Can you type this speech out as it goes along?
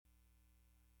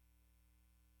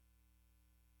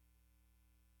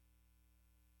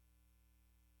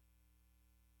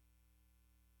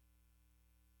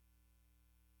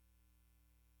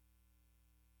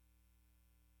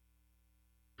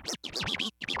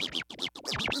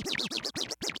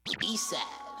East side.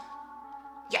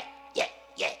 Yeah, yeah,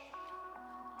 yeah.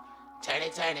 Turn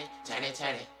it, turn it, turn it,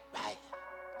 turn it. Right.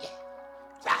 Yeah.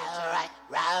 Right, right,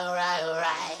 right, right,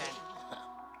 right.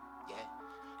 Yeah.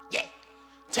 Yeah.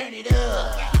 Turn it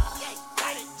up. Yeah, yeah.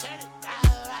 Turn it,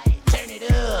 right. Turn it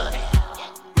up.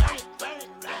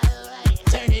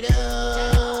 Turn it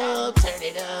up, turn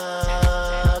it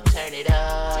up, turn it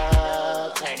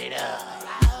up, turn it up,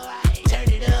 turn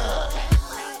it up.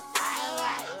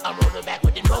 I'm rolling back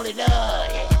with it, roll it up.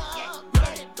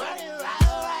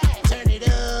 Turn it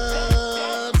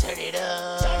up, turn it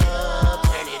up,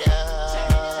 turn it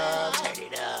up, turn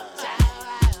it up.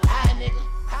 Hi, nigga,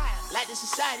 like the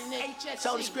society, nigga.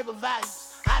 Told the script of values.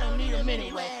 I don't need them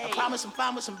anyway. I promise I'm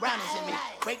fine with some brownies in me.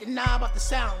 Break the knob off the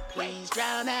sound, please.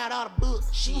 Drown out all the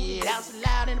bullshit. Out so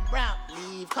loud in the brown.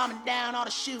 Leave calming down all the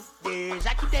shooters.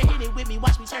 I keep that hitting with me,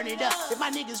 watch me turn it up. If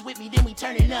my niggas with me, then we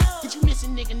turn it up. Did you miss a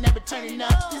nigga, never turning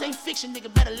up? This ain't fiction,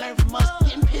 nigga, better learn from us.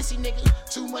 Getting pissy, nigga.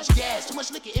 Too much gas, too much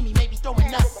liquor in me, maybe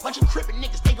throwing up. Bunch of crippin'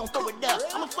 niggas, they gon' throw it up.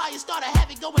 I'm a fire starter, have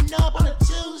it going up on a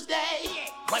Tuesday.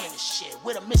 Running the shit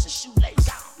with a missing shoelace.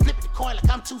 Flipping the coin like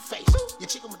I'm Two-Faced. Your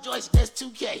chicken rejoicing, that's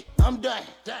 2K. I'm done.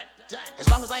 As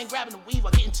long as I ain't grabbing the weave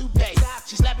or getting too paid.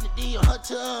 She slapping the D on her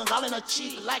tongue, all in her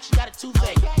cheek like she got a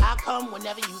toothache. I'll come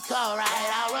whenever you call,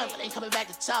 right? I'll run, but ain't coming back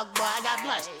to talk, boy. I got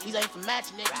blunts. These ain't for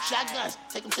matching, nigga. Shotguns.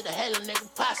 Take them to the hell, nigga.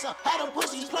 Pass up. Had them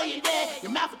pussies playing dead.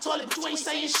 Your mouth a toilet, but you ain't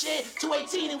saying shit.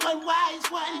 218 and one wise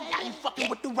one. Now you fucking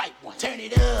with the right one. Turn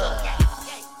it up.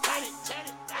 Turn it, turn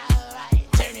it,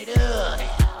 turn it up.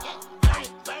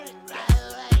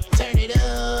 Turn it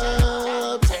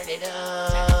up, turn it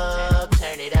up,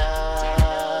 turn it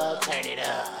up, turn it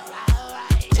up,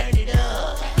 turn it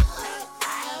up.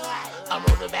 I'm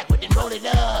rolling back with it, roll it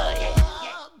up.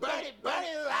 Burn it,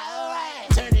 right.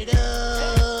 Turn it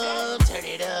up, turn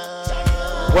it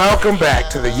up. Welcome back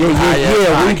to the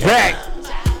Yeah, we back.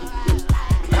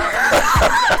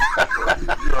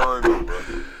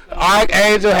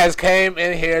 Archangel has came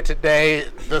in here today,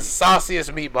 the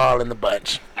sauciest meatball in the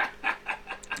bunch.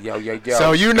 Yo.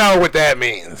 So you know what that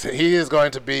means. He is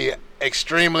going to be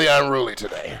extremely unruly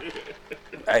today.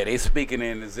 Hey, they speaking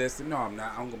in existence. No, I'm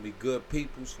not. I'm going to be good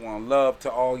people. Swan love to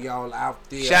all y'all out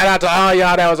there. Shout out to all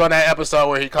y'all that was on that episode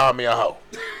where he called me a hoe.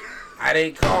 I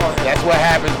didn't call him. That's what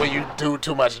happens when you do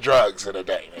too much drugs in a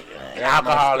day.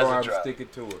 Alcohol is a I'm drug. sticking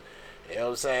to it. You know what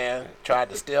I'm saying? Tried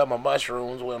to steal my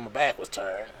mushrooms when my back was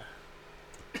turned.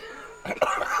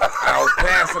 I was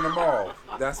passing them off.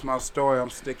 That's my story. I'm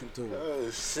sticking to it.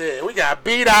 Oh, shit. We got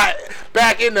B-Dot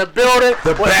back in the building.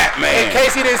 The Batman. In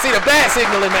case he didn't see the bat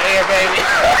signal in the air, baby.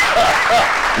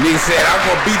 Nigga said, I'm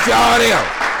going to beat y'all down.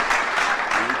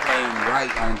 He came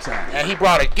right on time. And he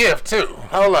brought a gift, too.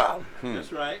 Hold on.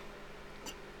 That's right.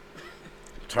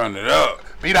 Turn it up.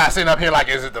 B-Dot sitting up here like,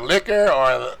 is it the liquor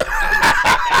or the...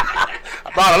 I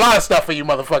brought a lot of stuff for you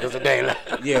motherfuckers today.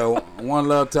 Yeah, one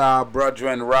love to our brother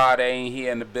and Rod ain't here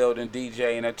in the building,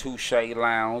 DJ in a Touche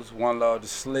Lounge. One love to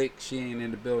Slick, she ain't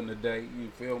in the building today.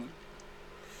 You feel me?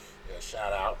 Yeah,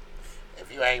 shout out.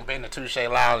 If you ain't been to Touche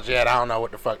Lounge yet, I don't know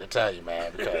what the fuck to tell you,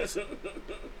 man, because...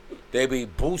 They be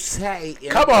boosay.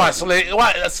 Come on, Slick.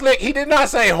 What, Slick, he did not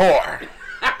say whore.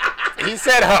 He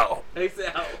said hoe. He said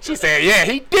hoe. She said, yeah,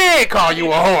 he did call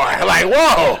you a whore. Like,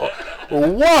 whoa.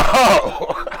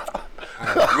 Whoa.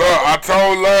 Look, I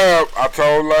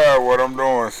told Lab what I'm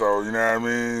doing, so you know what I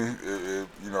mean.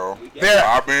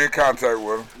 I'll be in contact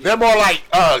with him. They're more like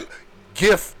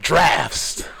gift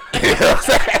drafts. You know what I'm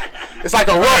saying? It's like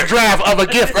a rough draft of a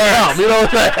gift for him. You know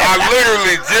what I'm saying? I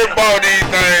literally just bought these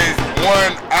things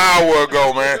 1 hour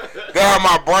ago, man. That's how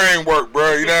my brain work,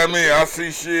 bro. You know what I mean? I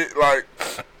see shit like,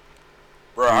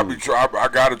 bro. I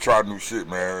gotta try new shit,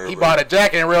 man. He bought a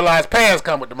jacket and realized pants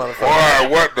come with the motherfucker. Boy,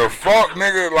 what the fuck,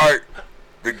 nigga? Like.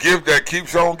 The gift that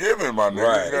keeps on giving, my nigga.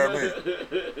 Right. You know what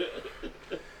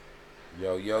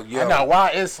I mean? Yo. I know,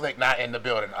 why is Slick not in the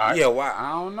building, Art? Yeah, why?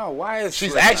 I don't know. Why is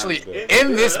she's Slick actually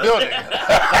in this building.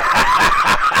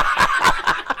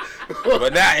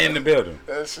 But not in the building.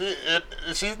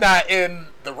 She's not in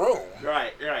the room.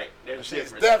 Right.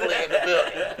 She's definitely in the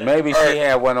building. Maybe she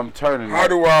had one of them turning. How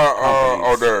do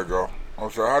I, there you go.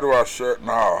 I'm sorry, how do I share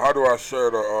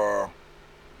the,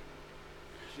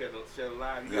 Share the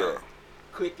live. Yeah.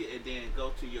 Click it and then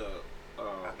go to your.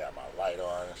 I got my light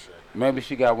on and shit. Maybe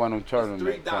she got one of them turning.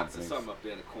 There's 3 dots or something up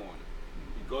there in the corner.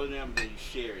 You go to them and then you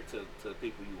share it to the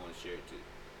people you want to share it to.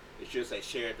 It should say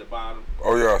share at the bottom.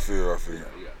 Oh yeah, I see it.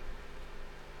 Yeah.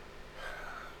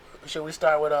 Should we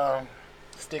start with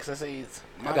sticks and seeds?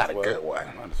 I got a good one.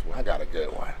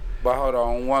 But hold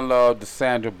on, one love to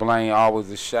Sandra Blaine, always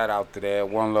a shout out to that.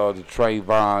 One love to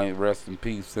Trayvon, rest in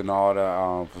peace, and all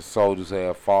the for soldiers that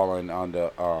have fallen under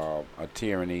a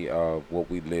tyranny of what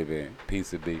we live in.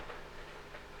 Peace of B.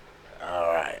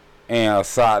 All right. And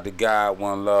aside to God,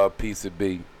 one love, peace of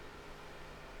B.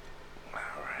 All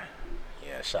right.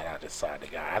 Yeah, shout out to Side the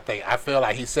Guy. I feel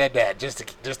like he said that just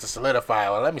to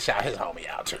solidify. Well, let me shout his homie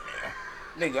out too,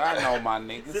 man. Nigga, I know my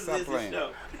niggas. Stop playing.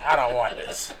 I don't want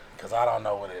this because I don't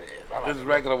know what it is. This is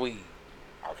regular weed.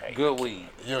 Okay. Good weed.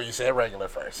 You said regular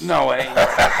first. No, it ain't.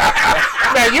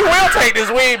 Man, you will take this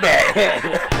weed back.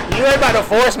 You ain't about to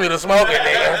force me to smoke it,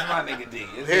 nigga. That's my nigga D.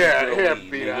 It's Here, good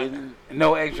weed, Peter. nigga.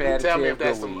 No extra additive. Tell me if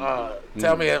that's good some. weed.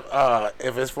 Tell me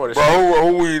if it's for the. Bro,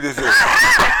 who weed is this?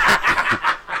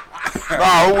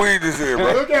 Nah, who weed is here,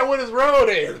 bro? Look at what his road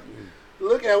is.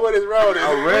 Look at what his road is.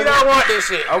 Oh, really? We don't want this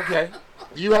shit. Okay.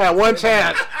 You had one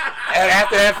chance, and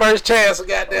after that first chance,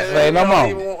 goddamn, Say no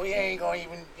more. We ain't gonna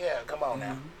even. Yeah, come on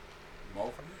now.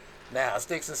 Now,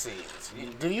 sticks and seeds.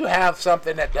 Do you have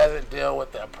something that doesn't deal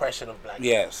with the oppression of black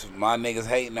people? Yes, my niggas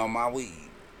hating on my weed.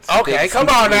 Okay, come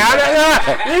on now.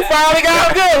 You finally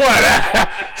got a good one.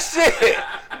 Shit.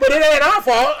 But it ain't our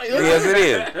fault. Yes, it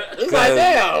is. It's like,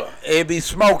 damn. It be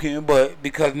smoking, but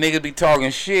because niggas be talking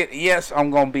shit, yes,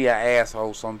 I'm gonna be an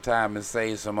asshole sometime and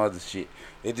say some other shit.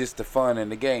 It's just the fun in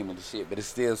the game of the shit, but it's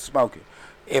still smoking.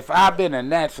 If I've been a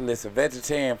naturalist, a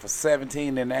vegetarian for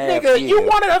 17 and a half Nigga, years, you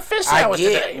wanted a fish sandwich I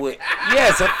get today.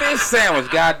 Yes, a fish sandwich,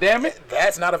 goddammit.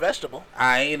 That's not a vegetable.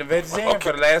 I ain't a vegetarian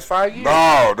for the last 5 years.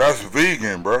 No, that's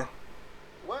vegan, bro.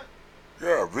 What?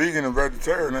 Yeah, vegan and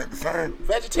vegetarian ain't the same.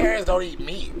 Vegetarians don't eat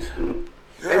meat.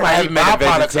 They Yeah. might I've eat been a byproducts of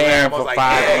vegetarian animals for like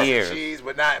 5 eggs, years. cheese,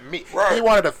 but not meat. Right. He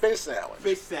wanted a fish sandwich.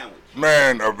 Fish sandwich.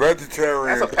 Man, a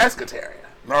vegetarian. That's a pescatarian.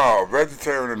 No, a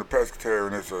vegetarian and a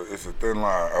pescatarian is a thin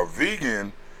line. A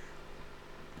vegan,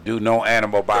 Do no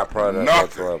animal byproduct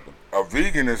nothing. whatsoever. A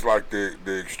vegan is like the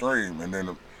extreme, and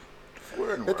then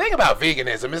The thing about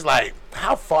veganism is like,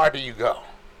 how far do you go?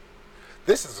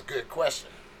 This is a good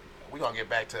question. We're going to get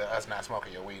back to us not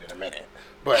smoking your weed in a minute.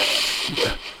 But,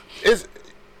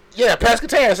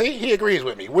 pescatarian, see, he agrees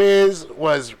with me. Wiz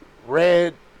was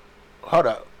red. Hold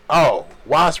up. Oh,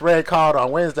 Was Red called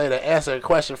on Wednesday to answer a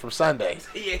question from Sunday.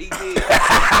 Yeah, he did.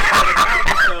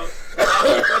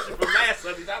 Question from last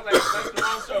Sunday. I was like, that's the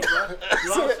wrong show, bro.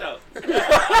 Wrong show.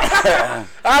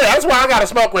 That's why I got to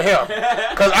smoke with him.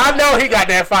 Because I know he got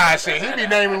that fine shit. He be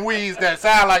naming weeds that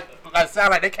sound like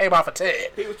they came off a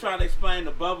TED. He was trying to explain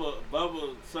the bubble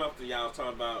something y'all was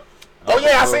talking about. Oh,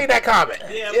 yeah, I seen that comment.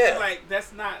 Yeah, Yeah. like,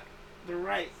 that's not the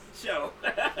right show.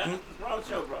 Wrong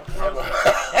show, bro. Wrong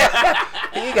show.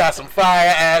 He got some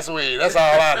fire ass weed. That's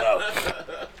all I know.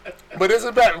 But this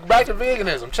is back to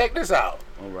veganism. Check this out.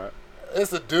 All right.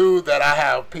 It's a dude that I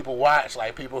have people watch,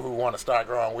 like people who want to start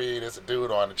growing weed. It's a dude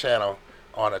on a channel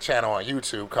on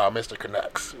YouTube called Mr.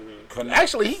 Canucks.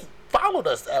 Actually, he followed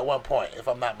us at one point, if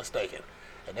I'm not mistaken.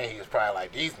 And then he was probably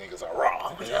like, these niggas are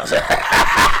wrong. You know what I'm saying?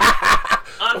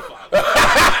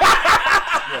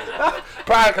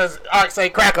 Probably because Ark say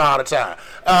cracker all the time.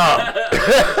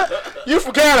 You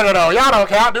from Canada, though. Y'all don't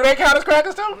count. Do they count as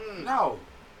crackers, too? No,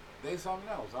 they something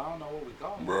else. I don't know what we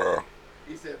call them. bro.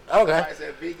 He said, Okay. somebody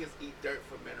said vegans eat dirt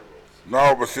for minerals.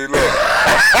 No, but see, look.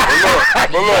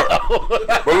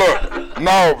 but look.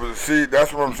 No, but see,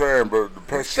 that's what I'm saying. But the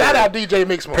pescatarian, Shout out DJ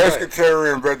Mix Moore.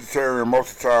 pescatarian, vegetarian,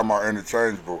 most of the time are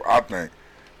interchangeable. I think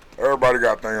everybody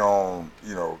got their own,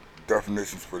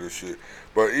 definitions for this shit.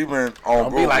 But even on Don't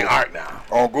Google, be like Art now.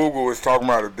 on Google, it's talking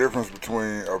about the difference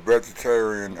between a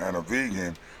vegetarian and a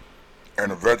vegan.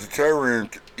 And a vegetarian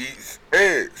eats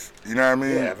eggs. You know what I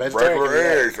mean? Yeah, vegetarian Regular can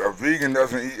eat eggs. A vegan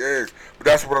doesn't eat eggs. But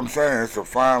that's what I'm saying. It's a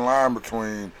fine line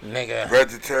between Nigga.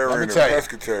 vegetarian Let and me tell you.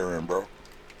 pescatarian, bro.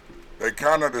 They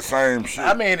kind of the same shit.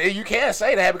 I mean, you can't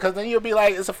say that because then you'll be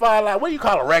like, it's a fine line. What do you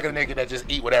call a regular nigga that just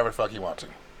eat whatever the fuck he want to?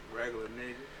 Regular nigga.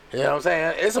 You know what I'm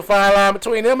saying? It's a fine line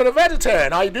between them and a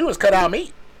vegetarian. All you do is cut out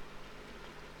meat.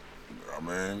 I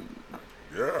mean,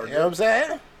 yeah. You know what I'm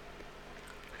saying?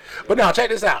 But now, check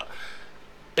this out.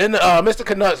 In Mr.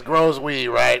 Canucks grows weed,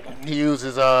 right? He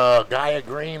uses Gaia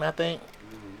Green, I think.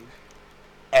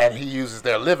 And he uses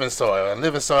their living soil. And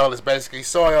living soil is basically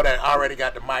soil that already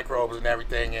got the microbes and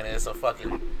everything in it. It's a fucking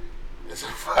What the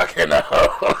fuck is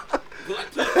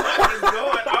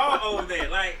going on over there?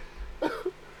 Like,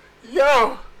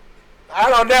 Yo, I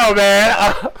don't know, man.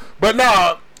 But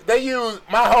no,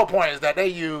 my whole point is that they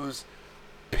use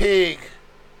pig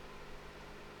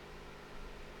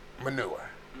manure.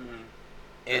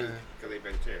 In because they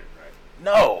vegetarian, right?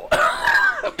 no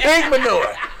pig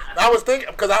manure. I was thinking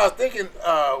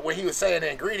when he was saying the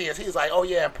ingredients, he was like, "Oh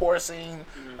yeah, and porcine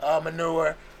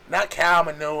manure." not cow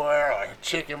manure or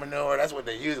chicken manure. That's what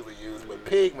they usually use, but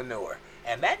pig manure.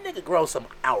 And that nigga grows some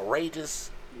outrageous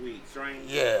Weed,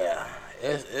 strange. Yeah,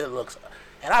 it looks,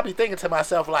 and I be thinking to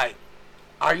myself like,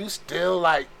 are you still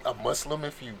like a Muslim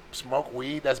if you smoke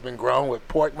weed that's been grown with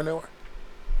pork manure?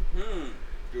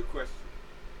 Good question.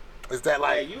 Is that Hey,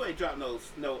 like? you ain't dropped nothing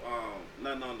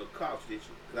on the couch, did you?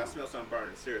 Cause I smell something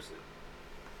burning. Seriously.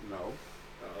 No.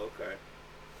 Oh, okay.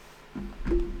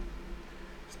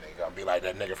 This nigga gonna be like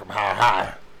that nigga from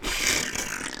High.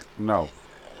 No.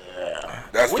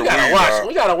 That's We the gotta weed, watch. dog.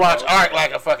 We gotta watch art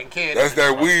like a fucking kid. That's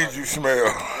that weed you smell.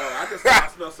 I just thought I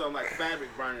smelled something like fabric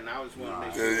burning. I just want to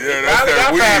make sure. Yeah, that's Probably that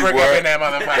got weed, fabric up in boy. that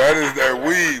motherfucker. That is that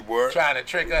weed, boy. Trying to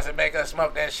trick us and make us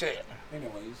smoke that shit.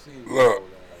 Anyway, you see. Look.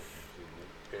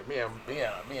 Yeah,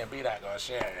 me and B-Dot gonna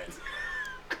share it.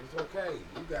 It's okay.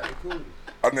 You got the cooties.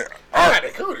 I mean, I got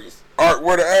Art, the cooties. Art,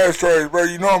 where the ashtrays, bro?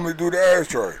 You normally do the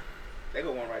ashtray. They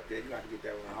got one right there. You got to get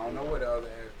that one. I don't know where the other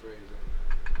ashtrays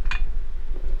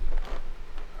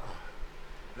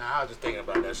Nah, I was just thinking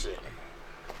about that shit.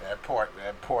 That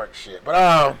pork shit.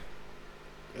 But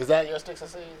is that your sticks and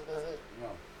seeds? Is it? are. No.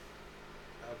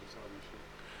 I just saw this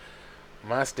shit.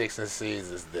 My sticks and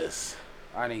seeds is this.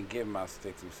 I didn't get my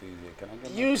sticks and seeds yet. Can I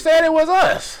get my You said it was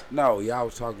us. No, y'all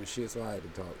was talking shit, so I had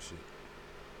to talk shit.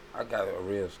 I got a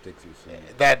real sticks and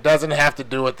seeds. That doesn't have to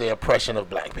do with the oppression of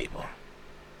black people.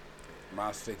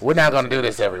 My sticks. We're not gonna do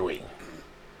this every week.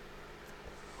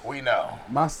 We know.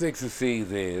 My sticks and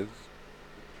seeds is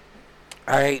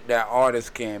I hate that artists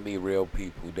can't be real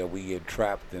people, that we get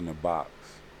trapped in a box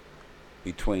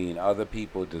between other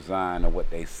people's design of what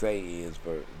they say is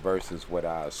versus what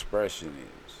our expression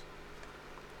is.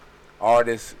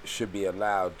 Artists should be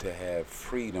allowed to have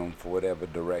freedom for whatever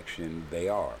direction they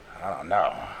are. I don't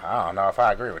know if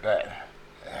I agree with that.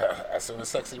 As soon as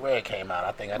Sexy Red came out,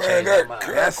 I think I Man, changed my mind.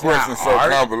 that That's question's not so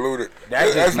art. convoluted.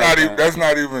 That's That's just not making- even. That's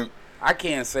not even. I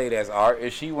can't say that's art.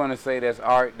 If she want to say that's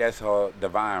art, that's her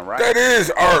divine right. That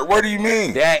is art. What do you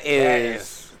mean? That That is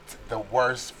is the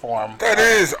worst form. That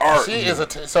is art. She is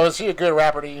so is she a good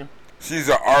rapper to you? She's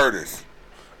an artist.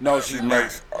 no. She She's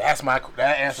makes.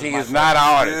 That answers She my is not an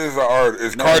question. She artist. is an artist.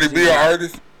 Is No, Cardi she's B an not.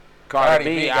 artist? Cardi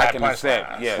B B, got I can accept.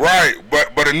 punchlines. Yes. Right,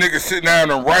 but a nigga sit down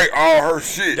and write all her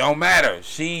shit. Don't matter.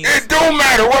 She's It don't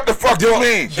matter what the fuck you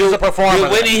mean. She's a performer.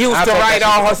 Did Whitney Houston I think write that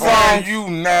all her she's a performer. songs?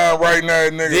 Man, you nah right now,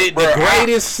 nigga. Did the bruh,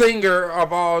 greatest singer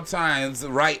of all times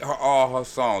write all her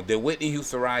songs? Did Whitney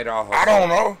Houston write all her I songs? don't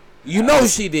know. You know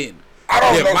she didn't. I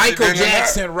don't Did know. if she Michael did or not.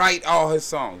 Jackson write all his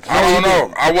songs? I No, don't he know.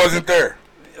 didn't. I wasn't there.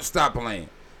 Stop playing.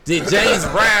 Did James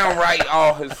Brown write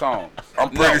all his songs?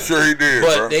 I'm pretty sure he did,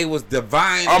 But bro. they was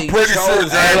divinely I'm pretty sure chosen.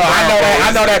 James I Brown know that. wrote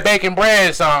I know his that shit. Bacon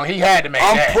Bread song. He had to make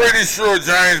I'm that. pretty sure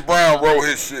James Brown wrote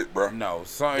his shit, bro. No,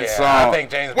 certain Yeah, song. I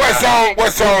think James What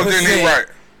Brown. song didn't he 2%. write?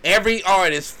 Every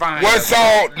artist finds. What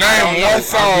song? Name one I'm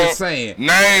song. just saying. Name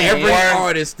Every one.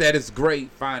 artist that is great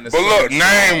finds. But look,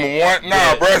 name one. Nah,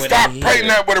 Yeah, bro, when stop they painting hear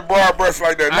that with a broad brush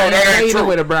like that. No, I ain't that ain't painting true.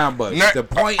 with a brown brush. Na- The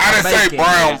point I I'm didn't say making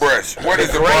brown is brush. What is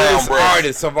the the brown greatest brush?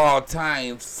 artist of all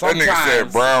time. That Sometimes nigga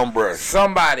said brown brush.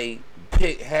 somebody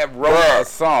wrote Bruh, a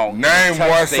song. name touched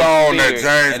one they song that spirit,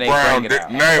 James and they Brown bring it did.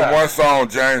 out. Name one song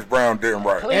James Brown didn't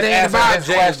write. Please It ain't answer about this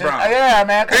James question. Brown. Yeah,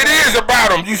 man. It is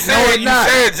about him. You No, said it's you not.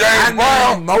 said James I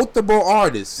Brown. named multiple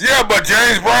artists. Yeah, but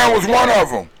James Brown was one of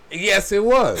them. Yes, it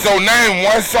was. So name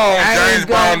one song I ain't James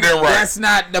Brown gonna- didn't write. That's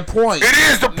not the point. It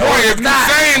is the No, point. it's If not.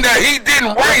 you're saying that he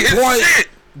didn't write his point- shit.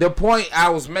 The point I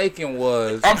was making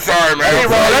was. I'm sorry, man. Let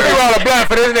me roll a blunt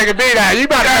for this nigga B-Dot. You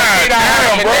about to God make B-Dot have a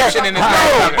damn, connection in this bro.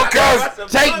 No, motherfucker.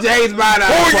 because Take James Brown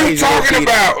out. who of are you equation, talking Peter.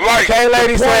 about? Like, K-Lady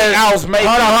point says, I was making-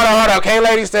 hold on.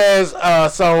 K-Lady says,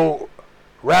 so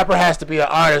rapper has to be an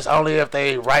artist only if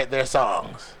they write their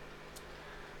songs.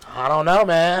 I don't know,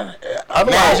 man.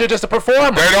 Otherwise, No. you're just a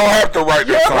performer. they don't have to write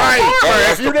You're their a song. performer.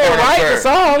 That's If you the didn't point I'm write the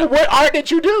saying. song, what art did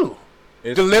you do?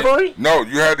 It's- Delivery? No,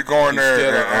 you had to go in You there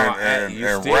still and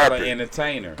you still rap an it.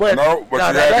 entertainer. But No, but you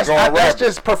had to that's, go and that's rap it.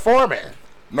 just performing.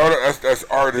 No, that's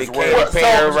art as They well. can't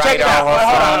Pair check write it out. all her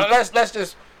Hold on. songs. Let's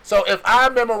just. So if I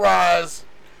memorize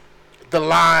the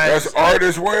lines, That's art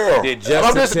as well. Did I'm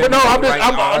Justin just, but no, Timberlake I'm just, write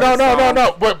all his no.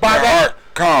 songs? But by Now, that, art,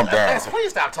 calm down. Let's please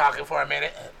stop talking for a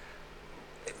minute.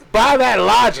 By that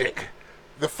logic,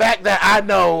 the fact that I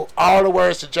know all the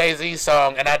words to Jay-Z's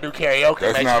song and I do karaoke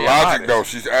That's makes not me an logic artist. though.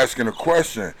 She's asking a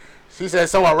question. She said,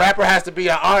 so a rapper has to be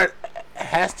an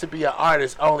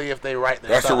artist only if they write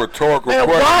their That's song. a rhetorical Man,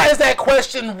 question. why is that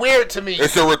question weird to me?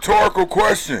 It's a rhetorical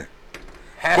question.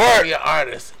 Has but- to be an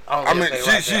artist only I mean, if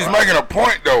they write she's their making a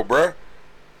point though, bruh.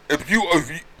 If you,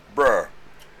 bruh,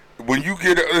 when you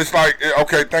get it, it's like,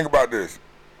 okay, think about this.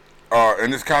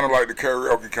 And it's kind of like the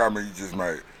karaoke comment you just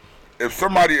made. if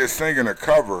somebody is singing a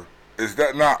cover, is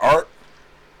that not art?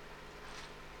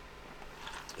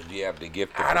 Do you have the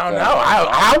gift of I don't know.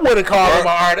 I wouldn't call What? him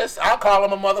an artist. I'll call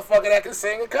him a motherfucker that can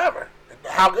sing a cover.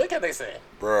 How good can they sing?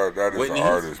 Bro, that is Whitney an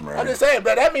Houston. artist, man. I'm just saying,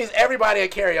 but that means everybody at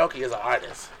karaoke is an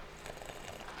artist.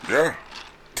 Yeah.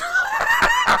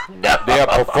 They're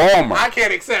a performer. I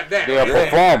can't accept that. They're a Yeah. I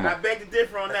performer. beg to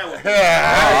differ on that one.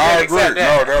 Yeah, I can't agree. accept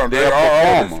that. No, they They're a are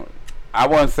artists. performer. I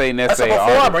wasn't saying That's a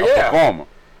necessarily performer, artist, yeah. a performer.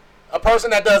 A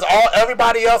person that does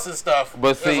everybody else's stuff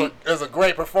But see- is a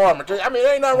great performer. I mean,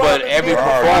 there ain't nothing wrong But with every being-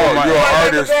 performer- You're an Like Michael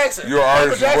artist. Jackson. You're an Michael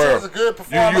artist as Jackson well. was a good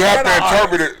performer. You have and to an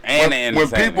interpret artist. it. And When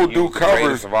entertainer. people He do was the greatest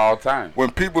covers, of all time.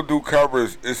 when people do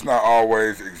covers, it's not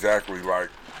always exactly like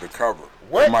the cover.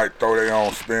 What? They might throw their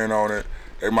own spin on it.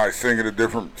 They might sing it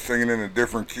singing in a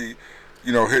different key,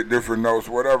 hit different notes,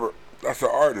 whatever. That's an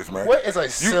artist, man. What is a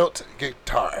silt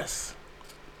guitarist?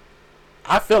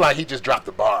 I feel like he just dropped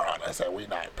the bar on us and we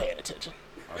not paying attention.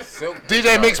 A silk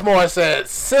DJ Mixmore said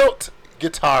silt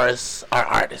guitarists are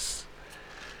artists.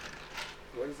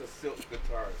 What is a silk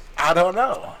guitarist? I don't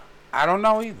know. I don't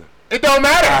know either. It don't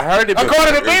matter. I heard it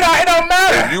According to before. Vito, it don't If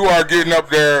matter. you are getting up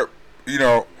there,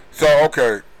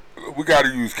 okay, we got to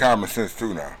use common sense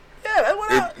too now. Yeah, that's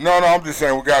what I... No, I'm just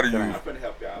saying we got to use. I'm gonna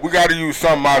help y'all. We got to use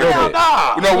some modicum. Hell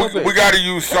no. We got to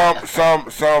use some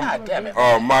God damn it.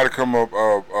 modicum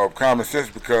of common sense,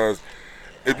 because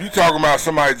if you talking about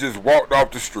somebody just walked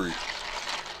off the street,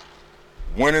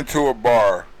 went into a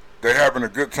bar, they having a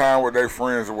good time with their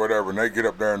friends or whatever, and they get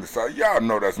up there and decide, y'all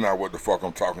know that's not what the fuck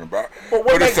I'm talking about. But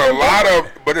what it's makes a them lot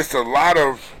different? of, but it's a lot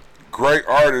of great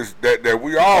artists that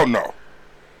we all know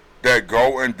that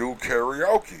go and do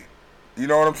karaoke. You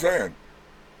know what I'm saying?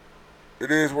 It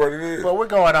is what it is. But we're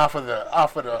going off of the...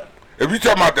 If you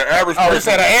talking about the average Oh, we person,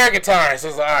 said an air guitarist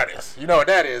is an artist. You know what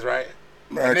that is, right?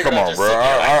 man, nigga come on, just bro. sit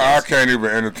there like I this. can't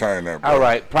even entertain that, bro. All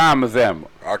right, prime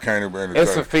example. I can't even entertain.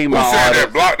 It's a female Who said artist.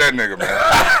 that? Block that nigga,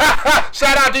 man.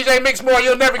 Shout out DJ Mixmore.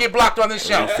 You'll never get blocked on this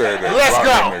show. Who said that? Let's Block go.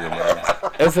 that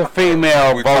nigga, man. It's a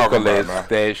female We talking about vocalist now.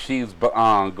 that she's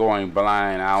going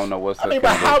blind. I don't know what's I her mean,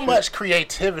 but how condition. much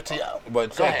creativity? But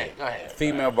Go check ahead, it. go ahead.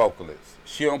 Female vocalist.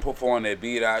 She don't perform at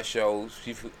beat out shows.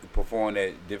 She performed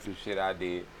at different shit I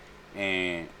did.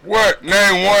 And What?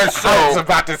 Name one I was show.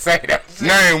 about to say that.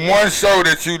 Name one show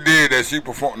that you did that she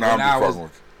performed. No, I'm When just I was fucking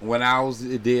with when I was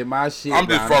did my shit. you. I'm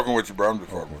just down- fucking with you, bro. I'm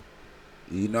just fucking with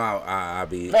You know, I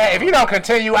be. Man, if you don't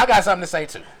continue, I got something to say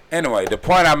too. anyway, the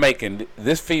point I'm making,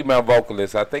 this female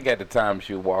vocalist, I think at the time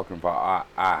she was walking for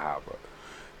IHOP.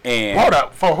 And Hold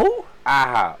up, for who?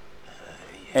 IHOP.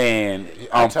 And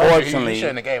I told you, unfortunately, you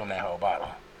shouldn't have gave him that whole bottle.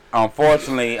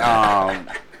 Unfortunately,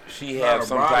 she Not has a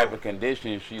some bottle. type of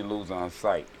condition she lose on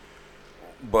sight.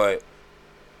 But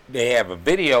they have a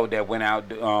video that went out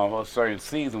a certain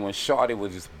season when Shorty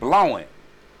was just blowing.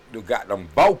 They got them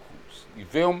vocals. You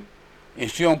feel me? And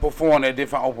she don't perform at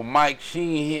different open mics. She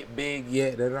ain't hit big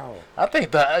yet at all. I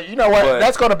think you know what? But-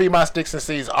 That's going to be my sticks and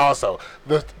seeds also.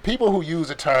 The people who use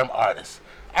the term artist,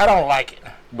 I don't like it.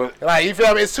 But Like, you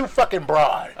feel me? It's too fucking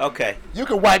broad. Okay, You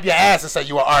can wipe your ass and say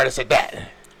you an artist at that.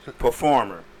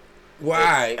 performer.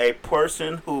 Why? A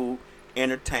person who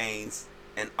entertains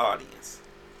an audience.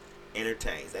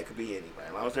 Entertains. That could be anybody.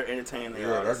 As long as they're entertaining the you.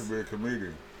 Yeah, that audience. could be a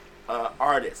comedian,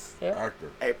 Artist.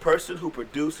 actor. A person who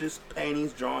produces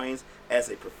paintings, drawings as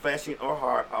a profession or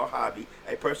hobby.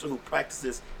 A person who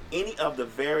practices any of the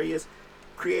various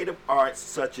creative arts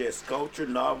such as sculpture,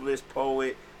 novelist,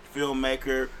 poet,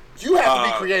 filmmaker. You have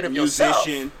to be creative yourself.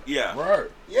 musician. Yeah. Right.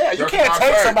 Yeah, you That's can't what I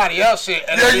take say. somebody else shit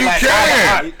and Yeah, then be you like, can.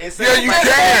 I'm an It artist. Yeah, you Man,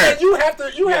 can. You have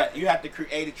to. You have to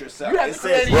create it yourself. You have It to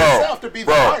says create it Bro, yourself to be the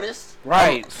bro. artist.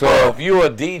 right, so Bro. if you're a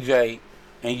DJ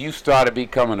and you started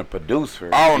becoming a producer,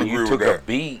 I don't and you agree took with a that.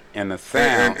 beat and a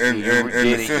sound, And- and you and- in the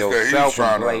did it sense that he's yourself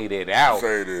trying and to played it out,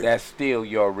 say that- that's still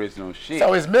your original shit.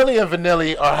 So is Millie and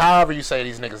Vanilli, or however you say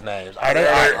these niggas' names, are they They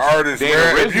artists? artists, They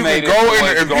man. If you can originated go in,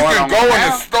 what's if you going can on go in the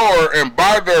now. store and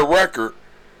buy their record,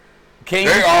 Can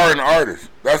they you are an artist.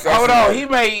 That's Hold on,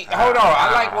 amazing. hold on.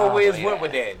 I like what Wiz went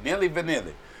with that. Nilly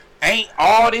Vanilli. Ain't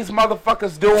all these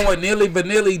motherfuckers doing what Nilly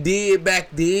Vanilli did back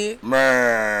then?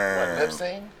 Man. Lip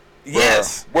sync?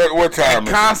 Yes. What time is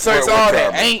it? Concerts, What all time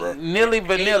that. is it, Ain't bro? Nilly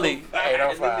Vanilli.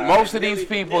 805. Most of these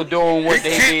people doing what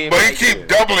they did. But he back keep then.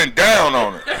 doubling down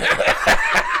on it.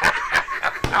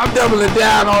 I'm doubling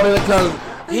down on it because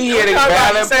he hit a You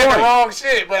valid saying the point. wrong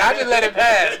shit, but I just let it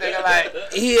pass, nigga.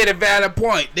 Like, He hit a valid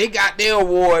point. They got their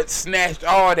awards, snatched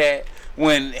all that.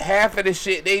 When half of the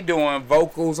shit they doing,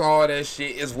 vocals, all that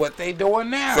shit, is what they doing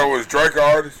now. So is Drake an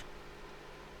artist?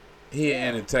 He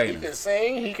an He entertainer. can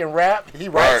sing, he can rap, he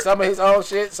writes Right. some of his own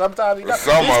shit. Sometimes he does.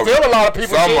 Some He's of still it. a lot of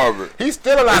people. Some shit. of it. He's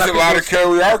still a lot There's of a lot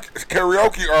people. of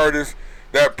karaoke artists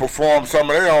that perform some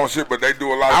of their own shit, but they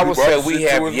do a lot of I would people say other we shit too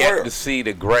have as yet well. to see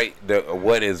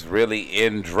what is really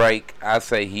in Drake. I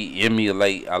say he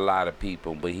emulate a lot of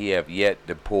people, but he have yet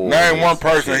to pull. Name his one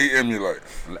person shit. he emulates.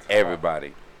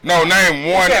 Everybody. No, name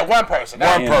You one. said one person.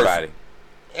 not One person. Anybody.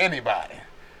 Anybody.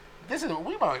 This is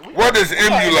What does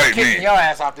emulate kicking mean? your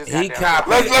ass off this. He goddamn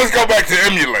copied. podcast. Let's go back to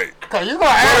emulate. Cause you gonna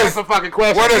ask is- some fucking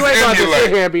questions. What does you ain't gonna just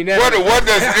sit here and be emulate? nasty. What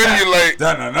does emulate?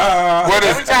 Da-na-na. What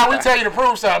Every is time we tell you to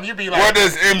prove something, you be like, what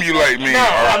does emulate mean? no,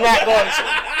 Art? I'm not going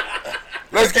to.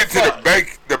 Let's get to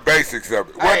the basics of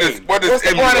it. What Hey, does what's the point of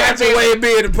emulate? that? That's the way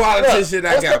being a politician.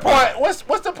 I What's the got point?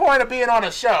 What's the point of being on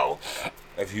a show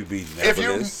If you be if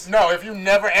nebulous. you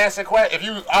never answer questions, if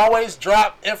you always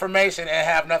drop information and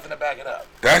have nothing to back it up?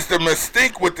 That's the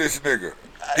mystique with this nigga.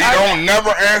 He don't never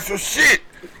answer shit.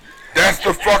 That's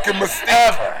the fucking mystique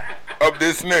Ever. of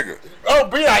this nigga. Oh,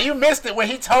 B.I., you missed it when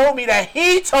he told me that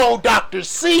he told Dr.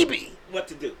 Sebi. What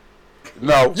to do?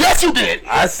 No. Yes, you did.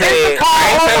 I In said- the car,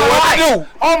 I on said my what to life,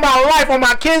 on my life, on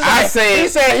my kids' I life. said- He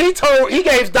said he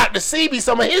gave Dr. Sebi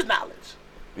some of his knowledge.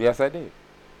 Yes, I did.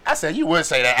 I said you would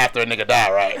say that after a nigga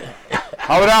died, right?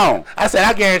 Hold on. I said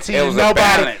I guarantee It you was a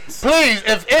nobody. balance. Please,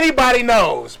 if anybody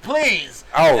knows, please.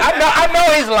 Oh. I know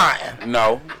he's lying.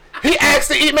 No. He asked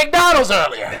to eat McDonald's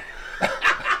earlier.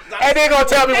 And they're gonna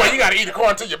tell me, well, you gotta eat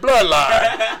according to your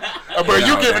bloodline. Bro, you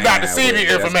No, giving nah, Dr. nah, Sebi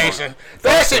that's information. First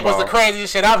That shit of was the all-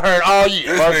 craziest shit I've heard all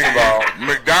year. This First of all- nigga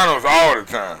McDonald's all the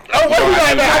time. Oh, what you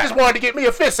like, man? I not. just wanted to get me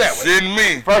a fish sandwich. Shitting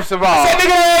me. First of all, That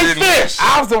nigga ain't Didn't- fish.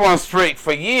 I was the one straight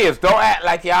for years. Don't act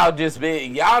like y'all just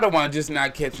been. Y'all the one just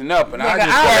not catching up. And I Nigga,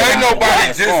 just. I- Well, ain't got nobody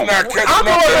the just phone. not catching I'm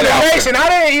up doing to that. renovation. I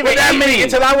didn't even What that eat meat mean?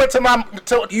 until I went to my You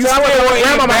till I went to my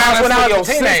grandma's house when I was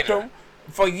a teenager. system.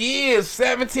 For years,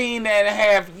 17 and a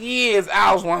half years,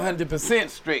 I was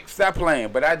 100% strict. Stop playing.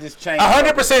 But I just changed.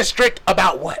 100% strict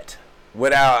about what?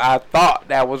 Without, I thought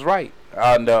that was right.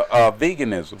 Under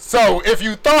veganism. So if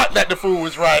you thought that the food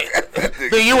was right,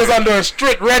 then you was under a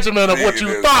strict regimen of what you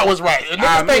Veganism. thought was right. And I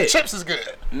niggas think admit. chips is good.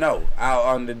 No, I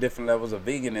under different levels of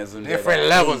veganism. Different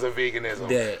levels of veganism.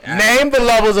 that- Name the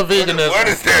levels of veganism. What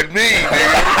does that mean,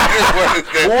 nigga? What is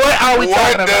that? What are we What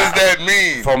talking does about? that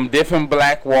mean? From different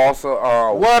black walks of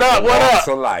What up? What walks up?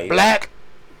 of life. Black.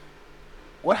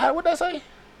 What that say?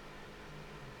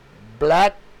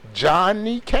 Black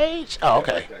Johnny Cage. Oh,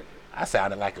 okay. I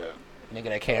sounded like a nigga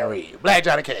that can't read. Black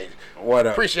Johnny Cage. What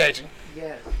up? Appreciate you.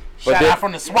 Yes. But Shout then- out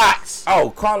from the SWATs. Oh,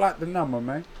 call out the number,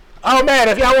 man. Oh man,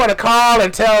 if y'all want to call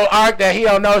and tell Ark that he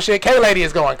don't know shit, K-Lady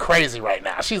is going crazy right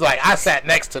now. She's like, I sat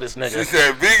next to this She nigga.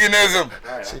 said veganism.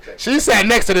 All right, okay. She sat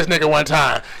next to this nigga one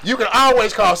time. You can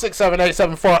always call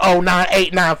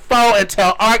 678-740-9894 and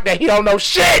tell Ark that he don't know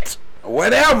shit.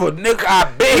 Whatever, nigga. I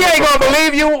bet. He ain't gonna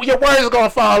believe you. Your words are gonna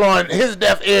fall on his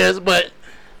deaf ears, but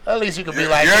at least you can be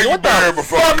like, yeah, you what been here the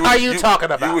before. fuck are you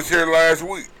talking about? You was here last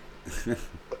week.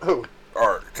 Who?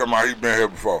 Alright, talking about he been here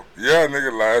before. Yeah,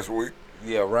 nigga, last week.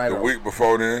 Yeah, right. The on. week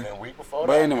before then. A week before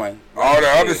But that. anyway. All the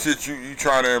other shit you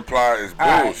trying to imply is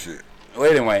Alright. bullshit. Well,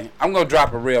 anyway, I'm gonna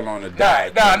drop a reel on the No.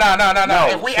 diet.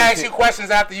 If we since ask it- you questions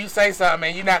after you say something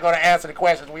and you're not gonna answer the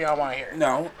questions, we don't want to hear.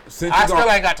 No, since I you're still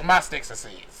gonna, ain't got to my sticks and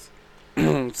seeds.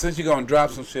 since you're gonna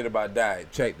drop some shit about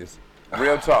diet, check this.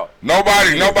 Real talk.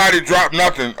 Nobody dropped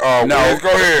nothing. No, Wiz, go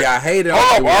ahead. yeah, I hate it.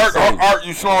 Hold up, Art,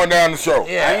 you slowing down the show.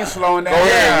 Yeah. I ain't slowing down. Go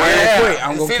ahead, real man. quick.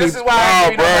 I'm gonna See, keep. this is why I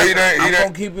ain't No, give you no bro, he money. didn't. I'm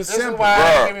gonna keep it This is simple. why I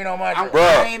Bruh. ain't give you no money.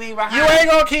 Bruh. I ain't even. You ain't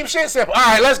gonna keep shit simple. All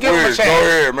right, let's give him a Wiz, chance. go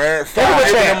ahead, man. Stop him a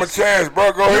giving him a chance. chance,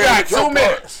 bro. Go You ahead. got Get your 2 part.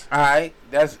 minutes. All right,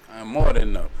 that's more than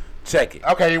enough. Check it.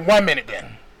 Okay, 1 minute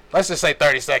then. Let's just say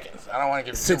 30 seconds. I don't want to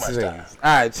give you 6 too much time. seconds.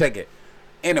 All right, check it.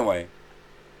 Anyway,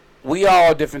 we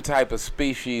all different type of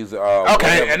species. Okay,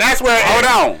 whatever. and that's where. Hold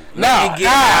on. Let me get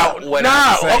out what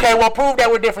I'm saying. Okay, well, prove that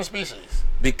we're different species.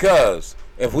 Because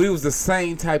if we was the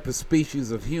same type of species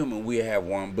of human, we'd have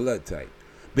one blood type.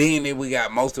 Being that we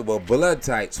got multiple blood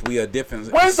types, we are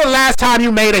different. When's the last time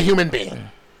you made a human being?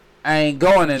 I ain't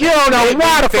going in. You don't know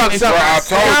why the fuck something. I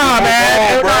told you, Nah, move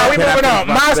man. on, bro. Nah, we Can I moving on. finish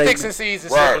my My statement? sticks and seeds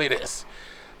is Right. simply this.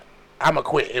 I'ma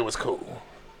quit. It was cool.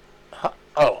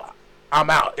 Oh, I'm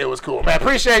out. It was cool, man.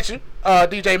 Appreciate you,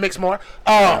 DJ Mixmore.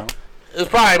 It's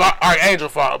probably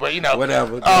Archangel's fault, but you know,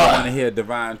 Whatever. Don't want to hear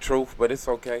divine truth, but it's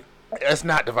okay. it's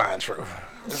not divine truth.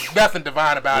 There's nothing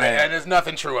divine about it, Man. and there's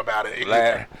nothing true about it.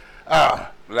 Lad. either.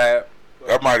 Lab.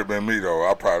 That might have been me, though.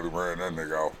 I probably ran that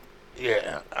nigga off.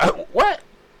 Yeah. What?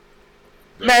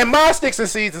 Man, my sticks and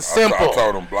seeds is simple. I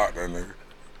told him block that nigga.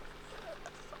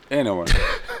 Anyway.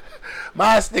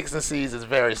 My sticks and seeds is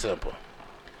very simple.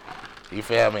 You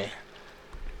feel me?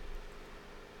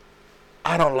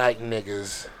 I don't like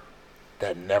niggas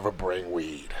that never bring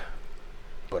weed,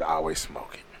 but always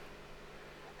smoke it.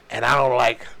 And I don't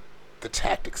like the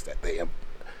tactics that they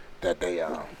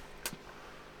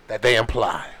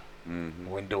imply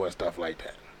when doing stuff like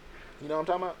that. You know what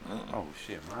I'm talking about? Oh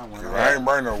shit, I ain't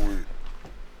bring no weed.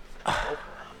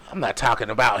 I'm not talking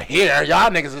about here. Y'all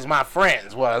niggas is my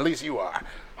friends. Well, at least you are.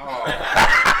 Oh.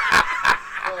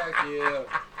 Fuck yeah.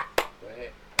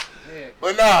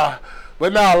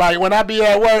 But no, like when I be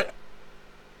at work,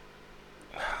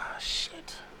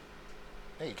 shit.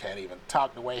 He can't even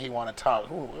talk the way he want to talk.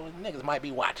 Niggas might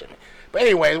be watching me. But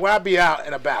anyways, when I be out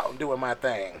and about doing my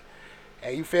thing,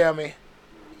 and you feel me?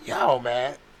 Yo,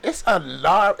 man, it's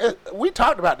we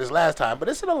talked about this last time, but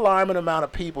it's an alarming amount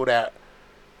of people that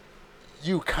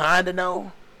you kind of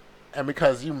know, and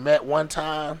because you met one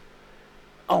time,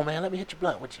 oh man, let me hit your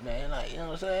blunt with you, man. Like, you know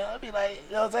what I'm saying? I'll be like,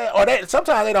 you know what I'm saying? Or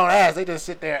sometimes they don't ask, they just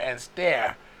sit there and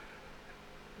stare.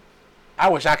 I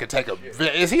wish I could take a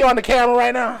Is he on the camera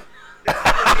right now? This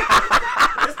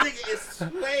nigga is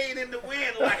swaying in the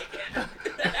wind like.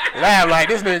 Laugh like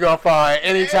this nigga gonna fall at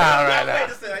any time right now.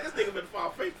 This nigga been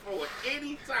fall face forward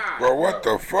any time. Bro, what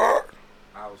the fuck?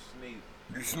 I was sneezing.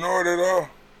 You snorted off?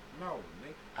 No,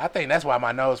 nigga. I think that's why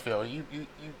my nose feels. You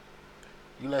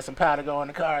let some powder go in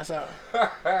the car or something?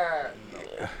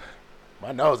 Yeah.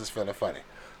 My nose is feeling funny.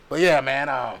 But yeah, man,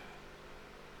 I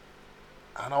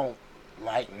don't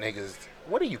like niggas.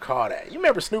 What do you call that? You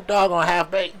remember Snoop Dogg on Half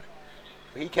Baked?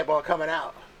 He kept on coming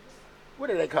out. What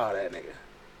do they call that nigga?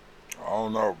 I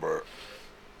don't know, but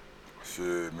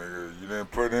shit, nigga, you didn't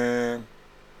put in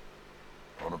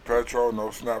on the petrol,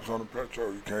 no snaps on the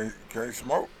petrol. You can't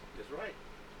smoke. That's right.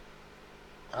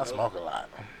 I smoke a lot.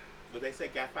 But they say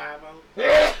got 5 on?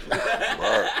 Right.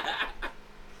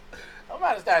 I'm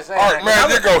about to start saying All right, man,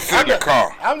 you go sit in the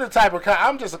car. I'm the type of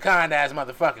I'm just a kind ass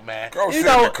motherfucker, man. Go sit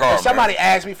in the car, if somebody man.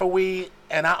 asks me for weed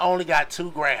and I only got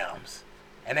 2 grams,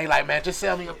 and they like, man, just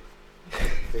sell me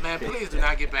man, please do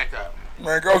not get back up.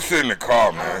 Man, go sit in the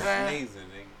car, You know what I'm man. saying? Sneezing,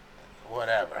 nigga.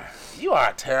 Whatever. You are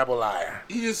a terrible liar.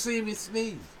 You just see me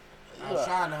sneeze. I was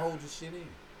trying to hold the shit in.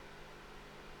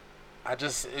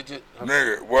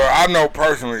 Nigga, well, I know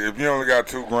personally, if you only got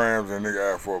 2 grams and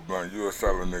nigga ask for a blunt, you'll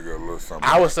sell a nigga a little something.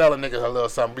 I would sell a nigga a little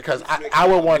something because I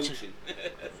would want you.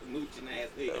 Mooching ass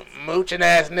nigga. Mooching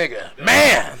ass nigga.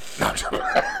 Man! No, I'm joking.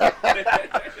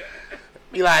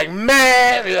 Be like,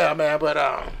 man! Yeah, man, but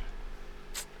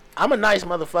I'm a nice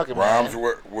motherfucker, man. Rhymes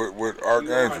with You are a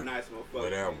Archangel. nice motherfucker.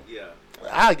 Whatever. Yeah.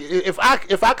 If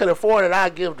I could afford it,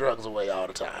 I'd give drugs away all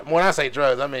the time. When I say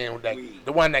drugs, I mean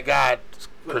the one that God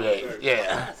created.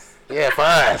 Yeah. Yeah, for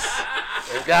us.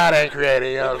 If God ain't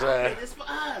created, you know what I'm saying? It's for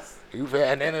us.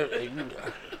 And then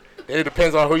it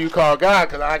depends on who you call God,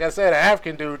 because like I said, an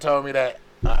African dude told me that,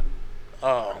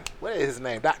 what is his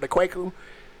name? Dr. Kwaku?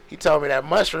 He told me that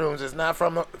mushrooms is not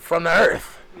from the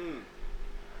earth.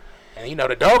 And you know,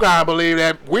 the Dogon believe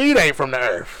that weed ain't from the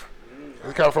earth.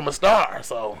 It come from a star,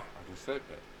 so. I just said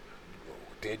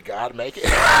that. Did God make it?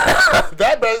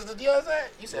 That does, you know what I'm saying?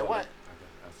 You said what?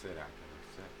 I said I can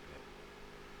accept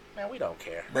that. Man, we don't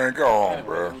care. Man, go on,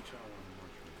 bro.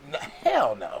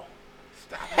 Hell no.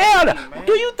 Hell no.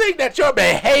 Do you think that your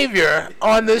behavior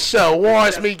on this show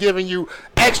warrants me giving you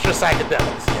extra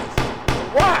psychedelics?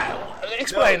 Why?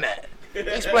 Explain that.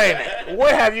 Explain that.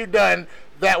 What have you done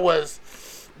that was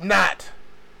not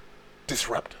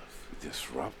disruptive?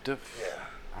 Disruptive? Yeah.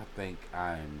 I think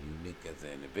I am unique as an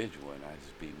individual and I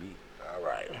just be me. All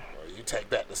right. Well, you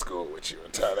take that to school with you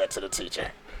and tell that to the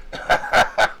teacher.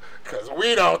 Because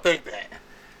we don't think that.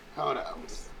 Hold on.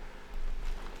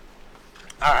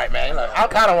 All right, man. Look, I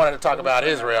kind of wanted to talk about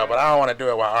Israel, but I don't want to do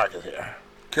it while Ark is here.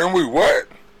 Can we what?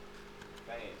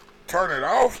 Turn it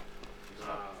off?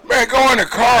 Man, go in the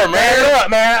car, man. Look,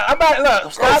 man. Go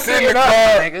Go sit in the car.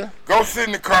 nigga. Go sit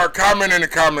in the car. Comment in the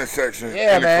comment section.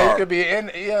 Yeah, in the man. car. You could be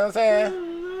in. You know what I'm saying?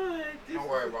 Don't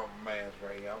worry about my man's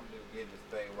right here. I'm just getting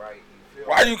this thing right. You feel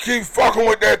Why you keep fucking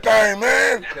with that thing,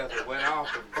 man? Because it went off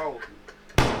before.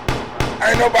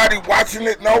 Ain't nobody watching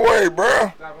it. No way,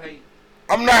 bro. Stop hating.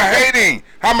 I'm not hating.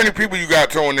 How many people you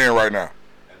got tuned in right now?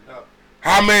 Enough.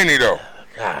 How many though?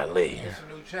 Golly. It's a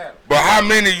new channel. But how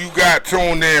many you got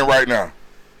tuned in right now?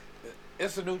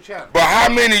 It's a new channel. But how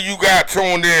many you got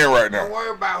tuned in right Don't now?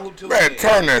 worry about who tuned Man, in.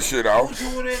 turn that shit off.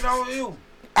 Who tuned in on you?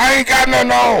 I ain't got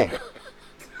nothing on.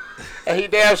 And he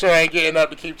damn sure ain't getting up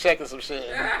to keep checking some shit.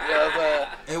 You know what I'm saying?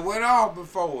 It went off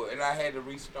before and I had to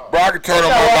restart. Bro, I can turn on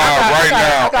my live right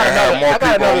now and have more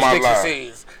people on my live.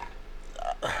 Scenes.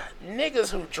 Niggas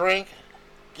who drink,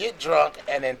 get drunk,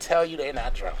 and then tell you they're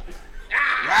not drunk.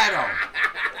 Right on.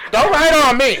 Don't write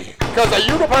on me, because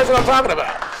you the person I'm talking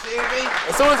about. See me?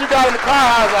 As soon as you got in the car,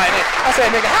 I was like, I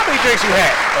said, nigga, how many drinks you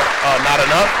had? Not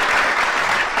enough.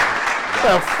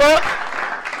 The fuck?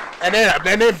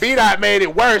 And then B-Dot made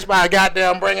it worse by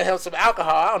goddamn bringing him some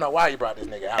alcohol. I don't know why you brought this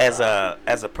nigga alcohol.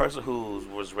 As a person who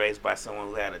was raised by someone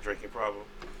who had a drinking problem,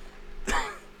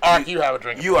 Ark, you have a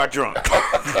drinking you are drunk. No,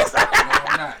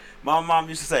 I'm not. My mom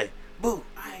used to say, "Boo,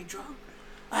 I ain't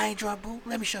drunk, boo.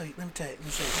 Let me show you. Let me show you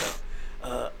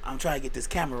something. I'm trying to get this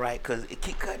camera right because it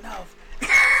keep cutting off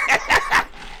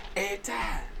every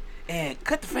time. And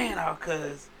cut the fan off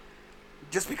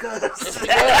just because. All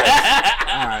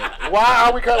right. Why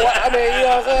are we cutting? I mean, you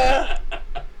know what I'm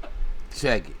saying?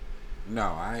 Check it.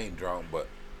 No, I ain't drunk, but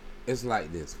it's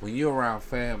like this. When you're around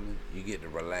family, you get to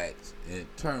relax and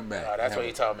turn back. Oh, that's what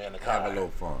you told me in the car. Have a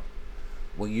little fun.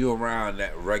 When you're around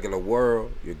that regular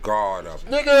world, your guard up.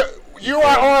 Nigga, you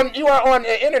are on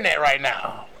the internet right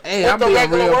now. Hey, What's I'm the being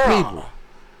regular real world? people.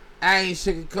 I ain't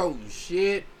sugarcoating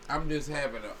shit. I'm just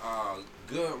having a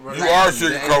good You are relaxing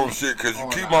day. sugarcoating shit because you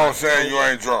keep on saying you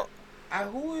ain't drunk.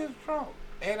 Who is drunk?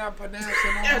 And I'm pronouncing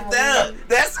all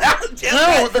That's how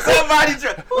somebody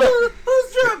drunk. Who's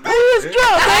drunk, baby? Who is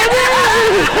drunk,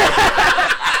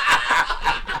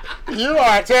 baby? You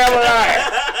are telling lies.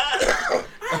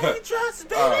 I ain't trust,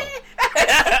 baby.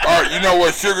 Alright, you know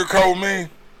what sugarcoat mean?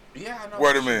 Yeah, I know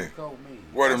What it mean? sugarcoat mean.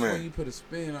 What it That's mean? when you put a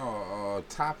spin or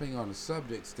topping on the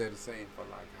subject instead of saying for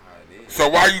like how it is. So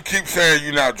why you keep saying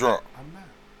you not drunk? I'm not.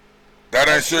 That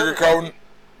ain't sugarcoating?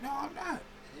 No, I'm not.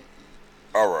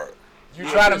 Alright. You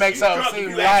trying to make something Drunk, seem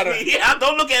you ask lighter. me. Yeah,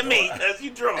 don't look at me because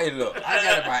you drunk. Hey, look, I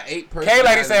got about 8 personalities.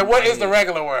 K-Lady said, what is the red?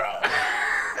 regular world?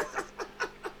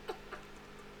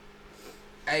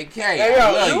 Hey, K, Hey, I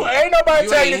yo, love you ain't nobody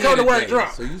tell you ain't to come to here work today,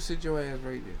 drunk. So you sit your ass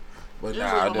right there. But Usually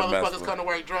nah, I when just mess motherfuckers with come to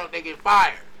work drunk, they get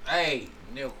fired. Hey,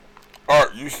 nigga.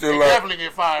 Alright, you They still like definitely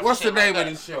get fired. What's for the shit like name of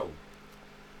that. this show?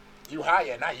 You high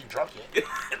yet? Not you drunk yet.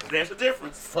 There's a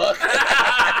difference. Fuck.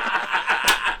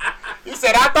 He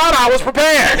said, I thought I was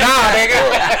prepared. Nah,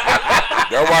 nigga.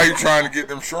 that's why you trying to get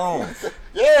them shrooms.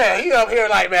 Yeah, he up here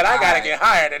like, man, I gotta Alright. get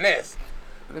higher than this.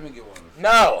 Let me get one of them.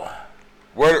 No.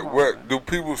 What do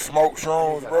people smoke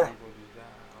shrooms, bro?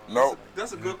 Nope.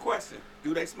 That's a good question.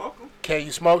 Do they smoke them? Can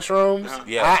you smoke shrooms?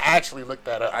 Yeah. I actually looked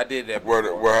that up. I did that. What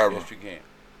before. happened? Yes, you can.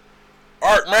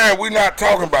 Alright, man, we not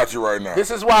talking about you right now. This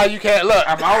is why you can't look.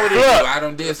 I'm already. Look, I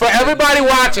done did for some everybody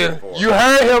things watching, before. you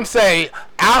heard him say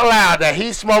out loud that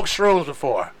he smoked shrooms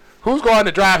before. Who's going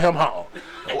to drive him home?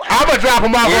 I'm going to drop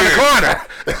him off on the Please. corner.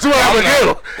 That's what I'm going to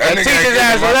do. That And nigga teach ain't his getting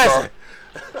ass in a my lesson.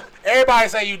 Everybody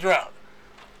say you drunk.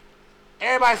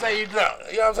 Everybody say you drunk.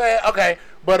 You know what I'm saying? Okay.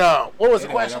 But what was the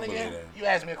Anyway, question don't again? believe that. You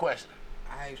asked me a question.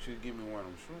 I asked you to give me one of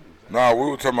them shrooms. Nah, we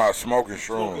were talking about smoking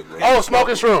shrooms, bro. Oh,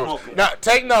 smoking shrooms. Smoking. Now,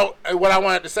 take note. What I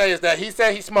wanted to say is that he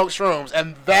said he smoked shrooms,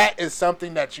 and that is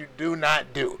something that you do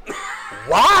not do.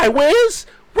 Why, Wiz?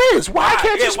 Wiz, why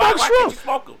can't you smoke why can't you shrooms?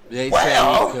 smoke them? They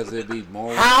Well, say because it'd be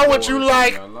more. how would you storage in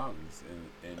like- your lungs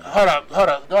and Hold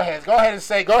up. Go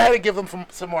ahead and give them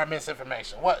some more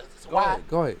misinformation. What? Why?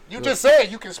 Go ahead. You Go just ahead.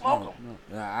 said you can smoke them.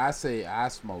 No. I say I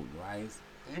smoke, right?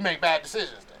 You make bad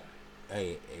decisions then.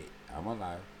 Hey, I'm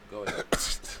alive. Go ahead.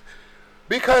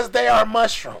 Because they are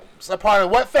mushrooms. A part of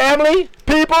what family?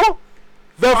 People?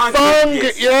 The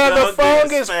Fungus. the Fungus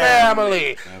fungus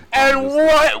family. family. And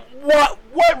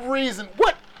what reason?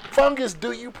 What fungus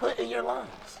do you put in your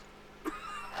lungs?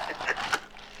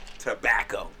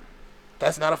 Tobacco.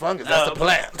 That's not a fungus. That's a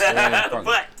plant.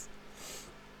 But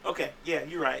okay, yeah,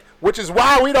 you're right. Which is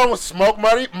why we don't smoke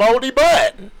moldy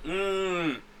bud.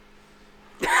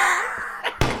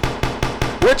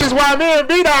 Which is why me and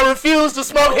B-Dot refuse to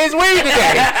smoke his weed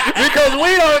today.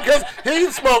 Because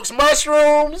he smokes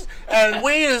mushrooms, and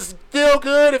weed is still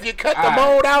good if you cut the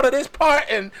mold out of this part,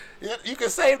 and you can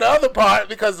save the other part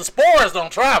because the spores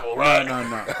don't travel, right? No.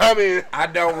 I mean, I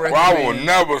don't Well, I will recommend.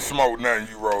 never smoke nothing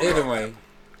you roll up. Anyway,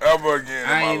 Ever again in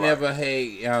I my ain't life. never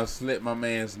had slip my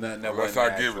man's nothing. That Unless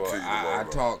wasn't I give it natural. to you, I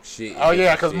Lola. talk shit. oh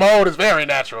yeah, because shit. mold is very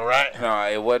natural, right? No,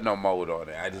 it wasn't no mold on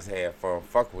it. I just had fun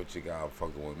fucking with you guys,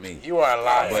 fucking with me. You are a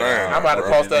liar. But, I'm about to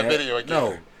bro. post that video again.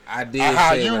 No, I did.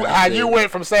 How say what I how said. you went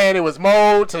from saying it was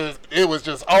mold to it was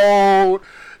just old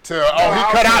to he I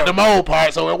cut was- out the mold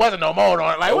part, so it wasn't no mold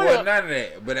on it. Like It what? wasn't none of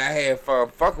that. But I had fun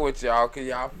fucking with y'all because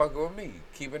y'all fucking with me,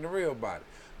 keeping the real about it.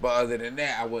 But other than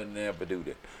that, I wouldn't ever do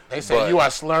that. They say you are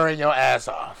slurring your ass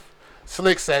off.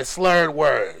 Slick said slurred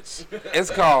words. It's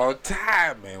called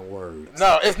timing words.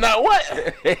 No, it's not what.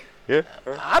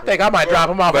 I think I might drop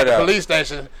him off at But, the police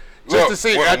station. Just to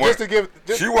see, just to give.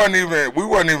 She wasn't even. We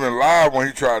wasn't even live when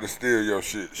he tried to steal your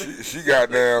shit. She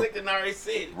got down. Slick done already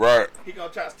said it. Right. He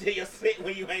gonna try to steal your shit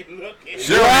when you ain't looking.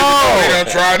 She don't even know he done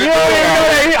tried to You do don't even know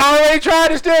that it. he already tried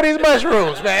to steal these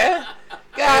mushrooms, man.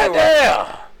 God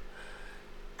damn.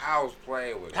 I was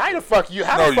playing with How the fuck you?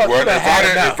 How No, the you fuck you wasn't. done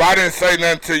had enough? If I didn't say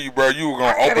nothing to you, bro, you were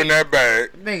gonna open that bag.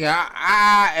 Nigga,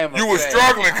 I am. You were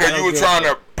struggling because you were trying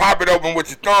to pop it open with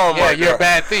your thumb. Yeah, right you're there. a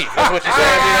bad thief. That's what you're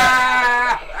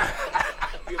saying.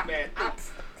 You mad?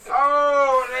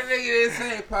 Oh, that nigga didn't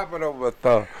say pop it over a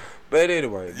thumb. But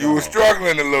anyway. You were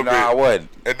struggling a little bit. I wasn't.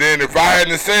 And then if I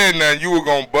hadn't said nothing, you were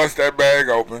gonna bust that bag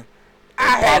open. I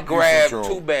had pop you grabbed some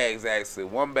 2 bags actually.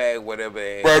 1 bag, whatever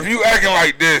it had. Bro, if you acting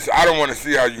like this, I don't want to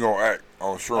see how you gonna act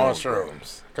on shrooms. On bro.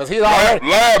 shrooms. Because he's already,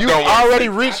 Lab you don't wanna already see.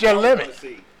 reached your limit.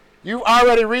 You've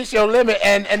already reached your limit,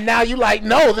 and now you like,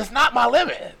 no, that's not my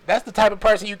limit. That's the type of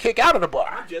person you kick out of the bar.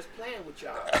 I'm just playing with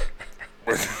y'all.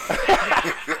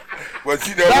 But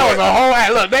you know That was what? a whole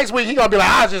act. Look, next week he gonna be like,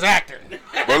 I was just acting.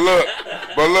 But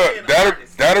look,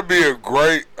 that'll be a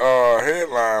great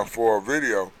headline for a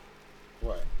video.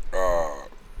 What?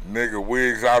 Nigga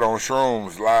wigs out on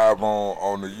shrooms live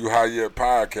on the High Yet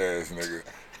PotCast, nigga.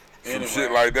 Some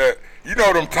shit like that. You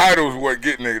know them titles what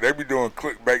get nigga. They be doing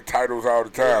clickbait titles all the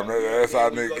time. That's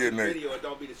how nigga get nigga. Video, it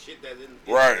don't be the shit that's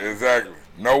in Right, exactly.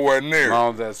 Nowhere As near.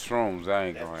 long as that's shrooms, I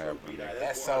ain't gonna have it.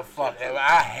 That's so fucking.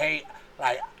 I hate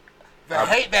the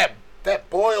hate that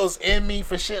boils in me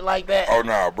for shit like that. Oh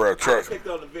nah, bro, I trust me. clicked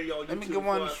on the video on YouTube. Let me get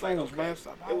one of the before, I was shrooms, like, man. okay.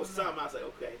 Stop It was hollering. something. I was like,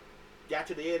 okay. Got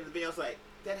to the end of the video. I was like,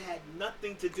 that had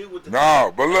nothing to do with the.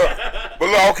 No, but look,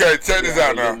 okay, check this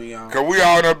out now. Cause we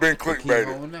all done been holding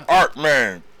clickbaited. up. Art,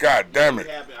 man, god damn it.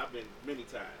 I've been many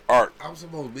times. Art, I'm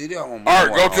supposed to be there on Art,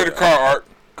 go to the car, Art.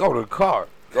 Go to the car.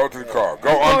 Go to the car.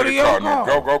 Go under to the your car, car.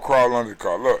 nigga. Go crawl under the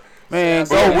car. Look, Man,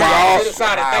 So go we watch all- Get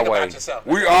inside and think highway. about yourself.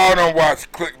 we all done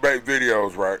watch clickbait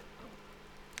videos, right?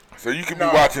 So you can be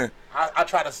watching. I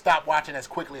try to stop watching as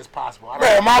quickly as possible. I don't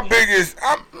Man, my really- biggest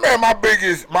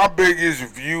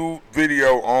viewed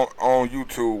video on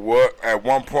YouTube at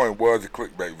one point was a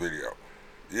clickbait video.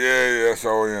 Yeah,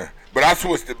 so yeah. But I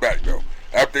switched it back though.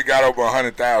 After it got over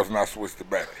 100,000, I switched it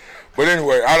back. But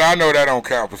anyway, I know that don't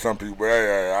count for some people, but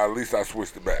hey, at least I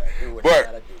switched it back.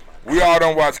 But we all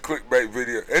don't watch clickbait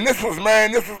video, and this was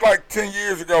like 10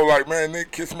 years ago. Like, man,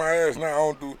 nigga, kiss my ass. Now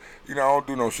I don't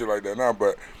do no shit like that now.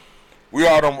 But we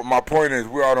all don't. My point is,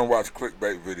 we all don't watch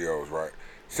clickbait videos, right?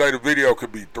 Say the video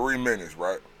could be 3 minutes,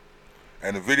 right?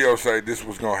 And the video say this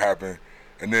was gonna happen,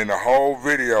 and then the whole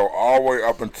video all the way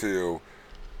up until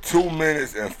 2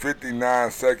 minutes and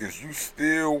 59 seconds, you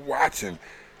still watching.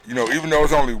 You know, even though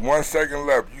it's only 1 second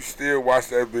left, you still watch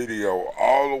that video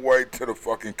all the way to the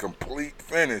fucking complete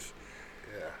finish.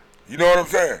 Yeah. You know what I'm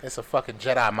saying? It's a fucking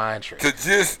Jedi mind trick. To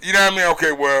just, you know what I mean?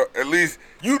 Okay, well, at least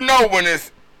you know when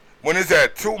it's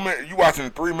at 2 minutes, you watching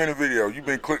a 3-minute video, you've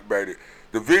been clickbaited.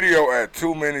 The video at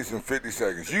 2 minutes and 50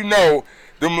 seconds. You know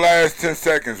them last 10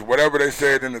 seconds, whatever they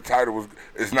said in the title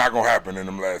it's not gonna happen in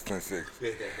them last 10 seconds.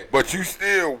 But you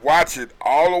still watch it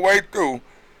all the way through.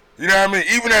 You know what I mean?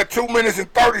 Even at 2 minutes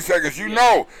and 30 seconds, you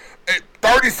know, at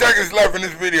 30 seconds left in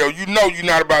this video, you know you're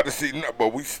not about to see nothing,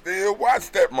 but we still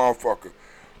watch that motherfucker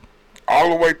all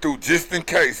the way through just in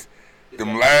case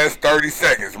them last 30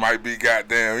 seconds might be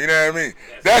goddamn, you know what I mean?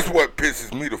 That's what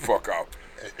pisses me the fuck off.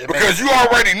 Because you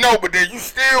already know, but then you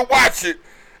still watch it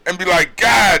and be like,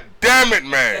 God damn it,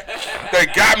 man. They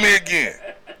got me again.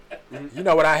 You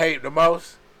know what I hate the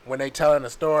most? When they telling a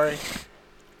story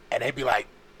and they be like,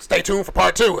 stay tuned for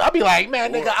part 2. I'll be like,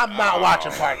 man, nigga, I'm not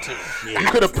watching part 2. You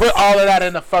could have put all of that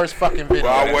in the first fucking video.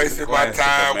 Well, I wasted my classic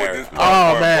time with American. this.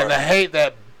 Oh, man, the hate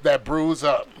that brews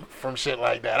up from shit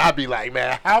like that. I'd be like,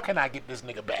 man, how can I get this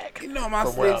nigga back? You know my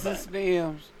from where sticks and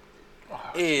I'm stems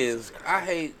is I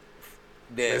hate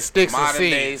that at? Sticks and modern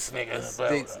day seeds, nigga.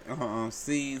 but- sticks,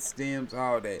 seeds, stems,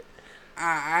 all that.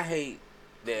 I hate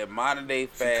that modern day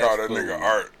fast Call that food. nigga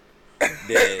Art. that-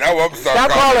 That's what I'm Stop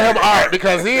calling him art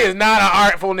because he is not an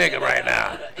artful nigga right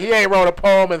now. He ain't wrote a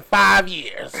poem in 5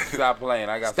 years. Stop playing.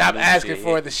 I got Stop some new asking shit for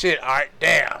here. the shit, art.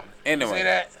 Damn. Anyway. See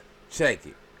that? Check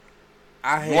it.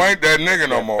 I hate You ain't that nigga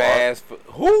no that more. Art. fast food.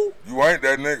 Who? You ain't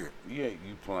that nigga. Yeah,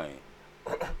 you playing.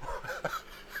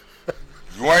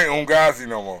 You ain't Ungazi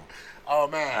no more. Oh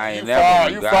man, I ain't you never far,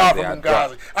 Ungazi, you far from I Ungazi.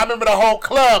 dropped. I remember the whole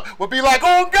club would be like,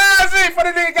 Ungazi for the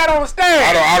nigga got on stage.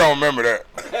 I don't remember that.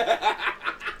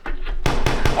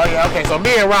 Oh yeah, okay. So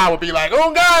me and Ron would be like,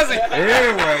 Ungazi.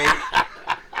 Anyway.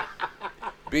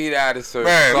 Beat out of certain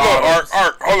Man, look, songs.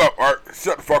 Art, hold up, Art.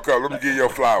 Shut the fuck up. Let me give you your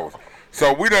flowers.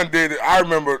 So we done did it. I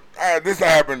remember, this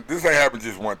ain't happened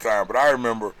just one time, but I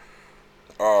remember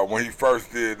when he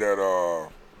first did that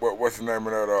what's the name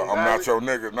of that? I'm not your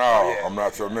nigga. No, I'm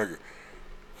not your nigga.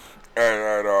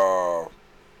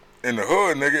 In the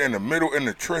hood, nigga, in the middle, in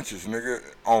the trenches, nigga,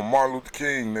 on Martin Luther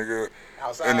King, nigga,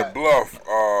 Outside. in the bluff.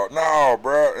 No,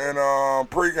 bro, in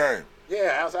pregame.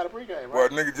 Yeah, outside of pregame, right? Well,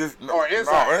 nigga just Or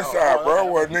inside. No, inside, Oh, bro. okay.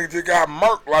 Well, nigga just got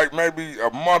murked like maybe a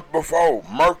month before.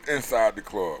 Murked inside the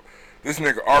club. This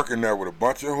nigga arcing there with a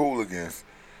bunch of hooligans.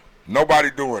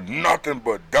 Nobody doing nothing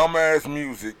but dumbass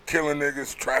music, killing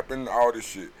niggas, trapping, all this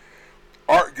shit.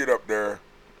 Art get up there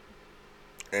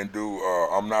and do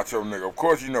I'm Not Your Nigga. Of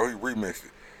course, you know he remixed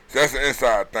it. So that's an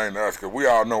inside thing to us, because we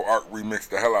all know Art remixed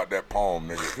the hell out that poem,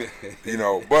 nigga. You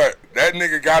know, but that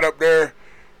nigga got up there,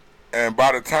 and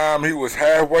by the time he was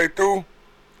halfway through,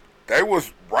 they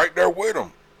was right there with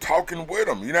him, talking with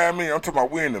him. You know what I mean? I'm talking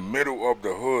about we in the middle of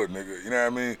the hood, nigga. You know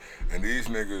what I mean? And these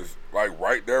niggas, like,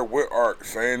 right there with Art,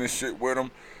 saying this shit with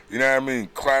him. You know what I mean?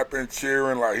 Clapping,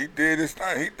 cheering, like he did his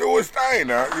thing. He do his thing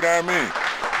now, you know what I mean?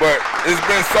 But it's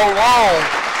been so long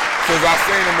since I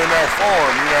seen him in that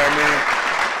form, you know what I mean?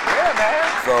 Yeah, man.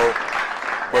 So,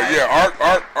 but yeah,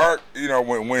 Art, you know,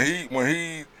 when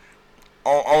he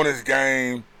on his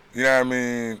game, you know what I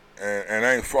mean, and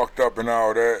ain't fucked up and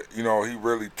all that, you know, he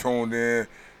really tuned in.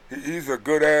 He's a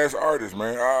good ass artist,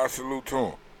 man. I salute to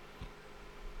him.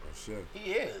 Shit.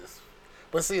 He is.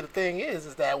 But see, the thing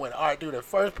is that when Art do the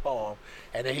first poem,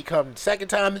 and then he come the second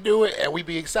time to do it, and we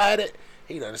be excited,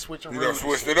 he done switch He done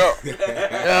switched it up. You know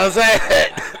what I'm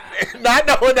saying? Not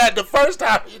knowing that the first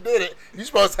time he did it, you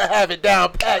supposed to have it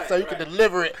down pat so you can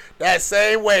deliver it that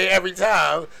same way every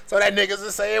time, so that niggas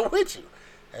will say it with you.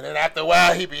 And then after a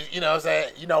while, he be, you know what I'm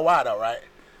saying? You know why though, right?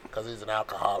 Because he's an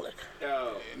alcoholic.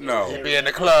 No. He be in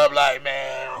the club like,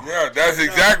 man. Yeah, that's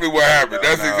exactly what happened.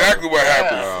 That's exactly what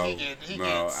happened. He No,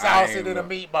 get I sauced ain't in a no-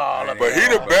 meatball. up But he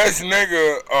there. the best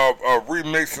nigga of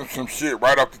remixing some shit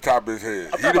right off the top of his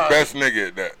head. He the best nigga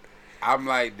at that. I'm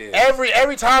like this.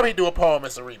 Every time he do a poem,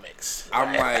 it's a remix.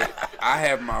 I'm like, I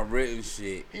have my written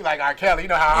shit. He like R. Kelly. You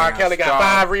know how R. Yeah, Kelly got stop.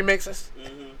 5 remixes?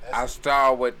 I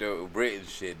start with the written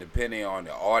shit. Depending on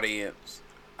the audience,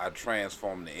 I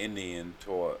transform the Indian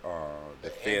toward the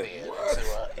fifth. Indian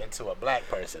into a black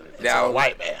person, into Now- a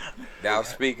white man. Now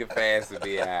speaking fast to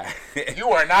be I You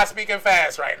are not speaking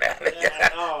fast right now.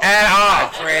 At all.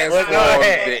 But go transform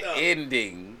ahead. the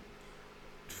ending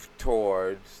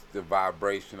towards the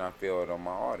vibration I feel on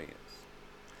my audience.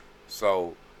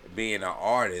 So being an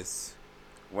artist,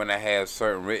 when I have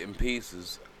certain written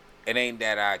pieces, it ain't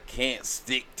that I can't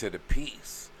stick to the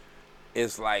piece.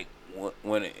 It's like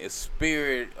when it's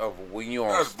spirit of when you're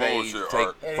on That's stage. bullshit, Take,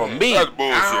 Art. for me, That's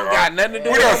bullshit, I don't Art. got nothing to do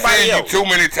We with done nobody seen you else. too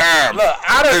many times. Look,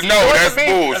 I done No, that's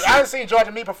bullshit. I done seen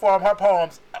Georgia Me perform her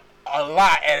poems a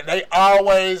lot, and they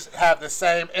always have the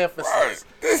same emphasis. Right.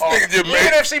 This on- nigga just even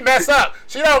made- if she mess up,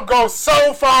 she don't go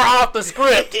so far off the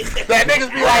script that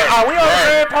niggas be like, "Are we on the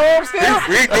same poem still?"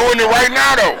 He doing it right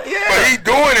now though. Yeah. But he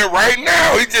doing it right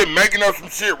now. He just making up some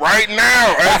shit right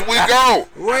now as we go.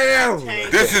 Well,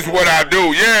 This is what I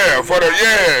do. Yeah,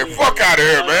 fuck out of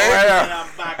here, man.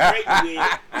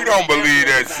 You don't believe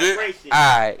that shit.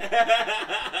 Alright.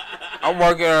 I'm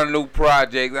working on a new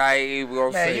project. I ain't even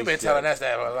gonna say Man, you been shit. telling us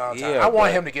that for a long time. Yeah, I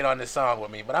want but- him to get on this song with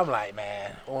me, but I'm like,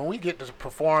 man, when we get to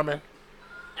performing,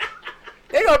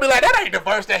 they gonna be like, that ain't the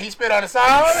verse that he spit on the song.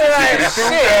 They like,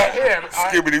 shit, here. all right.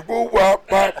 Skibbity woo wop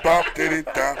bop bop diddy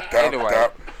dop dop Anyway.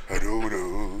 dop doo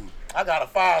doo. I got a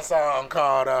fire song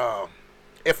called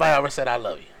If I Ever Said I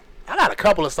Love You. I got a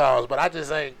couple of songs, but I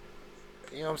just ain't,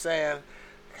 you know what I'm saying?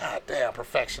 God damn,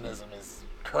 perfectionism is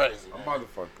crazy. Man.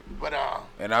 Motherfucker. But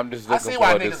And I'm just I looking see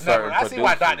why for this niggas never. certain I see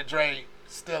why producer. Dr. Dre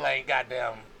still ain't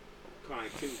goddamn.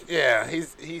 Yeah,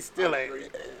 he's still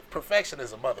ain't.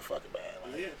 Perfectionism, motherfucker,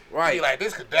 man. Like, Right. He like,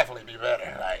 this could definitely be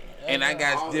better. Like, And I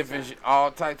got different,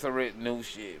 all types of written new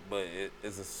shit, but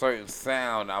it's a certain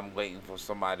sound I'm waiting for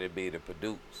somebody to be to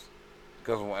produce.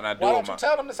 Because when I do Why it, don't you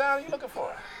tell them the sound you looking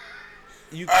for?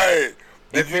 Hey,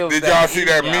 It feels did that y'all see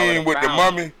that easy, I meme would've with the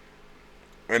found mummy?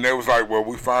 And they was like, well,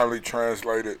 we finally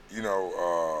translated, you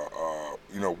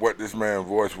know, what this man's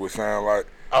voice would sound like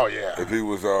Oh yeah, if he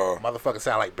was motherfucker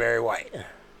sound like Barry White.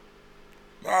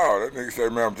 No, that nigga say,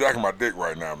 man, I'm jacking my dick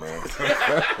right now, man.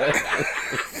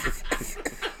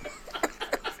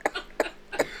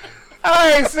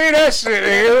 I ain't seen that shit,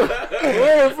 nigga.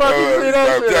 Where the fuck you see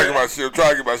that I'm jacking shit? my shit. I'm trying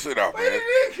to get my shit out,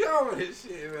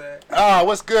 man. Oh,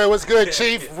 what's good? What's good,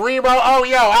 Chief? Remo. Oh,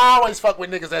 yo, I always fuck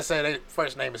with niggas that say their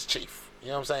first name is Chief. You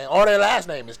know what I'm saying? Or their last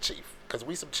name is Chief. Because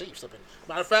we some chiefs up in.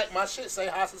 Matter of fact, my shit say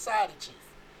High Society Chief.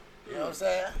 You know what I'm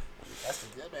saying? That's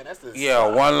the good man. That's the Yeah,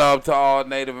 one love to all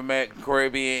Native American,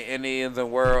 Caribbean, Indians,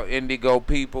 and world indigo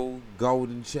people,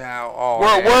 golden child, all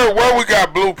that. Where we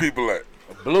got blue people at?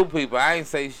 Blue people, I ain't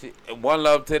say shit. One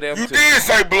love to them. You too. did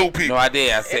say blue people. No, I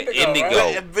did. I said indigo.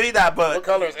 Right? What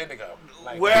color is indigo?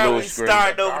 Like Where are we bluish green.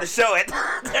 starting over the show at?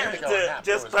 To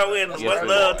just throw in Yes, what's it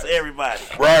love was. to everybody.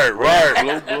 Right.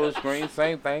 Blue, bluish green,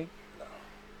 same thing.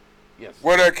 Yes.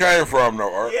 Where that came from,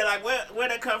 though, Art? Yeah, like where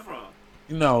that come from?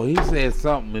 No, he said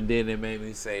something and then it made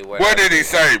me say what. What did he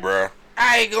say, bruh?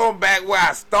 I ain't going back where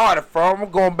I started from. I'm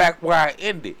going back where I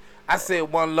ended. I said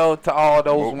one love to all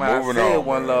those when I Moving said on,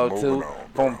 one man. love Moving to. on,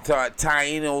 From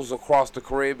Tainos across the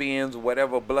Caribbeans,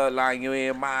 whatever bloodline you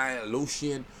in, mine,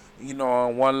 Lucian, you know,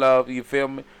 one love, you feel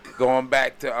me? Going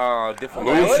back to different.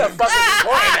 Where the fuck is he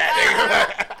pointing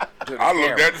at, I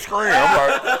looked at the screen. I'm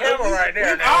like, nigga? Camera right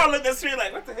there. We all look at the screen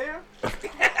like, what the hell?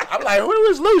 I'm like, who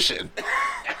is Lucian?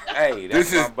 Hey, that's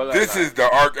this is the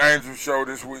Archangel show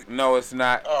this week. No, it's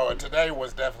not. Oh, and today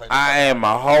was definitely. I am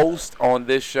a host on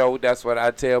this show. That's what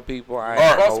I tell people. I am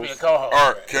Art. a supposed to be a host. co-host.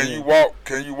 Art,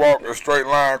 can you walk a straight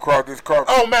line across this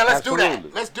carpet? Oh man, let's do Absolutely.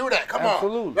 that. Let's do that. Come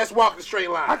Absolutely. on. Let's walk the straight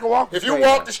line. I can walk the If you straight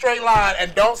walk line. the straight line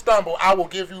and don't stumble, I will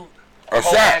give you a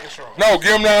whole shot. bag of shrooms. No,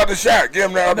 give him the other shot. Give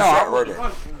him the other shot right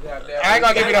there. I ain't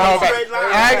gonna give you the whole bag.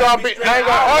 I ain't gonna be. I ain't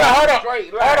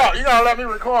gonna. Hold on. You gonna let me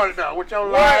record it though with your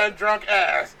lying drunk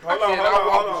ass. Hold on.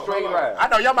 I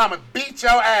know your mama beat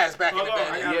your ass back in the Hold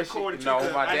on, I day. gotta Yes, record it. no,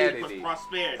 because my I daddy need did.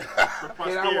 prosperity. For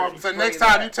prosperity. So next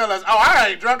time you tell us, oh, I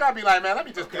ain't drunk, I'll be like, man, let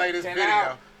me just play this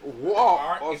video.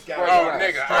 Walk or It's straight got- Oh, line.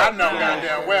 nigga, I know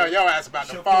goddamn well your ass about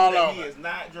to Show fall proof that he over. is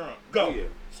not drunk. Go.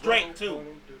 Straight to.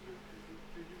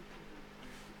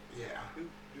 Yeah.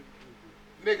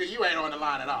 Nigga, you ain't on the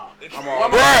line at all. I'm One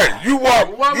on. more Right, you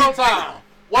walk. One more time.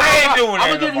 I ain't doing I'm that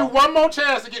gonna give no you more. one more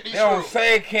chance to get these You know what I'm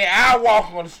shrooms. saying? I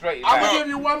walk on the straight line. I'm gonna give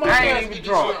you one more I chance ain't to even get these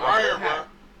drunk. shrooms. Right here, bro.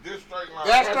 This straight line.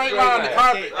 That straight line, the line.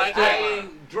 carpet, right I there.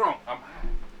 ain't drunk. I'm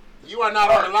You are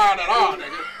not on the line at all,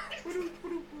 nigga.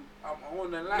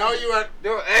 on the line. No, you are.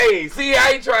 Hey, see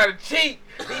how he trying to cheat?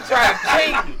 He trying to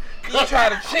cheat me. He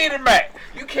trying to cheat him back.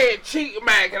 You can't cheat a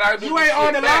man. You ain't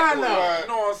on the line, though. You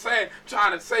know what I'm saying?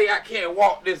 Trying to say I can't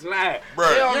walk this line. Bruh.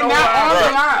 They don't You're know not why on I'm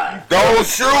the line. Those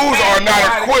shoes are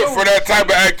not equipped for that type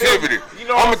of activity. You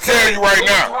know I'm what gonna tell you right saying?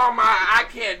 now. Talking about I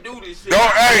can't do this shit. Don't-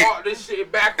 I hey, walk this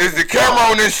shit back. Is the camera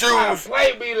on these shoes?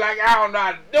 Play me like I don't know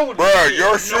how to do this. Bruh, shit, your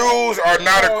you know? shoes are not You know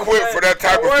what I'm equipped saying? for that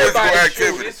type Don't of worry physical about this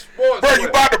activity. shit. It's sports Bruh, you wear.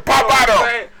 about to pop You know out what I'm on.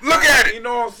 saying? Look at it. You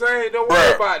know what I'm saying? Don't Bruh.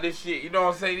 worry about this shit. You know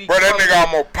what I'm saying? These Bruh, that colors, nigga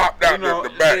almost popped out you know, the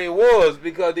back. It was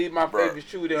because these my Bruh. favorite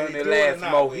shooter on the Do it or last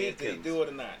not, Mohicans. do it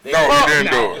or not. No, he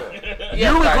didn't do it.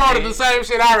 Yes, You I recorded did. the same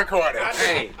shit I recorded.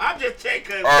 Hey. I'm just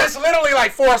checking. All right. It's literally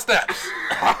like 4 steps.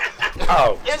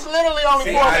 Oh. It's literally only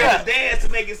See, 4 I had steps. to dance to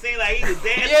make it seem like he was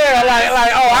dancing. Yeah,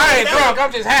 like, oh, I ain't drunk.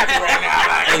 I'm just happy right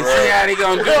now. Hey, see how they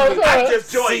gonna do me? I'm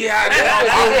just joyous. See how they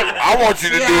gonna do me? I want you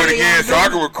to See do how it they again gonna so I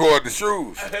do can record the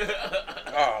shoes.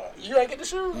 Oh, you ain't get the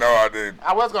shoes? No, I didn't.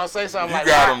 I was gonna say something You like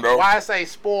got why, 'em, though. why say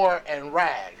spore and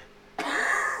rag?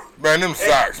 Man, them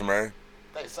socks, man.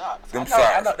 They socks. Them I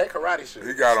socks. know they karate shoes.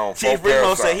 He got on 4 Chief pair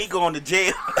Remo of said socks. he going to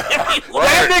jail.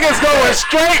 That nigga's going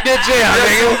straight to jail,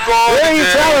 nigga. Going What to are you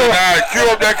jail telling me? tonight. Cue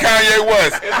up that Kanye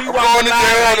West. I'm going to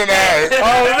jail tonight.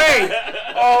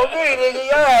 Oh me, nigga,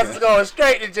 your ass is going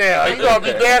straight to jail. You gonna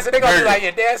be dancing? They gonna be Nigga. like,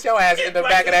 yeah, dance your ass in the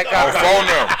back of that On car. phone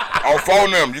them. On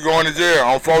phone them. You going to jail.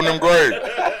 On phone them grave.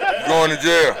 You going to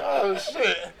jail. Oh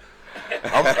shit.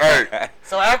 Hey,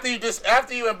 So after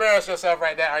you embarrass yourself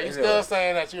right there, are you still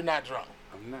saying that you're not drunk?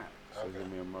 I'm not. So give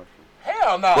me a mushroom.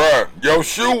 Hell no. bruh, your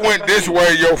shoe went this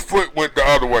way, your foot went the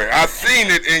other way. I seen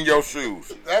it in your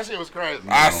shoes. That shit was crazy.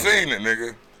 I seen it,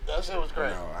 nigga. That shit was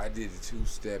crazy. No, I did the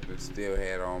 2-step and still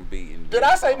had on beat. And Did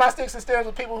I say my sticks and stems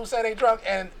with people who say they drunk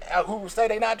and who say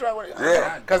they not drunk?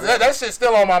 Yeah. Because that shit's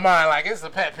still on my mind. Like, it's a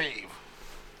pet peeve.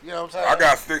 You know what I'm saying? I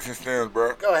got sticks and stems,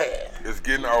 bruh. Go ahead. It's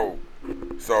getting old.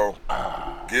 So,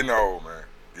 getting old, man.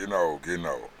 Getting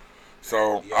old.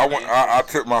 So, I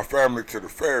took my family to the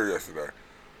fair yesterday.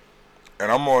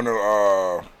 And I'm on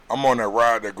that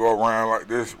ride that go around like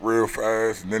this real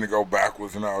fast and then it go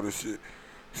backwards and all this shit.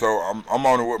 So I'm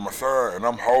on it with my son and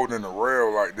I'm holding the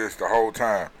rail like this the whole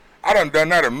time. I done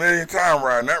that a million times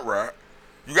riding that ride.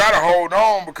 You gotta hold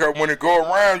on because when it go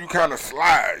around you kinda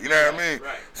slide, you know what I mean?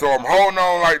 Right. So I'm holding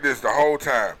on like this the whole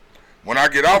time. When I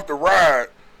get off the ride,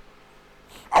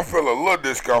 I feel a little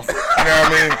discomfort, you know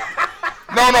what I mean?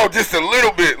 No, just a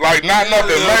little bit, like not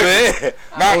nothing major.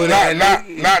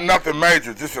 Not nothing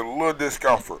major, just a little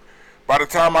discomfort. By the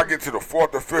time I get to the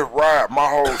 4th or 5th ride, my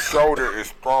whole shoulder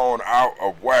is thrown out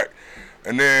of whack.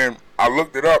 And then I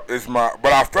looked it up,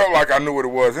 but I felt like I knew what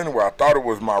it was anyway. I thought it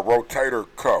was my rotator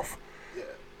cuff.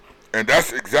 And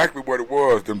that's exactly what it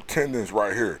was, them tendons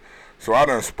right here. So I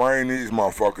done sprained these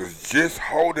motherfuckers just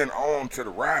holding on to the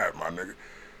ride, my nigga.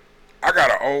 I got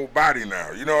an old body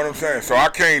now, you know what I'm saying? So I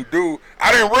didn't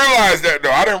realize that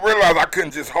though. I didn't realize I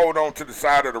couldn't just hold on to the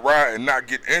side of the ride and not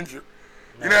get injured.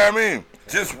 You know what I mean?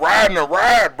 Just riding the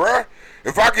ride, bruh.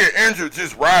 If I get injured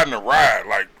just riding the ride,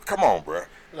 like, come on, bruh.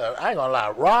 Look, I ain't gonna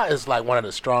lie. Raw is like one of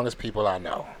the strongest people I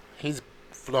know. He's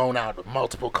flown out of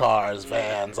multiple cars,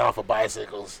 vans, off of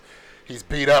bicycles. He's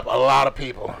beat up a lot of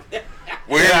people.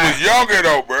 When he was younger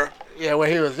though, bruh. Yeah, when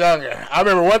he was younger. I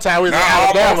remember one time we was in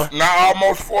Alabama. Not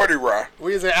almost 40, right?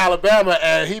 We was in Alabama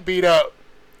and he beat up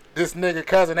this nigga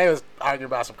cousin. They was arguing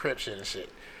about some Crip shit and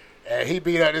shit. And he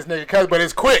beat up this nigga cousin, but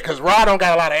it's quick because Rod don't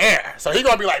got a lot of air. So he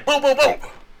gonna be like, boom, boom, boom.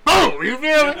 Boom, you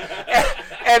feel me?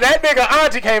 And that nigga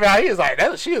auntie came out.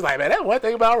 She was like, man, that's one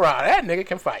thing about Rod. That nigga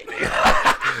can fight.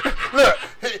 Look,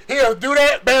 he'll do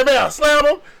that, bam, bam, slam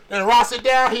him. Then Rod sit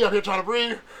down. He up here trying to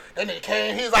breathe. That nigga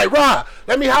came. He's like, Rod,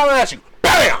 let me holler at you.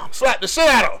 Bam, slap the shit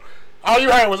out of him. All you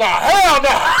heard was, oh, hell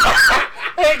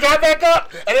no. And he got back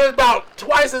up, and it was about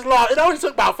twice as long. It only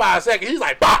took about 5 seconds. He's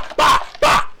like, bah, bah,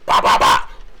 bah, bah, bah, bah.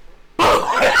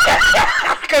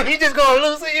 Cause he just gonna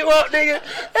loosen you up, nigga.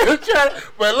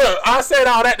 But look, I said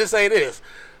all that to say this.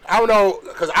 I don't know,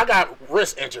 cause I got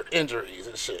wrist injuries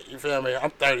and shit. You feel me? I'm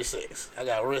 36. I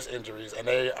got wrist injuries, and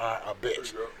they are a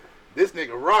bitch. This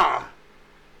nigga Raw.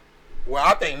 Well,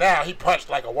 I think now he punched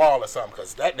like a wall or something,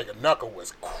 cause that nigga knuckle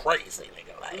was crazy,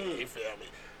 nigga. Like, you feel me?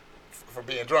 For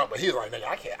being drunk, but he's like, nigga,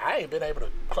 I ain't been able to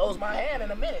close my hand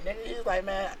in a minute, nigga. He's like,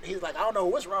 man, I don't know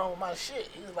what's wrong with my shit.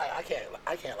 He's like, I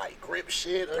can't like grip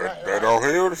shit or nothing. They don't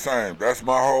heal the same. That's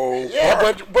my whole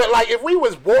part. but like if we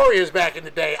was warriors back in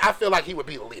the day, I feel like he would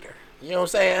be the leader. You know what I'm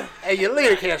saying? And your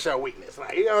leader can't show weakness,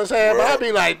 like, you know what I'm saying? Well, but I'd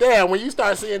be like, damn, when you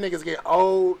start seeing niggas get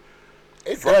old,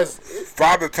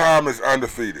 Father Time is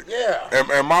undefeated. Yeah.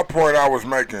 And my point I was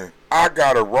making, I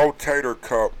got a rotator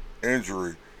cuff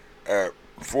injury at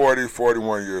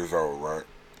 41 years old, right?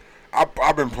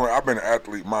 I've been an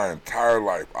athlete my entire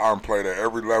life. I've played at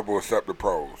every level except the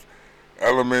pros.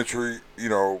 Elementary,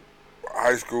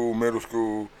 high school, middle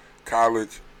school,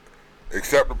 college,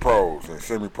 except the pros and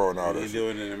semi-pro and all that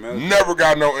shit. Never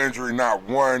got no injury, not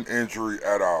one injury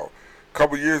at all. A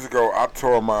couple years ago, I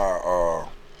tore my,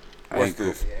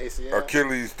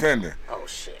 Achilles tendon. Oh,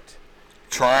 shit.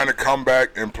 Trying to come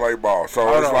back and play ball. So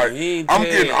I'm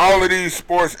getting all of these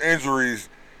sports injuries.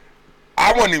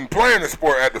 I wasn't even playing the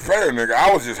sport at the fair, nigga.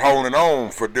 I was just holding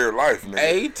on for dear life, nigga.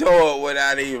 Hey, he tore it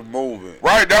without even moving.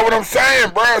 Right, that's what I'm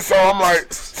saying, bro. So I'm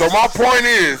like, so my point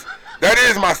is, that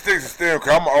is my sticks and stem,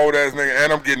 because I'm an old ass nigga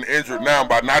and I'm getting injured now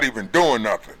by not even doing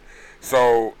nothing.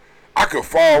 So I could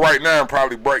fall right now and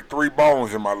probably break 3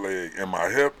 bones in my leg, in my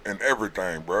hip, and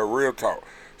everything, bro. Real talk.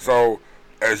 So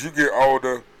as we get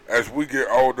older,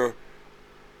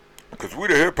 because we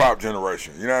the hip-hop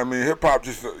generation, you know what I mean? Hip-hop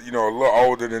just, a little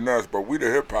older than us, but we the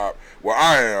hip-hop, well,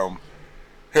 I am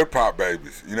hip-hop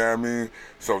babies, you know what I mean?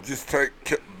 So just take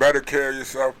better care of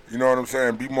yourself, you know what I'm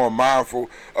saying? Be more mindful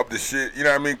of the shit, you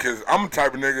know what I mean? Because I'm the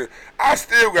type of nigga, I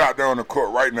still got out there on the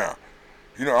court right now.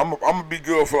 I'm going to be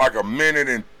good for like a minute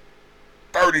and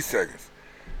 30 seconds.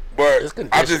 But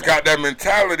I just got that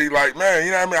mentality like, man,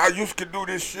 you know what I mean? I used to do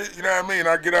this shit, you know what I mean?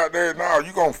 I get out there, now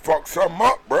you going to fuck something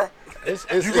up, bro. You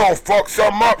going to fuck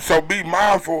something up, so be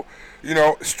mindful,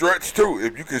 stretch too.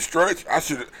 If you can stretch,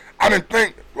 I didn't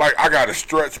think, like, I got to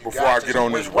stretch before I get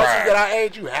on this ride. Once you get our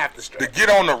age, you have to stretch. To get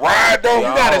on the ride, though? You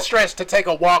got to stretch to take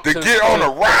a walk. To get on the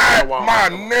ride? My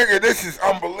nigga, this is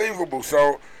unbelievable.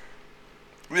 So,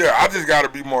 yeah, I just got to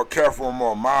be more careful and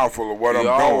more mindful of what I'm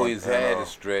doing. You always had to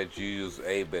stretch. You was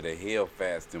able to heal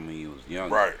faster when you was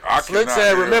younger. Right. Slick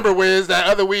said, remember, Wiz, that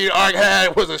other weed Ark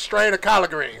had was a strain of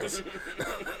collard greens.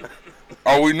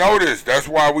 Oh, we know this. That's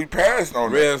why we passed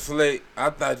on Real Slick,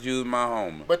 I thought you was my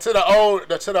homie. But to the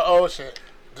old shit,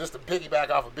 just to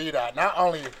piggyback off of B-Dot, not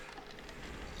only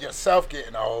yourself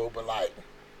getting old, but like,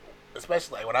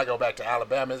 especially like when I go back to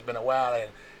Alabama, it's been a while, and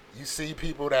you see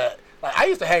people that, like, I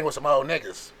used to hang with some old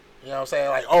niggas, you know what I'm saying,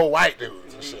 like old white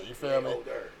dudes and shit, you feel me?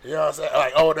 Older. You know what I'm saying,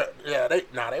 like older, yeah, they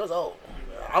was old.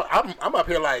 I'm up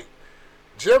here like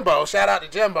Jimbo, shout out to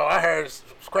Jimbo, I heard some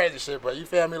crazy shit, but you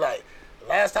feel me, like,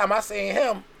 last time I seen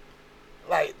him,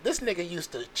 like, this nigga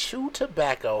used to chew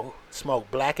tobacco,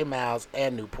 smoke Black and Milds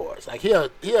and Newports. Like, he'll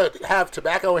have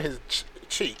tobacco in his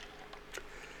cheek.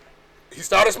 He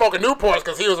started smoking Newports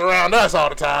because he was around us all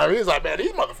the time. He was like, man,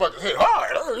 these motherfuckers hit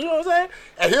hard. You know what I'm saying?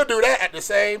 And he'll do that at the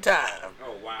same time.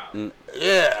 Oh, wow.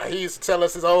 Yeah, he used to tell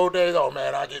us his old days, oh,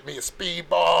 man, I get me a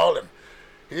speedball. And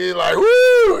he's like,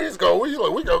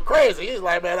 woo, we go crazy. He's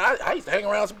like, man, I used to hang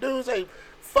around some dudes, they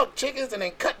fuck chickens and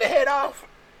then cut the head off.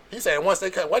 He said once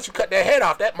you cut their head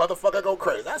off, that motherfucker go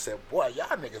crazy. I said, boy, y'all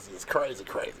niggas is crazy.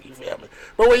 You feel me?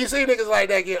 But when you see niggas like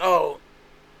that get old,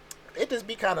 it just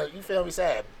be kind of, you feel me,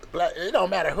 sad. It don't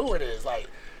matter who it is. Like,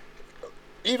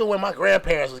 even when my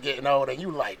grandparents was getting old, and you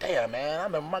like, damn, man, I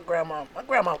remember my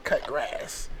grandma cut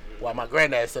grass while my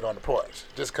granddad sit on the porch,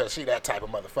 just because she that type of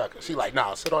motherfucker. She like,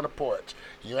 nah, sit on the porch.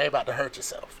 You ain't about to hurt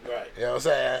yourself. Right. You know what I'm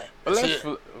saying? But And let's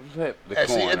flip the and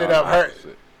coin. she ended on up the hurt.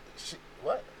 opposite.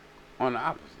 What? On the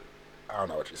opposite. I don't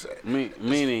know what you said.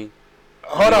 Meaning,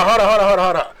 Hold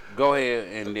on. go ahead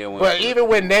and then. But even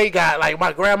when they got, like,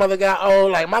 my grandmother got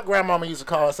old, like, my grandmama used to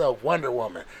call herself Wonder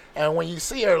Woman. And when you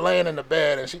see her laying in the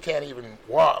bed and she can't even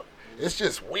walk, it's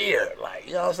just weird. Like,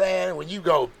 you know what I'm saying? When you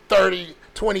go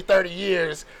 30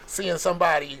 years seeing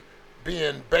somebody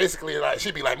being basically like,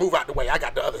 she'd be like, move out the way. I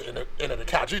got the other end of the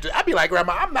couch. I'd be like,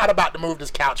 Grandma, I'm not about to move this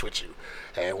couch with you.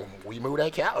 And when we moved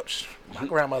that couch, my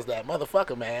grandma's that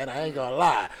motherfucker, man. I ain't gonna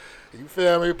lie. You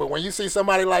feel me? But when you see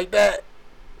somebody like that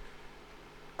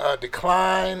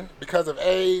decline because of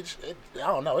age, I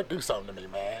don't know, it do something to me,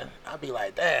 man. I'd be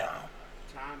like, damn.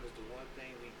 Time is the one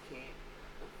thing we can't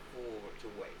afford to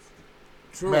waste.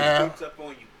 True. Man. It creeps up on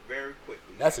you very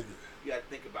quickly. That's you got to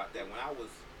think about that. When I was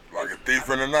Like a thief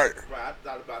in the night. right, I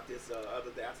thought about this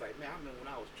other day. I was like, man, I remember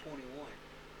when I was 21.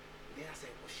 Then I said,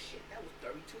 well, shit, that was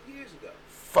 32 years ago.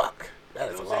 fuck.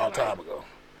 That is You a know what I'm long saying? time ago.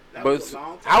 That But was a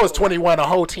long time I was ago. 21, a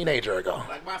whole teenager ago.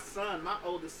 Like my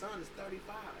oldest son is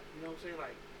 35. You know what I'm saying?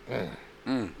 Like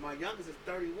my youngest is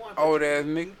 31. but Old you- ass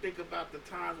nigga. You think about the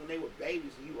times when they were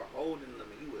babies and you were holding them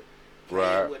and you were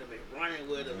Right. playing with them and running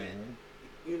with them and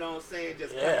you know what I'm saying?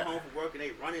 Just Yeah. coming home from work and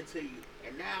they run into you.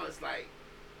 And now it's like,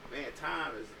 man,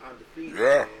 time is undefeated.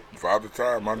 Yeah, Man. Father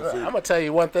Time, I'm undefeated. gonna tell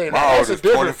you one thing. My That's a oldest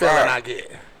different 25. feeling I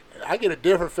get. I get a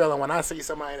different feeling when I see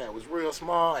somebody that was real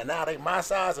small and now they my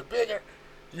size or bigger.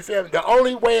 You feel me? The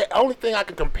only thing I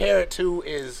can compare it to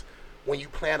is when you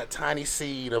plant a tiny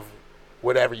seed of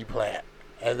whatever you plant,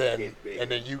 and then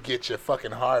you get your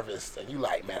fucking harvest, and you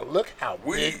like, man, look how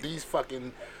big these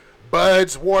fucking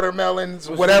buds, watermelons,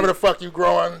 whatever the fuck you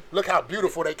growing. Look how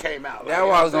beautiful they came out. That's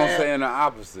what I was gonna say in the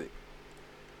opposite.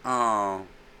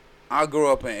 I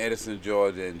grew up in Edison,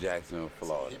 Georgia, and Jacksonville,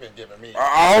 Florida. He been giving me.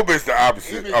 I hope it's the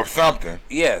opposite of something.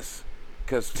 Yes,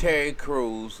 because Terry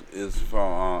Crews is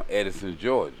from Edison,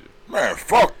 Georgia. Man,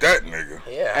 fuck that nigga.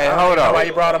 Yeah. Hey, I don't hold know on. why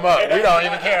you brought him up? We don't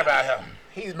even care about him.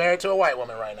 He's married to a white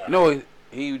woman right now. No,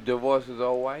 he divorced his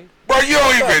old wife. Bro, you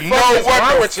don't even fuck know is wrong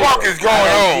what the with you? fuck is going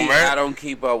on, I man. don't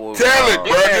keep up with. Tell it,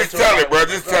 bro. married Just to a tell white it, bro.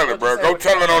 woman. Just tell it, bro. What you Go say?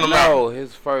 tell it on the mountain. No,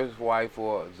 his first wife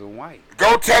was a white.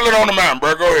 Go tell it on the mountain,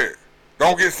 bro. Go ahead.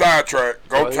 Don't get sidetracked.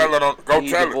 Go So tell it on. Go he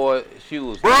tell it, divorced, She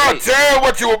was. bro. white. Tell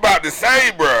what you about to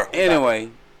say, bro. Anyway,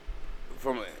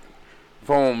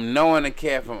 from knowing the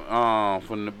cat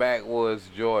from the backwoods,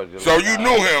 Georgia. So you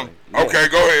knew him. Yeah. Okay,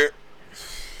 go ahead.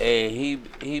 And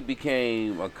he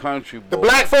became a country boy. The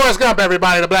Black Forrest Gump,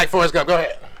 everybody. The Black Forrest Gump. Go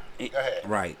ahead. Go ahead.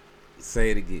 Right.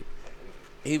 Say it again.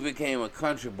 He became a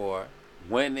country boy.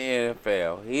 Went in the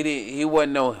NFL. He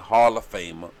wasn't no Hall of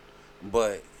Famer,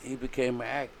 but he became an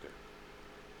actor,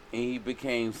 and he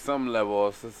became some level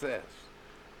of success.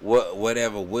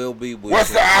 Whatever will be.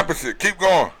 What's the opposite? Keep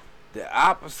going. The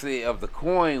opposite of the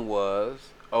coin was,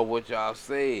 or what y'all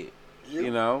said.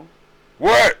 You know.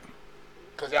 What?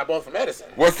 Because y'all both from Edison.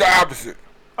 What's the opposite?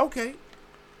 Okay.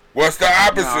 What's the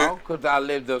opposite? No, because I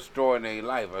lived a extraordinary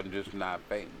life. I'm just not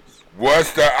famous.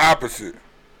 What's the opposite?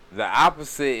 The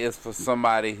opposite is for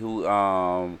somebody who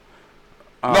No,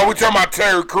 we talking about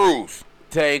Terry Crews.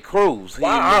 Terry Crews.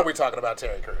 Why are we talking about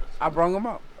Terry Crews? I brung him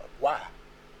up Why?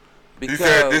 because He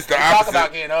said this the Talk opposite.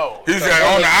 about getting old. He So said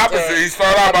then on the he opposite. said- He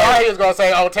started I out thought by. he was gonna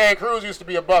say, "Oh, Terry Crews used to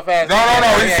be a buff ass." No.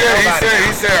 nigga.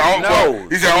 He said on. No,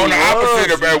 He said on the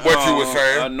opposite was, of what you were a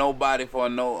saying. nobody for a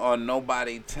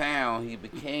nobody town. He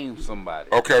became somebody.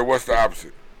 Okay, what's the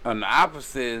opposite? And the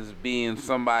opposite is being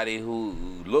somebody who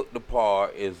looked the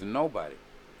part is nobody.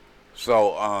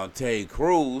 So Terry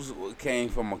Crews came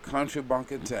from a country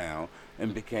bunker town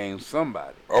and became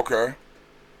somebody. Okay.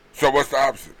 So what's the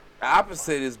opposite? The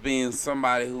opposite is being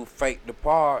somebody who faked the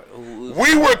part. Who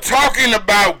We were talking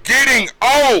about getting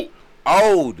old.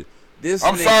 old. This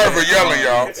I'm nigga, sorry for yelling,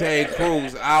 y'all. Terry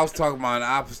Crews. I was talking about the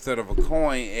opposite of a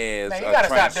coin as Man, you a gotta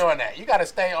stop doing that. You gotta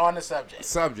stay on the subject.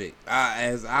 subject.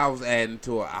 As I was adding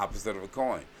to an opposite of a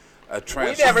coin, a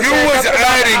trans. never- You said was nothing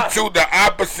about adding to the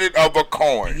opposite of a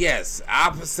coin. Yes,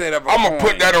 opposite of a I'm coin. gonna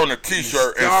put that on a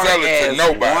T-shirt and Start sell it to as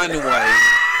nobody. one way,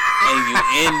 and you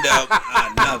end up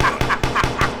another.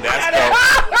 That's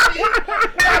the.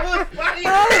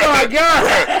 Oh my God!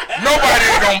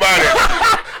 Nobody's gonna buy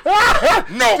that.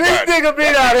 This Nobody. nigga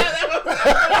been out of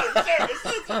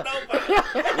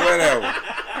Whatever.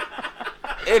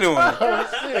 Anyway,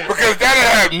 Because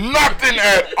that have nothing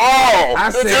at all I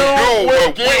to said, do with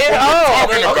what we're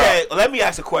talking about. Okay, let me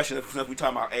ask a question since we're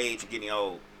talking about age and getting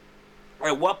old.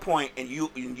 At what point, in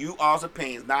you all's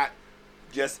opinions, not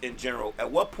just in general,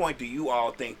 at what point do you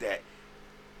all think that,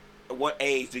 at what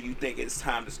age do you think it's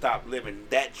time to stop living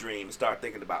that dream and start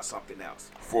thinking about something else?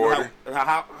 40.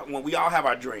 When we all have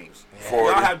our dreams. 40. We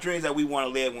all have dreams that we want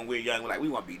to live when we're young. We're like, we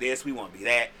want to be this, we want to be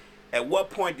that. At what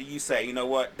point do you say, you know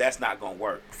what, that's not going to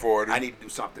work? 40. I need to do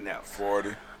something else. 40.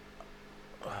 In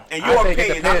your I think it opinion,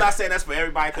 I'm depends. not saying that's for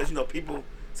everybody because, people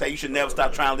say you should never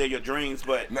stop trying to live your dreams,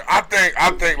 but Now, I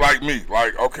think like me,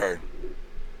 like, okay,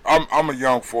 I'm a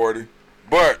young 40,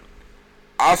 but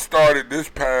I started this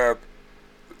path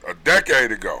a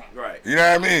decade ago. Right. You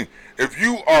know what I mean? If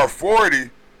you are 40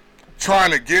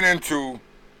 trying to get into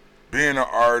being an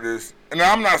artist, and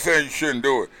I'm not saying you shouldn't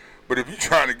do it, but if you're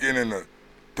trying to get into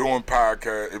doing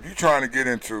podcasts, if you're trying to get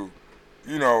into,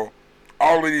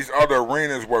 all of these other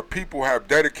arenas where people have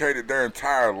dedicated their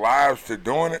entire lives to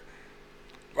doing it,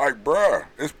 like, bruh,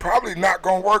 it's probably not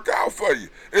going to work out for you.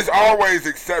 It's always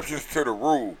exceptions to the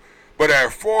rule. But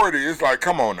at 40, it's like,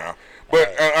 come on now.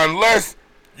 But unless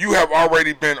you have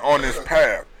already been on this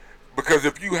path, because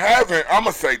if you haven't, I'm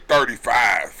going to say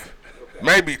 35,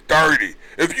 maybe 30.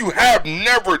 If you have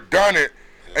never done it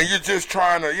and you're just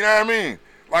trying to, you know what I mean?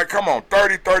 Like, come on,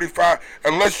 30, 35,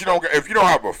 unless if you don't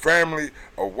have a family,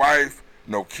 a wife,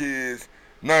 no kids,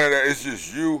 none of that, it's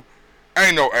just you.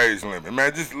 Ain't no age limit,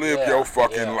 man. Just live your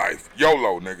fucking life.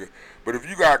 YOLO, nigga. But if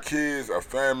you got kids, a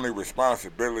family,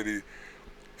 responsibility,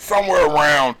 somewhere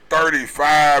around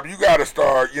 35, you got to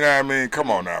start, you know what I mean?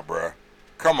 Come on now, bruh.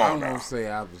 Come on I'm now. gonna say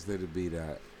opposite to be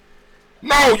that.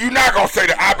 No, you're not going to say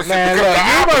the opposite. Man, because look,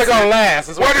 the you're opposite, gonna last.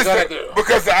 Is what is you're gonna do.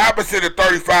 Because the opposite of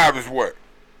 35 is what?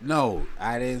 No,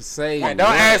 I didn't say. Hey, don't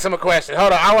ask him a question.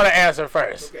 Hold on, I want to answer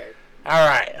first. okay. All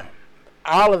right.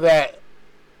 All of that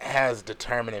has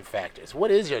determining factors. What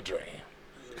is your dream?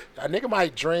 A nigga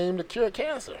might dream to cure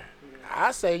cancer.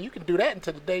 I say you can do that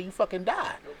until the day you fucking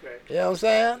die. Okay. You know what I'm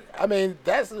saying? I mean,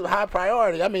 that's a high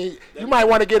priority. I mean, you might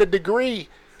want to get a degree.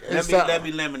 in Let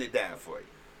me limit it down for you.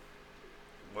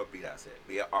 What beat I said?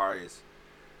 Be an artist.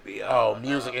 Be a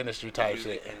music industry type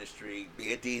music shit. industry.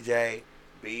 Be a DJ.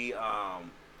 Be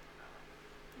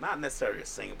not necessarily a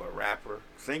singer, but a rapper.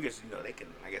 Singers,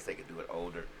 I guess they can do it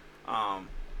older.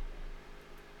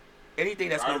 Anything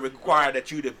that's going to require that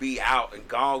you to be out and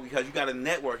gone, because you got to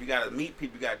network, you got to meet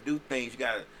people, you got to do things, you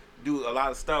got to do a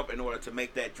lot of stuff in order to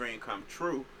make that dream come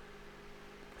true.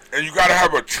 And you got to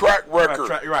have a track record.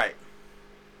 Right.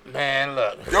 Man,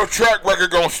 look. Your track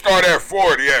record going to start at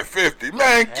 40, at 50.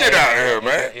 Man, get out of here,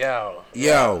 man.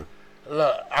 Yo.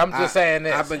 Look, I'm just saying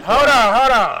this. Hold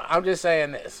on. I'm just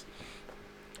saying this.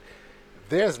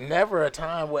 There's never a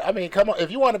time where, I mean, come on,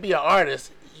 if you want to be an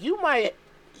artist,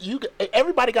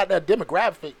 everybody got that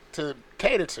demographic to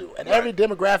cater to, and every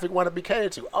demographic want to be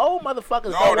catered to. Old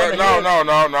motherfuckers don't want to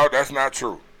hear. No, that's not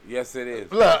true. yes, it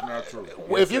is. Look, That's not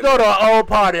true. if you go to an old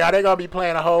party, are they gonna be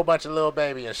playing a whole bunch of Lil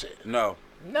Baby and shit? No.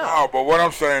 No, but what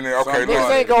I'm saying is, okay, Some niggas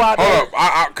look, ain't go out hold there.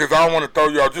 up, because I don't want to throw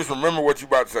you out. Just remember what you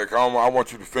about to say, 'cause I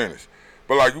want you to finish.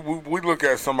 But like, we look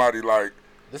at somebody like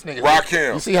This nigga,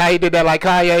 Rakim. You see how he did that like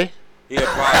Kanye? He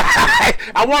applied.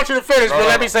 I want you to finish, but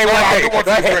let me say one I thing. do want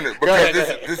Go you to ahead. finish, Go because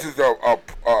ahead. this is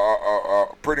a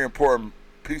pretty important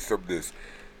piece of this.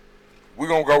 We're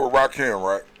going to go with Rakim,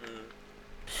 right?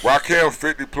 Mm-hmm. Rakim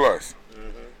 50 plus. Mm-hmm.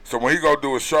 So when he go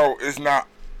do a show,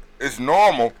 it's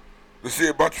normal to see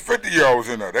a bunch of 50-year-olds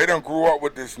in there. They done grew up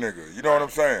with this nigga. You know what I'm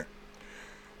saying?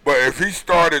 But if he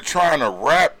started trying to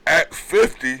rap at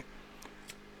 50,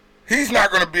 he's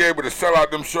not going to be able to sell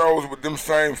out them shows with them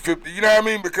same 50, you know what I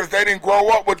mean? Because they didn't grow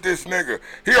up with this nigga.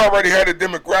 He already had a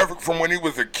demographic from when he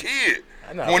was a kid.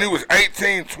 When he was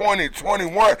 18, 20,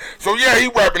 21. So yeah, he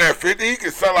rapping at 50. He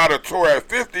could sell out a tour at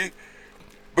 50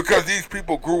 because these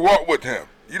people grew up with him.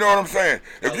 You know what I'm saying?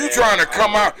 If you trying to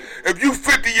come out, if you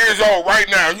 50 years old right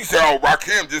now and you say, oh,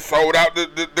 Rakim just sold out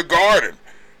the Garden,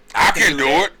 I can do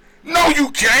it. No, you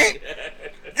can't.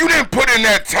 You didn't put in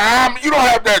that time. You don't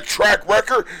have that track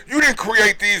record. You didn't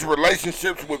create these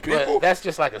relationships with people. But that's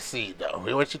just like a seed, though.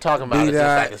 What you talking about Be is just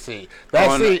that like a seed.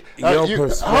 That seed. your Hold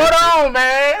perspective. on,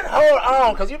 man. Hold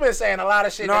on, because you've been saying a lot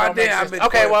of shit. No, that I don't make did. I've sense. been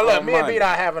Okay, well, look, talking me and money.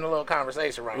 B-Dot having a little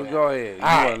conversation right Well, now. go ahead. You All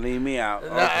right. want to leave me out. No,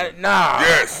 Okay.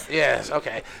 Yes. Yes,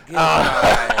 okay. Get my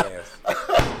ass.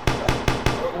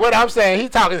 What I'm saying, he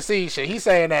talking seed shit. He's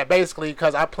saying that basically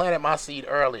because I planted my seed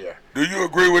earlier. Do you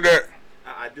agree with that?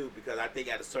 I do, because I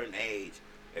think at a certain age,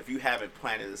 if you haven't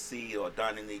planted a seed or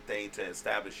done anything to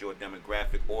establish your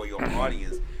demographic or your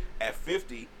audience, at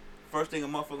 50, first thing a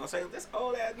motherfucker gonna say is this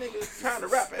old ass nigga trying to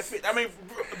rap at 50. I mean,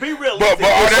 be realistic.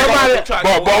 But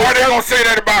are they gonna say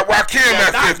that about Rakim That's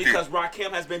at not 50? because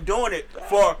Rakim has been doing it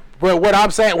for. But what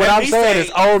I'm saying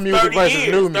is old music versus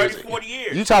years, new 30, music. 40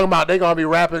 years. You talking about they gonna be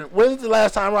rapping? When's the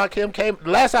last time Rakim came? The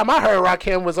last time I heard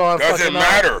Rakim was on. Doesn't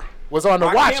matter. Was on the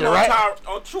Watcher, right?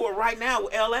 On tour right now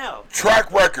with LL. Track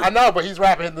record. I know, but he's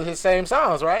rapping his same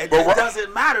songs, right? It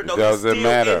doesn't matter though. Doesn't he's still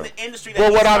matter. in the industry.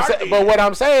 But what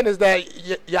I'm saying is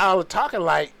that y'all are talking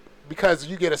like because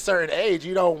you get a certain age,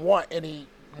 you don't want any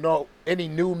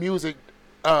new music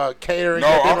catering.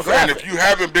 No, I'm saying if you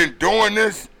haven't been doing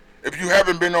this, if you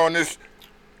haven't been on this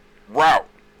route,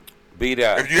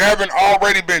 if you haven't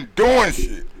already been doing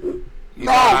shit.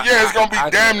 It's gonna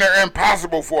be damn near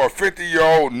impossible for a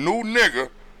 50-year-old new nigga.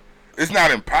 It's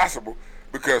not impossible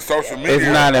because social media. It's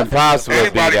not impossible.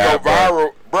 Anybody go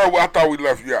viral, bro. I thought we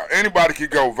left you out. Anybody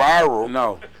could go viral.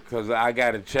 No, because I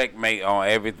got a checkmate on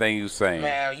everything you saying.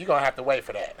 Man, you gonna have to wait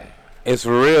for that. It's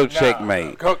a real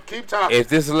checkmate. Keep talking. If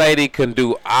this lady can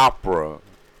do opera,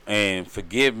 and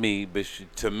forgive me, but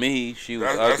to me, she was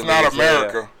ugly. That's not as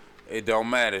America. hell. It don't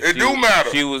matter. It do matter.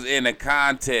 She was in a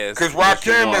contest. Because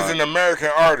Rakim is an American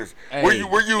artist. Hey,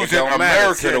 we're using American.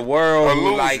 American To the world who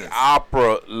illusions. like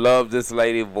opera loved this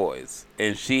lady's voice.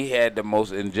 And she had the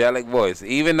most angelic voice.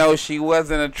 Even though she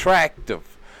wasn't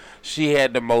attractive, she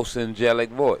had the most angelic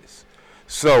voice.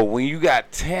 So when you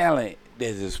got talent that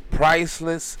is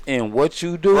priceless in what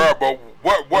you do. Bro, but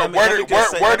what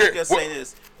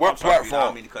platform? I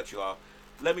don't mean to cut you off.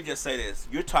 Let me just say this.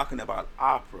 You're talking about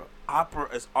opera. Opera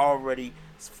is already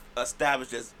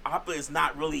established as opera is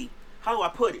not really, how do I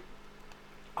put it?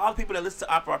 All the people that listen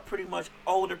to opera are pretty much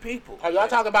older people. Are y'all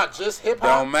talking about just hip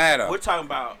hop? Don't matter. We're talking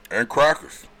about and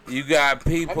crackers. You got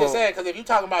people. I'm just saying because if you're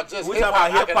talking about just We're hip hop,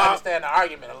 talking about I can hip-hop. understand the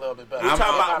argument a little bit better. we're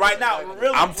talking about right now.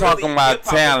 Really, I'm talking about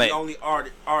hip-hop is talent. the only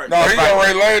art. No, he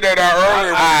already laid that out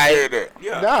earlier when he said that.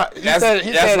 Yeah. No,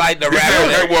 That's like the He said,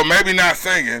 rapper. well, maybe not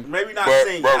singing. Maybe not but,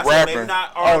 singing. But I said rapping. maybe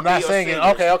not Oh, R&B not or singing. singers.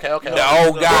 Okay. The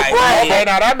old guy. Okay,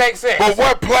 now that makes sense. But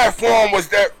what platform was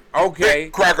that? Okay.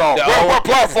 Crack on. What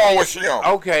platform was she on?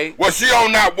 Okay. Was she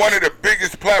on not one of the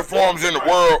biggest platforms in the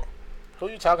world? Who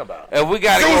you talking about? If we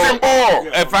gotta Susan go, Ball.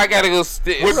 if I gotta go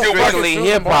strictly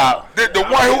hip hop, The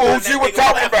one who she was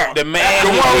talking about. the man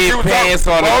The one who she did was pants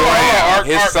on talking- the Hold on, ground,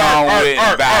 his song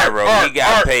went viral. He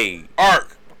got paid. Art.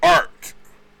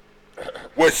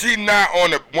 Was she not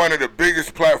on one of the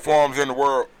biggest platforms in the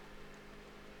world?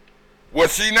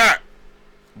 Was she not?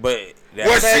 But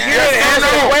Was she? You didn't answer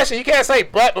the question. You can't say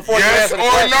but before you Yes answer the or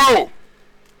question. no?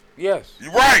 yes.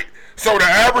 You're right. So the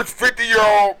average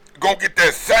 50-year-old gonna get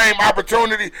that same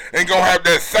opportunity and gonna have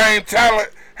that same talent?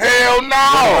 Hell What no.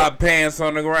 about pants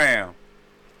on the ground?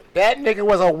 That nigga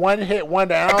was a one-hit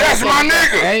wonder. That's my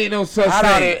nigga. Ain't no such I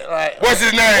don't thing. like. What's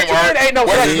his name, What you Art? mean ain't no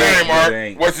What's such his thing? name, It Art?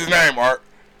 ain't. What's his name, Art?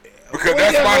 Because We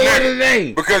that's just my know what his nigga.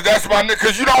 name. Because that's my nigga.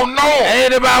 Because you don't know him.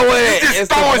 Ain't about what You it. just It's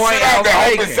the throwing point shit out there I was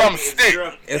hoping making. something stick.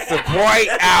 It's the point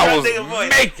I was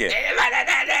making.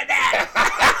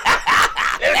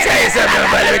 Let me tell you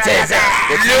something, buddy. Let me tell you something.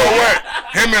 But you know what?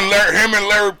 Him and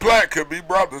Larry Platt could be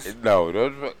brothers. No,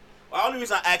 those. The only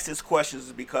reason I ask this question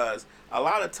is because a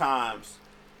lot of times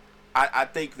I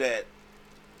think that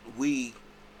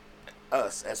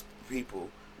us as people,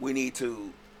 we need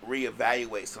to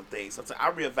reevaluate some things. Sometimes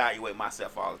I reevaluate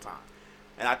myself all the time.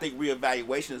 And I think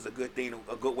reevaluation is a good thing,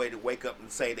 a good way to wake up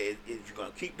and say that you're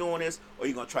going to keep doing this or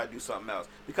you're going to try to do something else.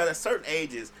 Because at certain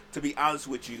ages, to be honest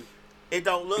with you, it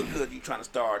don't look good you trying to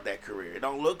start that career. It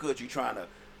don't look good you trying to,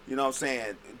 you know what I'm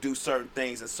saying, do certain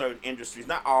things in certain industries.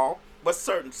 Not all, but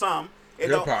some. It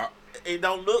Hip-hop. It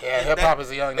don't look. Yeah, hip-hop is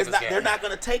a young nigga's game. They're not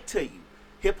going to take to you.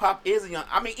 Hip hop is a young.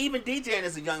 I mean, even DJing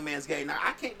is a young man's game. Now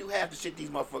I can't do half the shit these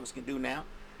motherfuckers can do now,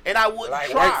 and I wouldn't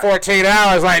Like try. work 14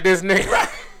 hours like this nigga.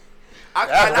 I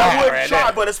wouldn't right try.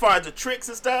 there. But as far as the tricks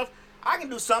and stuff, I can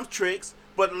do some tricks.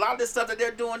 But a lot of this stuff that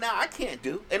they're doing now, I can't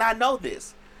do, and I know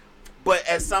this. But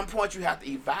at some point, you have to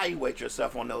evaluate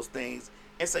yourself on those things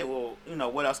and say, well, you know,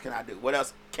 what else can I do? What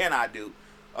else can I do?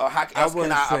 How else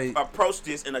can I approach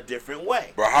this in a different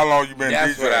way? But how long you been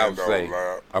That's what I DJing would though, say.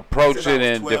 lad? Approach Since I it was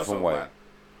in a 12, different so way. what,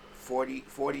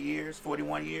 40 years,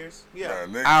 41 years? Yeah.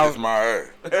 Man, nigga, kiss my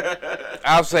ass.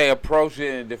 I'll say approach it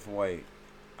in a different way.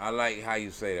 I like how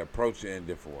you say that. Approach it in a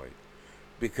different way.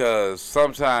 Because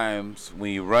sometimes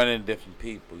when you run into different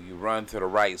people, you run to the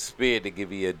right spirit to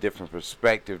give you a different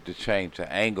perspective to change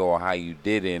the angle on how you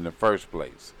did it in the first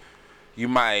place.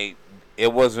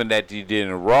 It wasn't that you did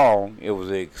it wrong, it was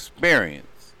an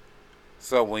experience.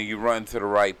 So when you run to the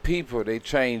right people, they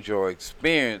change your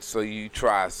experience so you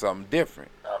try something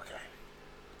different.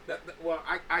 Okay. Well,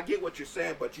 I get what you're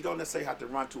saying, but you don't necessarily have to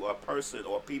run to a person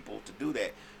or people to do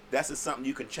that. That's just something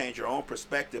you can change your own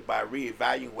perspective by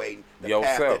reevaluating the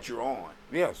path Yourself. that you're on.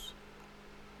 Yes.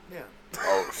 Yeah.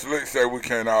 Oh, Slick said we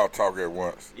can't all talk at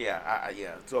once. Yeah,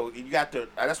 yeah. So you got to.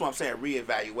 That's what I'm saying.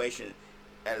 Reevaluation,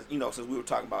 as you know, since we were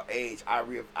talking about age,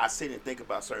 I sit and think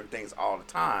about certain things all the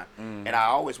time, and I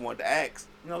always wanted to ask,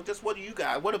 just what do you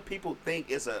guys? What do people think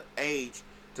is an age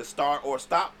to start or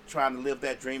stop trying to live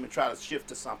that dream and try to shift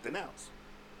to something else?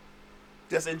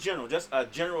 Just in general, just a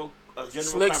general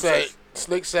conversation.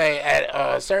 Slick say at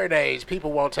a certain age,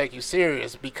 people won't take you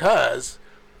serious because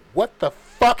what the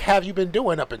fuck have you been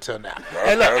doing up until now?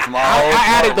 And look, that's my I whole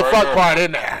added the point fuck right part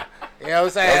in there. You know what I'm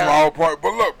saying? That's my whole point.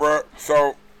 But look, bro.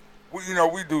 So,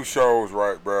 we do shows,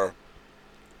 right, bro?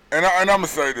 And I'm gonna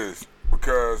say this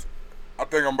because I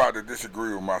think I'm about to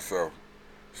disagree with myself.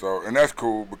 So, and that's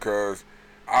cool because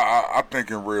I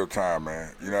think in real time,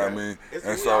 man. You know what I mean?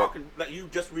 And so you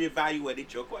just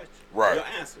reevaluated your question, right? Your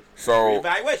answers. So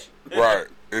reevaluation, right?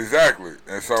 Exactly.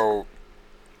 And so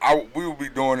we will be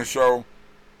doing the show,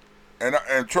 and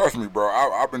trust me, bro.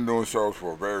 I've been doing shows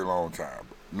for a very long time,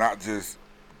 not just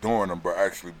doing them, but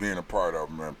actually being a part of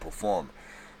them and performing.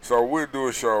 So we'll do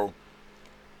a show,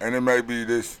 and it may be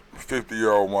this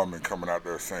 50-year-old woman coming out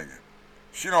there singing.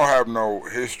 She don't have no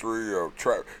history of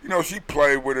trap. She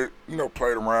played with it,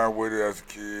 played around with it as a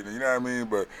kid, you know what I mean?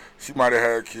 But she might have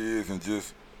had kids and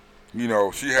just,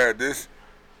 she had this,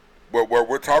 but what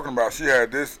we're talking about, she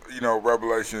had this,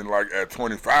 revelation like at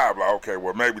 25, like, okay,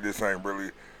 well, maybe this ain't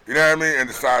really, you know what I mean? And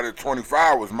decided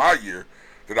 25 was my year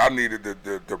that I needed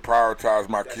to prioritize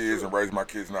my kids and raise my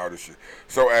kids and all this shit.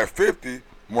 So at 50,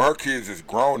 when her kids is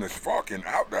grown as fuck and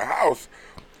out the house,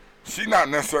 she not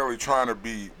necessarily trying to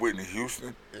be Whitney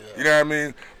Houston, you know what I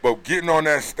mean? But getting on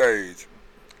that stage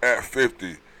at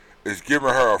 50 is giving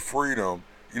her a freedom,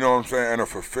 you know what I'm saying, and a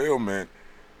fulfillment,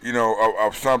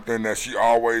 of something that she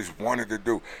always wanted to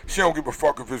do. She don't give a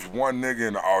fuck if it's one nigga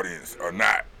in the audience or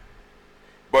not.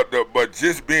 But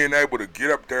just being able to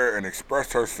get up there and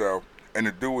express herself and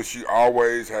to do what she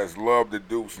always has loved to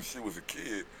do since she was a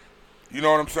kid, you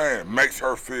know what I'm saying, makes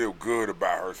her feel good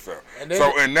about herself.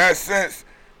 So in that sense,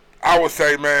 I would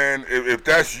say, man, if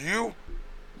that's you,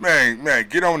 man,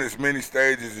 get on as many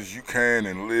stages as you can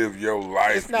and live your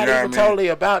life. It's not even totally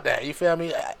about that. You feel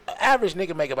me? Average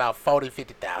nigga make about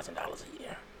 $40,000-$50,000 a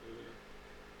year.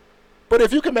 But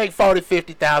if you can make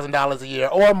 $40,000-$50,000 a year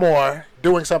or more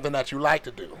doing something that you like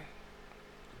to do,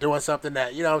 doing something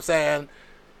that, you know what I'm saying,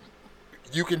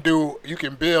 you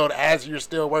can build as you're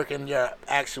still working your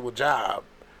actual job.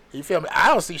 You feel me? I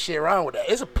don't see shit wrong with that.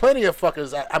 There's plenty of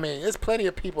fuckers. There's plenty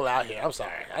of people out here. I'm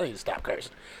sorry. I need to stop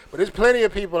cursing. But there's plenty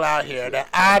of people out here that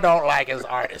I don't like as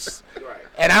artists. Right.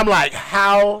 And I'm like,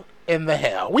 how in the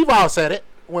hell? We've all said it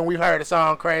when we've heard a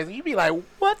song crazy. You be like,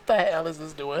 what the hell is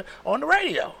this doing on the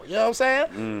radio? You know what I'm saying?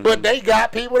 Mm-hmm. But they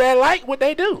got people that like what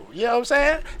they do. You know what I'm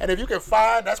saying? And if you can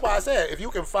find, that's why I said, if you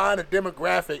can find a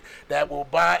demographic that will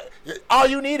buy, all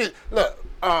you need is, look,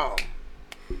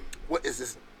 what is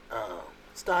this?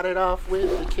 Started off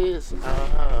with the kiss.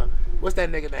 What's that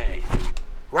nigga name?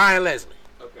 Ryan Leslie.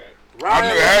 Okay. I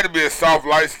knew it had to be a soft,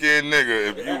 light-skinned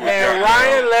nigga if you was Man,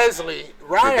 Ryan Leslie.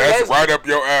 That's right up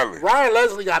your alley. Ryan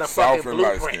Leslie got a Soft fucking and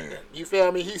blueprint. light-skinned. You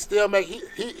feel me? He still make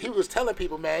he was telling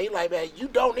people, man, he like, man, you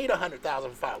don't need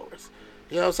 100,000 followers.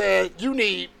 You know what I'm saying? You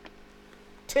need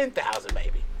 10,000 maybe.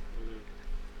 Mm-hmm.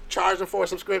 Charge them for a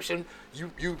subscription.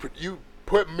 You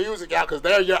put music out because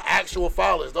they're your actual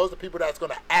followers. Those are people that's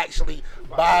going to actually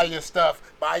buy your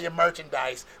stuff, buy your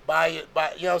merchandise, buy you know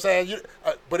what I'm saying?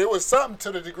 But it was something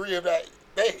to the degree of that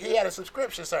he had a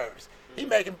subscription service. He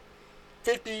making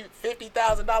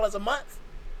 $50,000 a month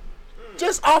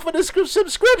just off of the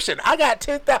subscription. I got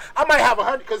 10,000. I might have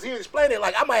 100 because he explained it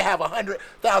like I might have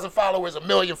 100,000 followers, 1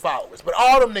 million followers, but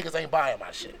all them niggas ain't buying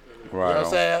my shit. Right. You know what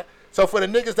I'm saying? So for the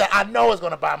niggas that I know is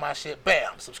gonna buy my shit,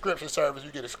 bam, subscription service, you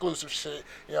get exclusive shit.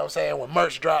 You know what I'm saying? When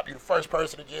merch drop, you the first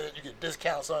person to get it. You get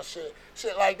discounts on shit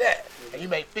like that, and you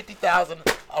make 50,000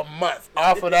 a month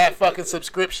off of that fucking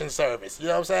subscription service. You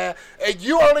know what I'm saying? And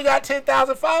you only got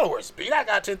 10,000 followers. B I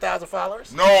got 10,000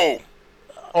 followers. No.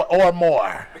 Or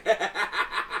more.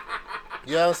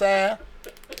 You know what I'm saying?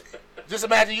 Just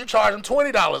imagine you charge them $20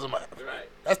 a month. Right.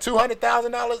 That's $200,000.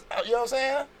 You know what I'm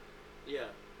saying? Yeah.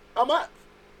 A month.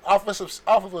 Off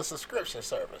of a subscription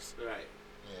service. Right.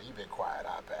 Yeah, you been quiet.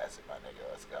 I'll pass it, my nigga.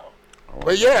 Let's go. Oh,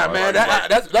 but yeah, man,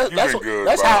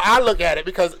 that's how I look at it.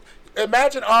 Because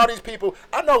imagine all these people.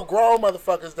 I know grown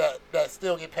motherfuckers that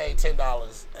still get paid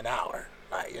 $10 an hour.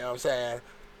 Like, you know what I'm saying?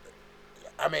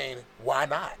 I mean, why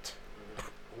not?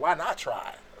 Why not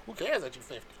try? Who cares that you're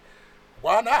 50?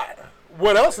 Why not?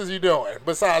 What else is you doing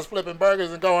besides flipping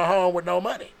burgers and going home with no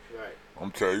money? Right.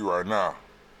 I'm telling you right now.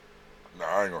 Nah,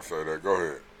 I ain't gonna say that. Go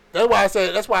ahead. That's why I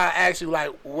said. That's why I asked you,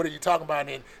 like, what are you talking about?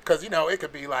 Then, because it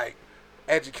could be like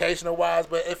educational wise,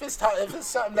 but if it's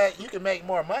something that you can make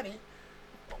more money,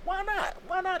 why not?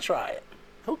 Why not try it?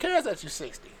 Who cares that you're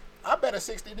 60? I bet a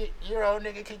 60-year-old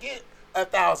nigga could get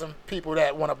 1,000 people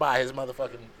that want to buy his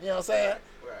motherfucking, you know what I'm saying?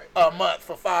 Right. A month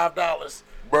for $5.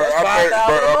 But That's I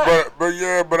think, $5,000 but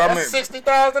yeah, but I mean, that's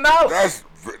 $60,000.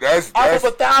 that's Off of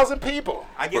 1,000 people.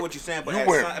 I get what you're saying, but You at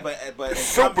went some, but in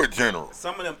super general.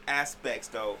 Some of them aspects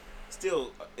though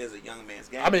still is a young man's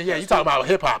game. I mean, yeah, you talking about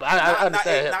hip hop. I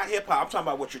understand. Not hip hop. I'm talking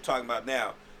about what you're talking about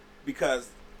now, because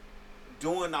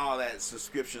doing all that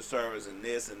subscription service and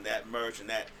this and that merch and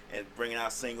that and bringing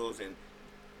out singles and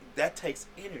that takes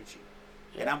energy.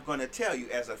 And I'm going to tell you,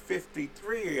 as a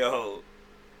 53-year-old,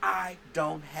 I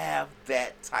don't have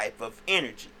that type of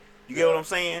energy. You get what I'm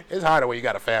saying? It's harder when you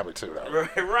got a family too, though.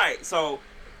 Right. So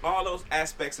all those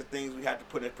aspects of things we have to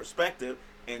put in perspective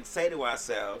and say to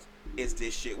ourselves, is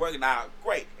this shit working? Now,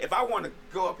 great. If I want to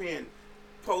go up here and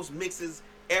post mixes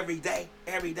every day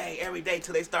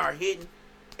till they start hitting,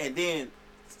 and then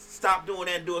stop doing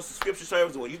that and do a subscription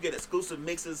service where you get exclusive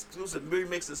mixes, exclusive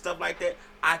remixes, stuff like that,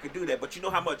 I could do that. But you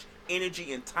know how much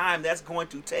energy and time that's going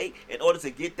to take in order to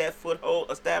get that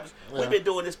foothold established? Yeah. We've been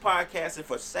doing this podcasting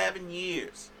for 7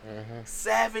 years.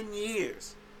 7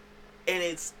 years. And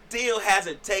it still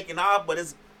hasn't taken off, but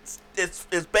it's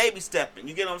baby stepping.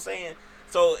 You get what I'm saying?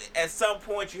 So at some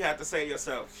point you have to say to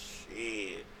yourself,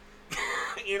 shit.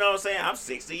 You know what I'm saying? I'm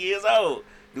 60 years old.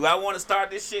 Do I want to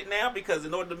start this shit now? Because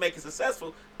in order to make it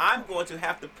successful, I'm going to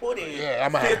have to put in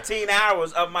 15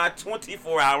 hours of my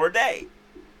 24-hour day.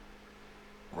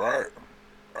 Right.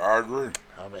 I agree.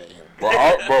 I mean, but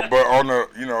on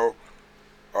the,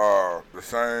 the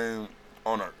same,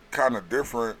 on a kind of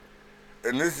different,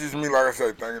 and this is me, like I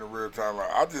said, thinking in real time.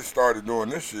 Like, I just started doing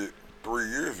this shit 3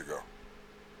 years ago.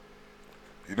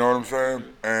 You know what I'm saying?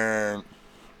 And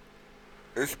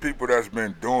it's people that's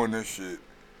been doing this shit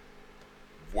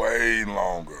way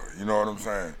longer. You know what I'm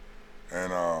saying?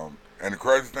 And the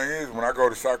crazy thing is, when I go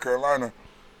to South Carolina,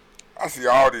 I see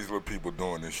all these little people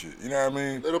doing this shit. You know what I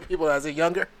mean? Little people as in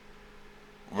younger?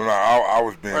 Well, I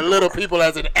was being... Or little people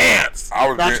as in ants. I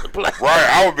was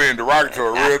being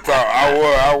derogatory. Real talk.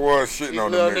 I was shitting these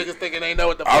on them them niggas thinking they know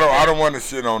what the fuck. I don't want to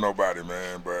shit on nobody,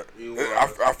 man. But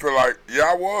I feel like,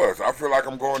 I was. I feel like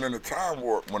I'm going into time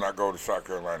warp when I go to South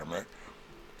Carolina, man.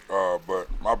 But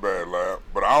my bad, lad.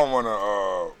 But I don't want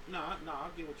to... No, I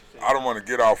get what you're saying. I don't want to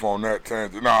get off on that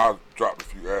tangent. No, I dropped a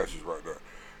few ashes right there.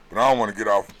 But I don't want to get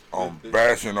off on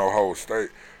bashing the whole state.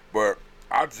 But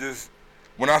I just...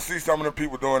 When I see some of the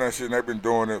people doing that shit, and they've been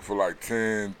doing it for like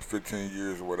 10, 15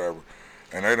 years or whatever,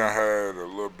 and they done had a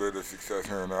little bit of success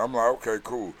here and there, I'm like, okay,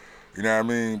 cool. You know what I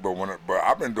mean? But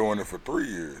I've been doing it for 3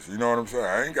 years. You know what I'm saying?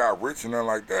 I ain't got rich and nothing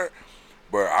like that,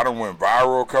 but I done went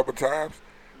viral a couple times.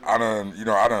 I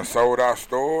done sold out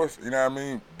stores. You know what I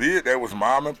mean? Be it there was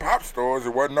mom and pop stores.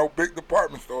 There wasn't no big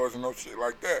department stores and no shit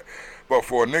like that. But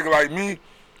for a nigga like me,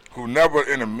 who never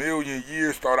in a million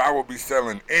years thought I would be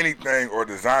selling anything or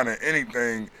designing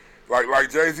anything,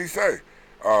 like Jay-Z say.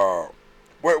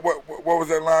 What was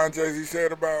that line Jay-Z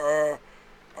said about?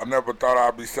 I never thought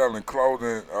I'd be selling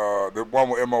clothing. The one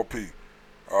with MOP.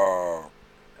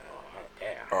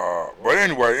 But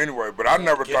anyway, but I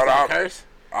never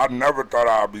I never thought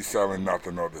I'd be selling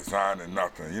nothing or designing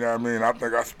nothing. You know what I mean? I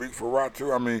think I speak for Rod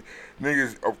too. I mean,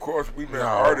 niggas, of course, we've been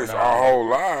artists our whole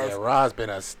lives. Yeah, Rod's been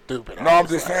a stupid No, I'm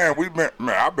just saying,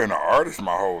 I've been an artist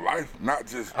my whole life. Not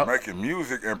just making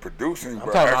music and producing,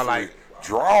 but actually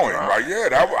drawing.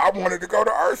 I wanted to go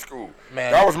to art school.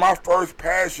 Man. That was my first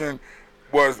passion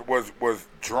was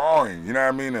drawing, you know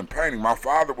what I mean, and painting. My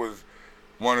father was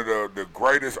one of the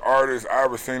greatest artists I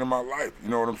ever seen in my life. You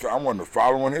know what I'm saying? I wanted to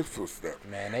follow in his footsteps.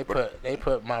 Man, they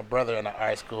put my brother in the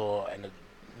art school, and the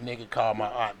nigga called my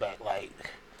aunt back like,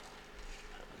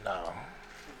 no.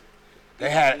 They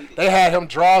had him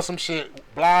draw some shit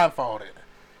blindfolded,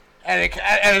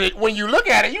 and when you look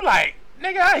at it, you like,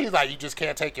 nigga. He's like, you just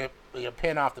can't take your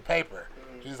pen off the paper.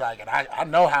 He's like, and I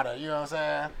know how to. You know what I'm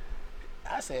saying?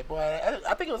 I said, boy,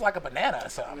 I think it was like a banana or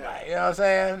something. Yeah. Like, you know what I'm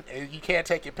saying? You can't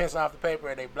take your pencil off the paper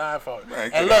and they blindfold.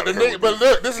 Man, and look, this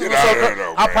is what's so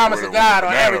cool. I promise to God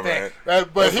on everything.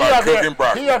 But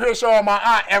he up here showing my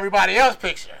aunt everybody else's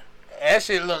picture. That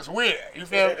shit looks weird. You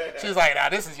feel me? She's like, nah,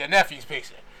 this is your nephew's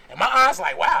picture. And my aunt's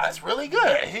like, wow, that's really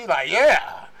good. He's like,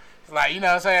 yeah. He's like, you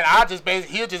know what I'm saying?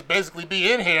 He'll just basically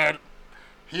be in here.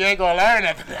 He ain't gonna learn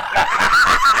nothing.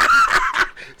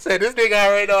 Say this nigga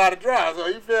already know how to draw, so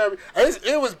you feel me?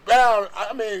 It was bound.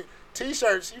 I mean,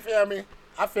 T-shirts, you feel me?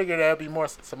 I figured there'd be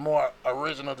some more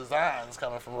original designs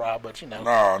coming from Rob, but you know.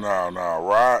 No.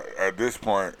 Rod, at this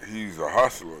point, he's a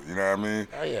hustler. You know what I mean?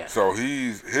 Oh yeah. So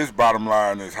his bottom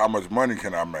line is how much money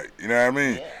can I make? You know what I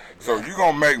mean? Yeah, So you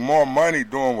gonna make more money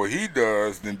doing what he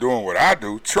does than doing what I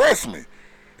do. Trust me.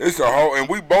 It's a whole, and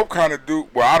we both kind of do.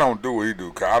 Well, I don't do what he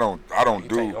do. Cause I don't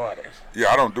do. Take orders. Yeah,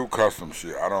 I don't do custom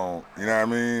shit. I don't. You know what I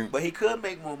mean? But he could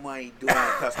make more money doing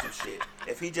custom shit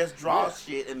if he just draws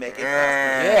shit and make it custom.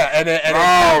 Yeah, and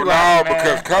no,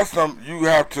 because custom you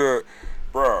have to,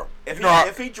 bro.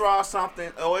 If he draws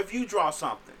something, or if you draw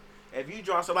something,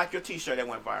 like your T-shirt that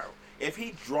went viral. If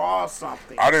he draws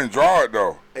something, I didn't draw it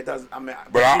though. It doesn't. I mean,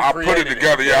 but I put it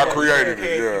together. Yeah, I created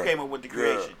it. You Yeah, came up with the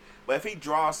creation. But if he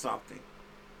draws something,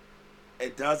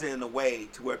 it does it in a way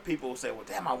to where people will say, well,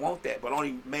 damn, I want that, but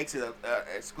only makes it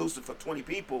exclusive for 20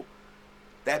 people.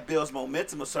 That builds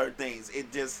momentum of certain things.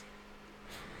 It just,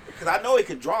 because I know he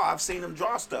can draw. I've seen him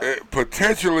draw stuff.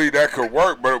 Potentially that could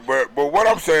work, but what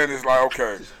I'm saying is like,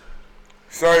 okay,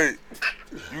 say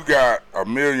you got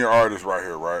 1 million artists right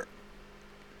here, right?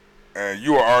 And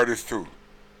you an artist too.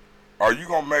 Are you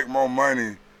gonna make more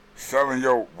money selling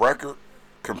your record,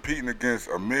 competing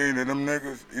against 1 million of them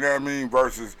niggas? You know what I mean?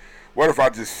 Versus, what if I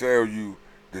just sell you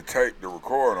the tape to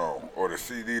record on or the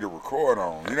CD to record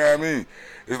on? You know what I mean?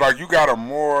 It's like you got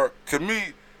to me,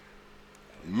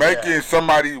 making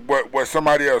somebody what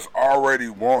somebody else already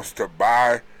wants to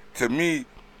buy, to me,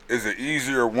 is an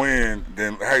easier win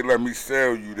than, hey, let me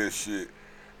sell you this shit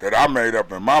that I made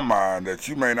up in my mind that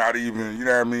you may not even, you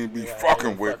know what I mean, be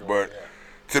fucking with. But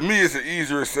to me, it's an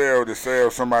easier sell to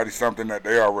sell somebody something that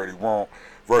they already want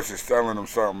versus selling them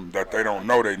something that they don't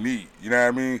know they need. You know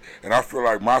what I mean? And I feel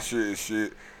like my shit is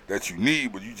shit that you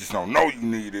need, but you just don't know you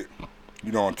need it,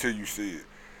 you know, until you see it.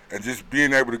 And just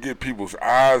being able to get people's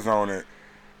eyes on it.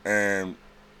 And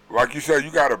like you said,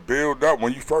 you got to build up.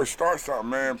 When you first start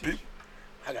something, man, people...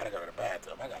 I got to go to the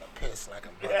bathroom. I got to piss like a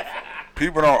motherfucker.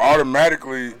 People don't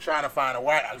automatically... I'm trying to find a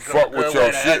white... fuck with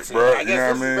your shit, bro. I guess you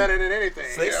know this what I mean? is better than anything.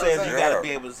 So he says you got to be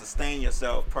able to sustain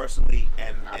yourself personally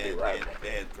and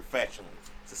professionally.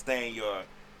 Sustain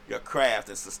your craft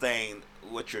and sustain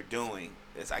what you're doing.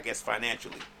 Is, I guess,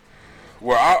 financially.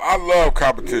 Well, I love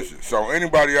competition. So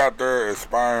anybody out there,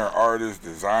 aspiring artist,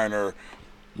 designer,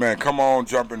 man, come on,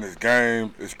 jump in this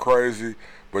game. It's crazy,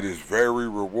 but it's very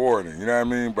rewarding. You know what I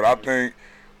mean? But I think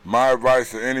my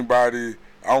advice to anybody,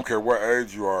 I don't care what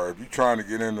age you are, if you're trying to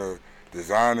get into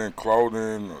designing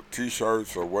clothing or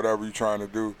T-shirts or whatever you're trying to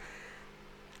do,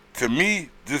 to me,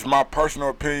 just my personal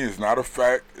opinion, it's not a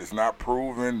fact, it's not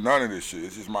proven, none of this shit.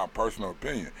 It's just my personal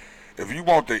opinion. If you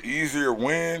want the easier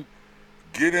win,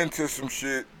 get into some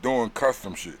shit doing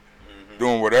custom shit.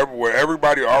 Doing what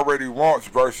everybody already wants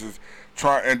versus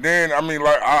trying. And then, I mean,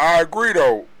 like, I agree,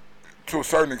 though, to a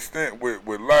certain extent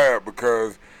with Lab,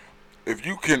 because if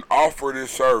you can offer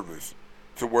this service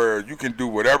to where you can do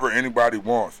whatever anybody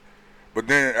wants, but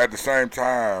then at the same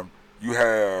time, you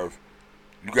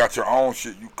got your own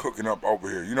shit you cooking up over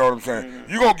here. You know what I'm saying?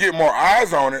 You're going to get more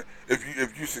eyes on it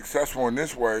if you're successful in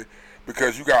this way,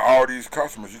 because you got all these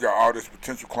customers. You got all this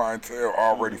potential clientele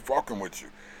already fucking with you.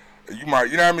 You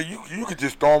might, you know what I mean? You could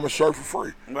just throw them a shirt for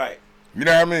free. Right. You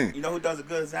know what I mean? You know who does a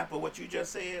good example of what you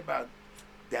just said about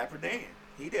Dapper Dan?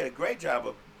 He did a great job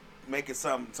of making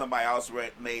somebody else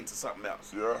made into something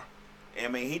else. Yeah. I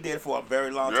mean, he did it for a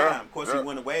very long time. Of course, he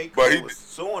went away but because he was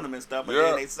suing him and stuff. But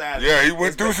then they decided. Yeah, he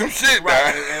went through some shit,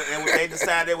 right? man. And they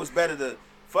decided it was better to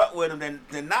fuck with him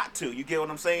than not to. You get what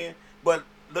I'm saying? But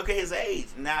look at his age.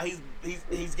 Now he's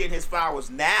getting his flowers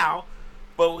now,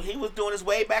 but he was doing this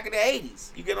way back in the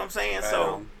 '80s. You get what I'm saying?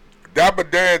 So Dapper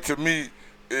Dan to me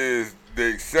is the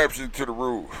exception to the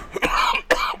rule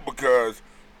because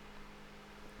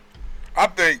I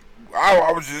think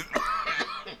I was just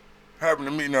having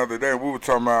a meeting the other day. We were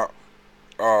talking about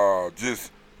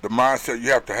just the mindset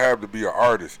you have to be an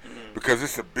artist because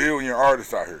it's 1 billion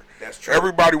artists out here. That's true.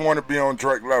 Everybody want to be on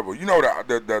Drake level. You know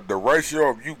the ratio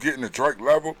of you getting to Drake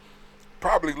level,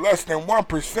 probably less than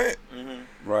 1%.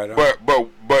 Right on.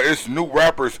 But it's new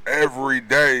rappers every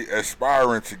day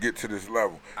aspiring to get to this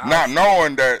level, not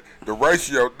knowing that the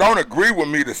ratio. Don't agree with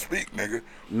me to speak, nigga.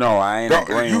 No, I ain't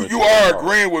agreeing with you. You are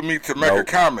agreeing with me to make a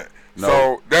comment. No.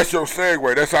 So that's your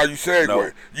segue. That's how you segue.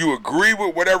 No. You agree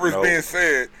with whatever's being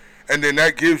said, and then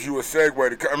that gives you a segue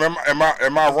to come. Am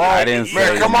I wrong? I didn't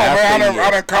say come on, man.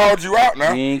 I done called you out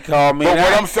now. You ain't called me. But out.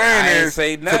 what I'm saying is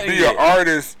to be an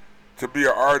artist. To be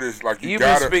an artist, like you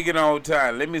gotta. Been speaking all the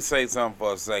time. Let me say something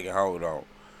for a second. Hold on.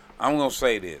 I'm gonna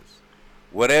say this.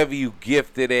 Whatever you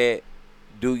gifted at,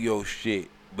 do your shit.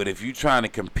 But if you trying to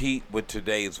compete with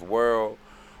today's world,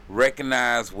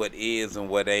 recognize what is and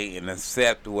what ain't, and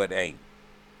accept what ain't.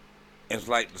 It's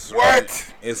like the What?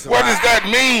 What does that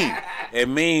mean? It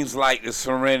means like the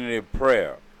serenity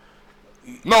prayer.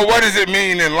 No, what does it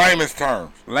mean in layman's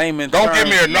terms? Don't give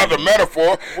me another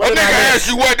metaphor. A nigga asks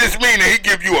you what this mean, and he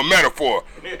give you a metaphor.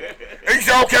 And you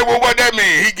say, okay, well, what that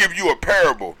mean? He give you a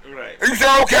parable. Right. And you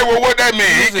say, okay, well, what that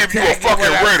mean? He give you a fucking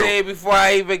riddle. I said before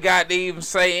I even got to even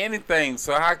say anything,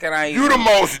 so how can I even... You the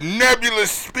most nebulous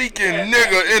speaking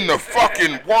nigga in the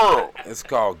fucking world. It's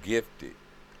called gifted.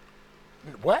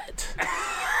 What?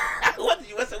 What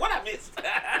I missed?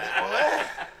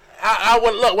 I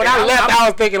look when I left. I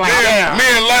was thinking like, damn. Me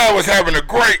and Lyle was having a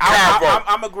great convo.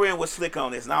 I'm agreeing with Slick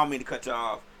on this, and I don't mean to cut you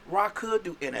off. Rock could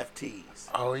do NFTs.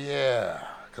 Oh yeah,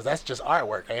 because that's just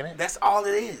artwork, ain't it? That's all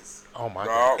it is. Oh my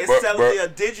god. It's selling a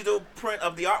digital print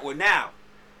of the artwork. Now,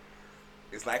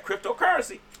 it's like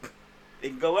cryptocurrency. It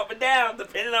can go up and down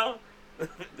depending on.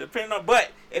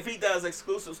 But if he does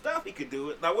exclusive stuff, he could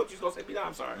do it. Now, what you supposed to say?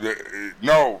 I'm sorry.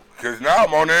 No, because now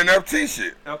I'm on the NFT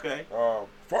shit. Okay.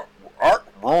 Fuck, Art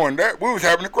ruined that. We was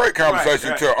having a great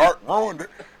conversation until Art ruined it.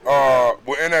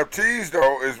 With NFTs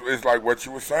though, is like what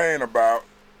you were saying about.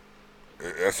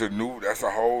 That's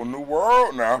a whole new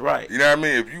world now. Right. You know what I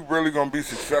mean? If you really gonna be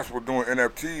successful doing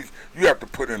NFTs, you have to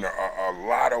put in a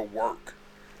lot of work.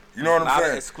 You know what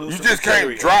I'm saying? You just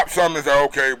can't drop something and say,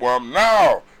 okay, well,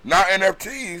 no, not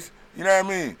NFTs. You know what I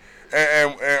mean?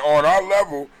 And on our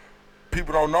level,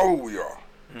 people don't know who we are.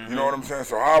 Mm-hmm. You know what I'm saying?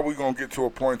 So how are we going to get to a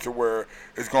point to where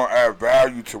it's going to add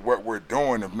value to what we're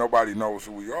doing if nobody knows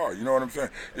who we are? You know what I'm saying?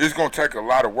 It's going to take a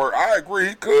lot of work. I agree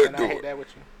he could do it. I hate that with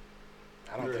you.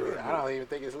 I don't even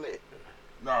think it's lit.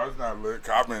 No, it's not lit.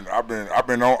 I've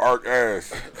been on Arc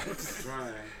ass.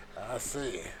 I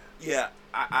see. Yeah,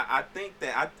 I think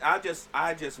that I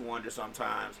just wonder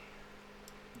sometimes,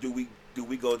 do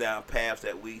we go down paths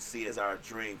that we see as our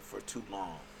dream for too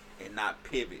long and not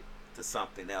pivot to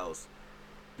something else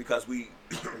because we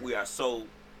are so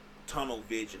tunnel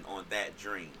vision on that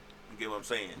dream. You get what I'm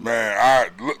saying?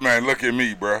 Man, look at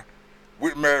me, bruh.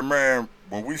 Man,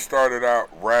 when we started out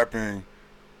rapping,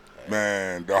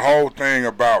 man, the whole thing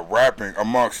about rapping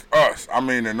amongst us, I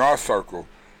mean in our circle,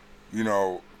 you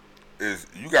know, is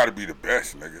you got to be the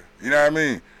best, nigga. You know what I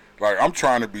mean? Like, I'm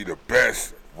trying to be the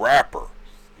best rapper.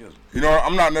 You know,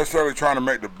 I'm not necessarily trying to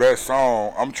make the best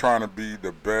song. I'm trying to be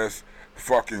the best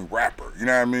fucking rapper. You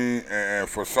know what I mean? And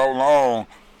for so long,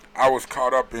 I was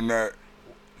caught up in that,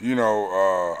 you know,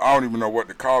 I don't even know what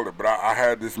to call it, but I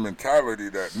had this mentality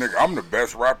that, nigga, I'm the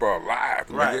best rapper alive,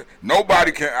 nigga. Right.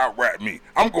 Nobody can out-rap me.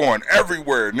 I'm going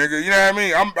everywhere, nigga. You know what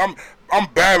I mean? I'm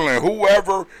battling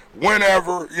whoever,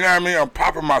 whenever, you know what I mean? I'm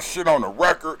popping my shit on the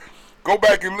record. Go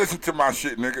back and listen to my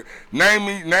shit, nigga. Name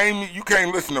me. You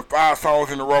can't listen to 5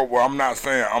 songs in a row where I'm not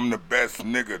saying I'm the best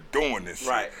nigga doing this shit.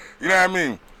 Right. You know what I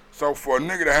mean? So for a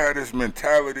nigga to have this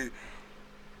mentality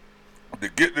to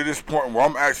get to this point where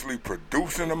I'm actually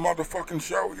producing a motherfucking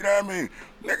show, you know what I mean?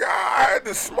 Nigga, I had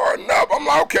to smarten up. I'm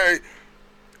like, okay,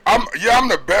 I'm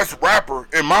the best rapper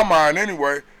in my mind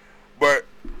anyway, but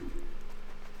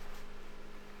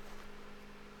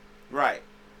right.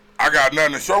 I got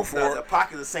nothing to show for it. The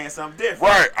pocket is saying something different.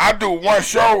 Right. I do one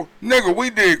show. Nigga, we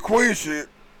did Queen shit.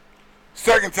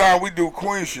 Second time we do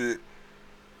Queen shit.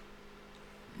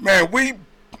 Man,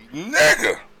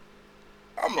 nigga.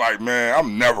 I'm like, man,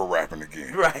 I'm never rapping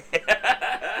again. Right.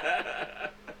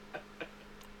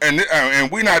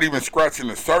 and we not even scratching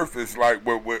the surface like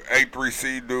what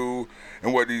A3C do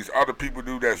and what these other people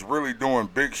do that's really doing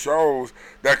big shows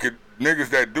niggas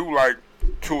that do like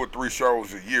 2 or 3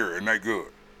 shows a year and they good.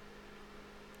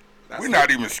 We're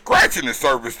not even scratching the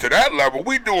surface to that level.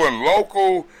 We doing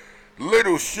local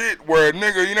little shit where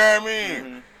nigga, you know what I mean?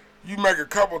 Mm-hmm. You make a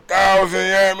couple thousand, you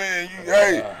know what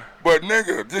I mean? But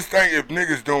nigga, just think if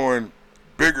niggas doing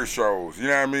bigger shows, you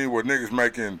know what I mean? Where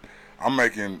niggas I'm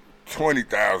making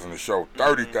 20,000 a show,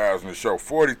 30,000 a show,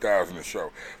 40,000 a show.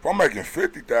 If I'm making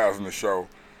 50,000 a show,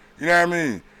 you know what I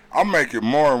mean? I'm making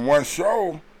more in one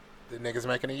show than niggas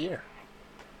making a year.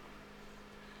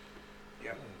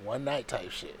 One night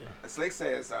type shit. Slick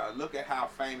says, look at how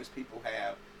famous people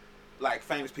have, like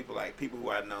people who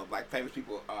I know, like famous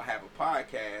people have a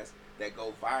podcast that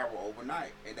go viral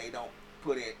overnight, and they don't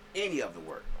put in any of the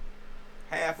work,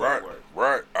 half of the work.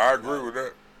 Right, I agree with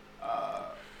that.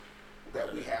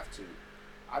 That we have to.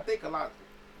 I think a lot.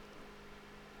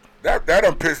 That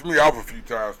done pissed me off a few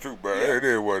times too, but it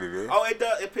is what it is. Oh, it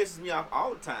does. It pisses me off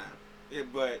all the time.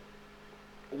 But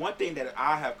one thing that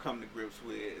I have come to grips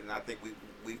with, and I think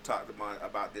we've talked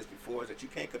about this before, is that you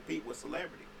can't compete with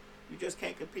celebrity. You just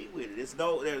can't compete with it.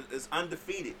 It's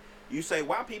undefeated. You say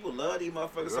why people love these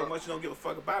motherfuckers so much you don't give a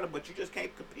fuck about them, but you just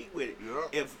can't compete with it.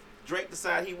 If Drake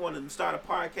decided he wanted to start a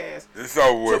podcast, it's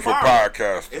over with for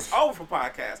podcasters. It's over for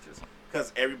podcasters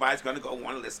because everybody's gonna go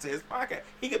want to listen to his podcast.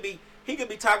 He could be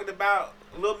talking about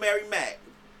Lil Mary Mac.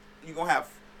 You're gonna have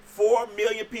 4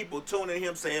 million people tuning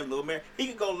him saying Lil Mary. He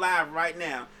could go live right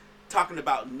now talking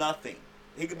about nothing.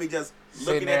 He could be just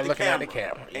looking at the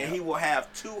camera, and he will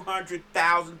have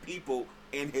 200,000 people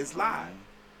in his live.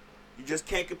 You just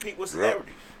can't compete with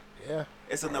celebrities. Yeah.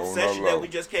 It's an obsession that we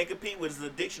just can't compete with. It's an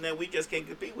addiction that we just can't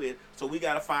compete with. So we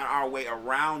got to find our way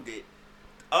around it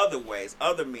other ways,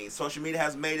 other means. Social media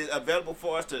has made it available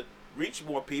for us to reach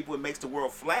more people. It makes the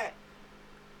world flat.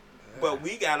 But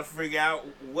we got to figure out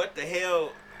what the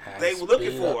hell they were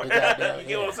looking for. You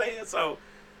know what I'm saying? So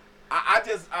I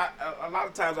a lot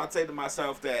of times I say to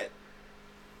myself that,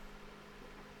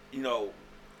 you know,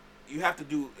 you have to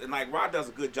do, and like Rod does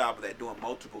a good job of that, doing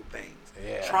multiple things.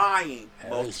 Trying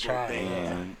multiple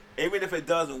things. Even if it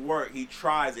doesn't work, he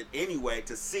tries it anyway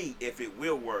to see if it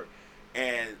will work.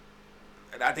 And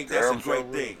I think that's a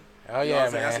great thing. Oh, you know yeah,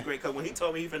 man. man. That's a great, because when he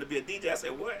told me he was going to be a DJ, I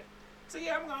said, what? He said,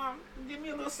 yeah, I'm going to give me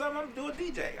a little something, I'm going to do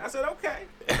a DJ. I said, okay.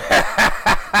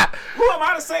 Who am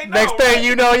I to say no? Next thing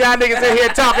you know, y'all niggas in here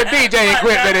talking DJ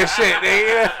equipment and shit.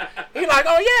 He like,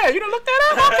 oh yeah, you done looked that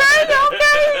up?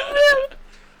 Okay.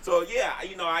 So yeah,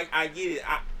 you know, I get it.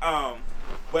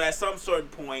 But at some certain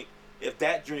point, if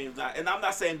that dream's not, and I'm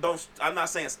not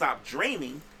saying stop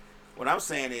dreaming. What I'm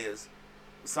saying is,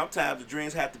 sometimes the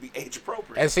dreams have to be age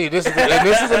appropriate. And see, this is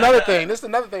another thing. This is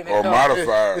another thing. Or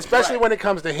modified. Especially when it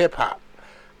comes to hip hop.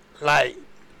 Like,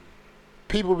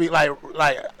 people be like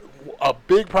a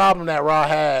big problem that Raw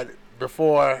had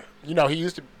before. You know, he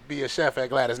used to be a chef at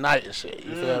Gladys Knight and shit.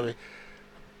 You feel me?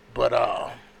 But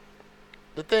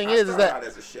the thing is that out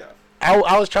as a chef.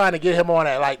 I was trying to get him on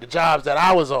at like the jobs that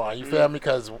I was on. You feel me?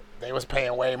 Because they was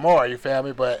paying way more. You feel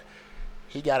me? But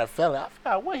he got a felony. I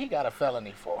forgot what he got a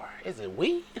felony for. Is it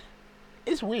weed?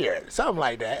 It's weird, something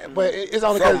like that. But it's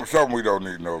only something we don't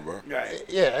need to know about. Right.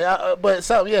 Yeah, but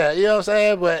something. Yeah, you know what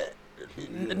I'm saying. But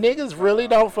niggas really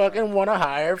don't fucking want to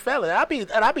hire felons.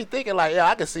 I be thinking like, yeah,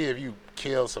 I can see if you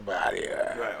kill somebody,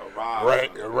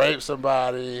 rape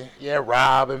somebody,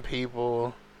 robbing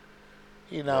people.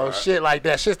 You know, shit like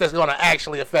that. Shit that's gonna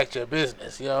actually affect your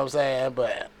business. You know what I'm saying?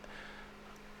 But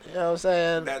you know what I'm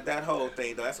saying? That whole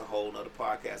thing, though, that's a whole nother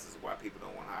podcast. Is why people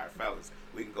don't want to hire fellas.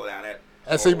 We can go down that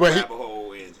rabbit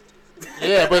hole.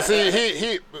 Yeah, but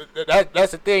see,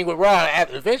 that's the thing with Ron.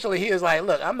 Eventually, he is like,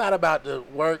 look, I'm not about to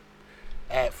work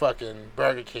at fucking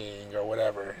Burger King or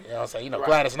whatever. You know what I'm saying? You know,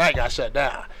 Gladys Knight got shut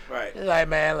down. Right. He's like,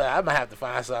 man, look, I'm gonna have to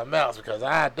find something else because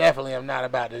I definitely am not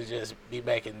about to just be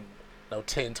making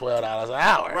 $10, $12 an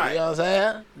hour. Right. You know what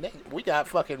I'm saying? We got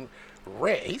fucking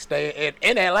rent. He stayed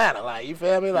in Atlanta, like, you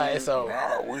feel me? Like, so.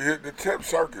 Nah, we hit the temp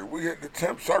circuit. We hit the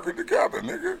temp circuit together,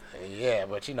 nigga. Yeah,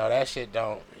 but you know that shit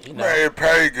don't. You know, man, it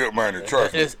paid good money.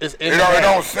 Trust me. It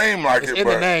don't seem like it's it, in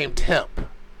but the name temp.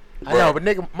 I know, but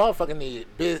nigga, motherfucker need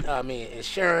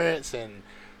insurance and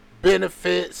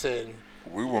benefits and.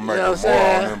 We were making more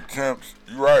on them temps.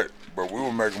 You right, but we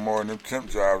were making more on them temp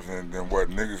jobs than what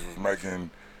niggas was making.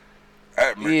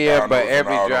 Yeah, but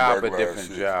every job a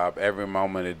different job. Every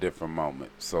moment a different moment.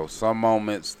 So some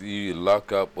moments you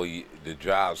luck up or the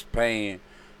job's paying,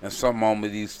 and some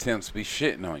moments these temps be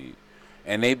shitting on you,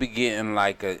 and they be getting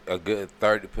like a good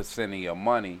 30% of your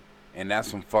money, and that's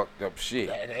some fucked up shit.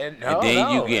 And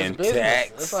then you getting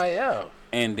taxed. It's like, yo.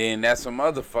 And then that's some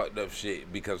other fucked up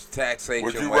shit because taxation.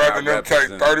 Would you rather them take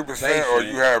 30% or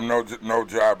you have no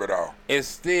job at all? It's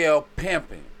still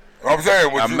pimping. I'm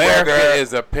saying, America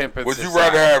is a pimping Would you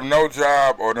society. rather have no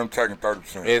job or them taking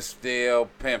 30%? It's still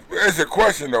pimping. It's a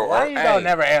question though. Why you don't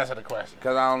never answer the question?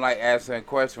 Because I don't like answering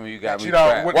questions when you got me.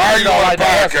 Why are you on the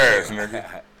podcast,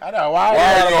 nigga? I know. Why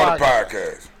are you on the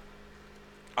podcast?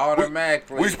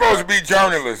 Automatically. We supposed to be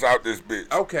journalists out this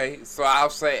bitch. Okay, so I'll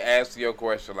ask your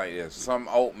question like this: some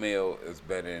oatmeal is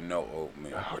better than no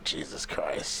oatmeal. Oh Jesus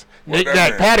Christ!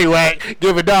 Knick-knack, paddywhack,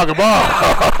 give a dog a ball.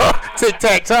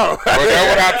 Tic-tac-toe. But that's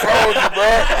what I told you,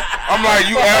 bro. I'm like,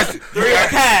 you asked.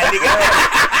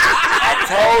 I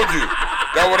told you.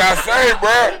 That's what I say,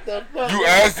 bro. You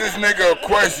ask this nigga a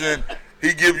question,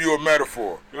 he give you a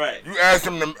metaphor. Right. You ask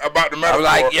him about the metaphor,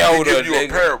 I'm like Yoda, he give you a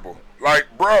parable. Like,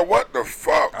 bro, what the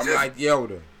fuck? I'm like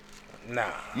Yoda.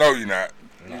 Nah. No, you're not.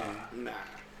 Nah.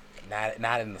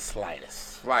 Not in the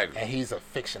slightest. Slightest. And he's a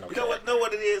fictional You know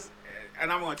what it is?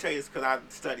 And I'm going to tell you this because I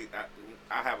studied,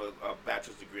 I have a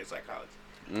bachelor's degree in psychology.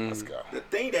 Let's go. The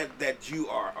thing that you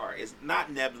are is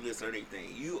not nebulous or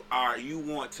anything. You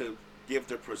want to give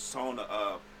the persona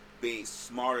of being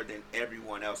smarter than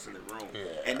everyone else in the room. Yeah.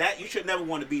 And that you should never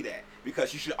want to be that,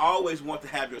 because you should always want to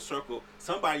have your circle,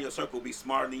 somebody in your circle be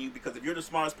smarter than you, because if you're the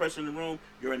smartest person in the room,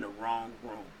 you're in the wrong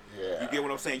room. Yeah. You get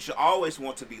what I'm saying? You should always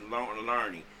want to be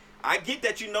learning. I get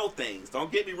that you know things.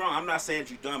 Don't get me wrong. I'm not saying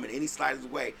you're dumb in any slightest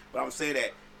way, but I'm saying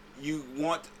that you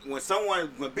want,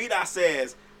 when B-Dot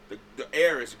says the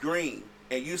air is green,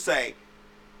 and you say,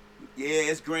 yeah,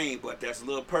 it's green, but there's a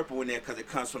little purple in there because it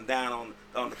comes from down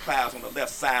on the clouds on the left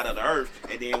side of the earth,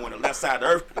 and then when the left side of the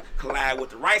earth collide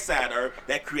with the right side of the earth,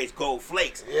 that creates gold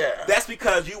flakes. Yeah. That's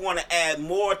because you want to add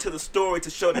more to the story to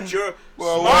show that you're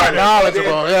more smarter,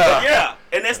 knowledgeable. yeah,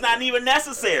 and it's not even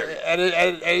necessary. And you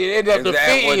end up Is that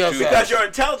defeating what you- yourself. Because your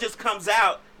intelligence comes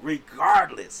out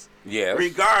regardless. Yes.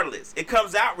 Regardless. It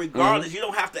comes out regardless. You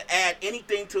don't have to add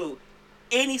anything to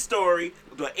any story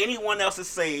that anyone else is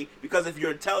saying, because if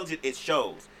you're intelligent, it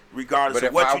shows. Regardless But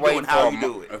of what you do and how you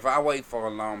do it. If I wait for a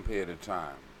long period of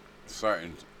time,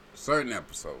 certain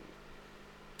episodes,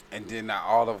 and then I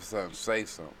all of a sudden say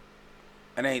something,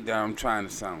 it ain't that I'm trying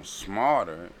to sound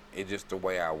smarter. It's just the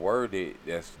way I word it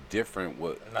that's different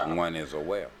what one is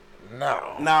aware.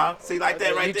 No. Nah, see, like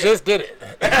that right You there. just did it.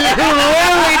 You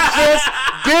really just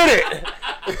did it.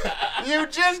 You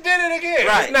just did it again.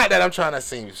 Right. It's not that I'm trying to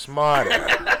seem smarter.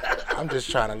 I'm just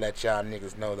trying to let y'all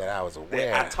niggas know that I was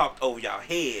aware. I talked over y'all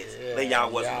heads. Yeah, That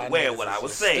y'all wasn't y'all aware of niggas what I is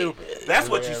was just saying. stupid. That's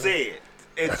what you Yeah. said.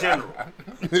 In general.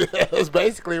 That's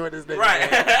basically what this nigga Right.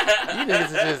 said. You niggas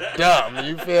is just dumb.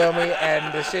 You feel me?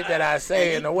 And the shit that I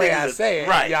say and the way I say it,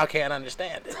 right. y'all can't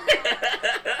understand it.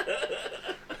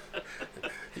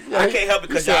 I can't help it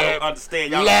because You y'all said don't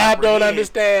understand. Y'all Lab don't comprehend.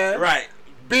 understand. Right.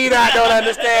 B-Dot don't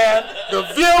understand. The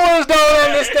viewers don't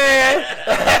understand.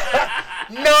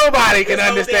 Nobody can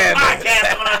understand I this.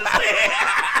 can't understand.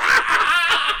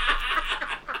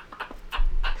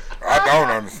 I don't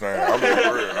understand. I'm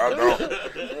for real. I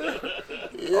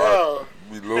don't. Yo,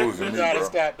 Be losing you me, gotta bro.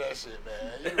 stop that shit,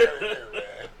 man. You really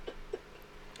do,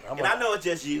 man. And I know it's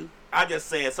just you. I just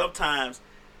saying sometimes,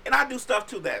 and I do stuff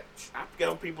too that I get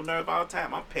on people's nerves all the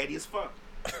time. I'm petty as fuck.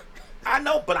 I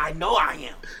know, but I know I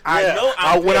am. I know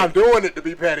I'm when petty. I'm doing it to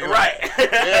be petty. Right.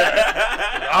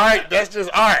 Yeah. All right, that's just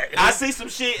art. I see some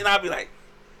shit and I'll be like,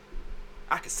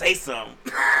 I can say something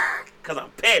because I'm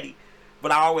petty.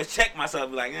 But I always check myself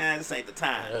and be like, this ain't the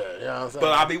time. Yeah, you know what I'm saying?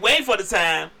 But I'll be waiting for the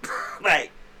time,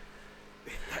 like,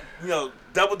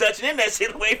 double dutching in that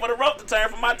shit, waiting for the rope to turn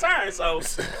for my turn. So,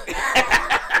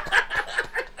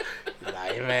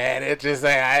 like, man, it just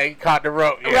ain't, I ain't caught the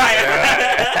rope yet.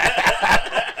 right.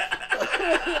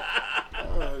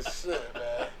 Oh, shit,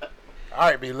 man. All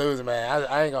right, be losing, man.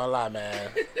 I ain't gonna lie,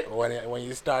 man. When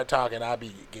you start talking, I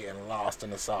be getting lost in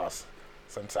the sauce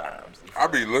sometimes. I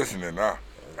be listening now.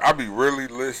 I be really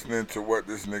listening to what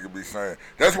this nigga be saying.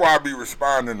 That's why I be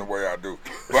responding the way I do.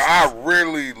 But I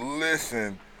really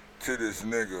listen to this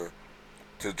nigga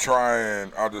to try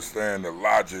and understand the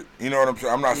logic. You know what I'm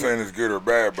saying? I'm not saying it's good or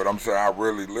bad, but I'm saying I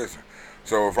really listen.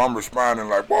 So if I'm responding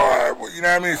like, boy, you know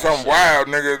what I mean? Some wild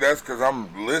nigga, that's because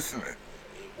I'm listening.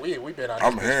 We been on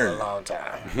I'm this bitch for hearing a long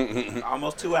time.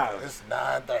 Almost 2 hours. It's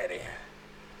 9:30.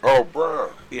 Oh,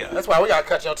 bro. Yeah. That's why we gotta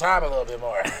cut your time a little bit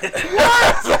more.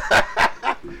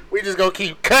 We just gonna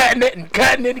keep cutting it and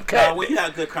cutting it and cutting When it. you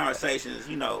have good conversations,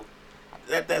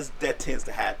 that tends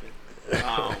to happen.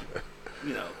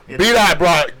 B-Dot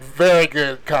brought very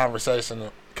good conversation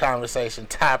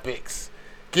topics.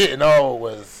 Getting old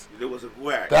was It was a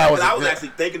word. That was I a was good- actually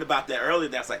thinking about that earlier.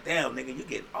 That's like, damn, nigga, you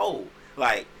getting old.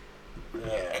 Like,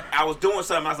 yeah. I was doing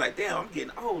something. I was like, damn, I'm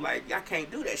getting old. Like, I can't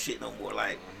do that shit no more.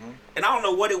 Like, and I don't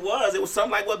know what it was. It was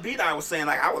something like what B-Dot was saying.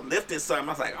 Like, I was lifting something.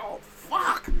 I was like, oh,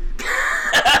 fuck.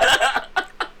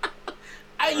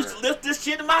 I used to lift this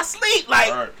shit in my sleep.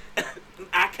 Like, Right.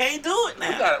 I can't do it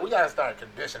now. We gotta start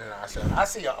conditioning ourselves. I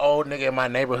see an old nigga in my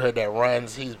neighborhood that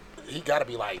runs. He gotta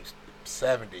be like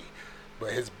 70,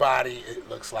 but his body, it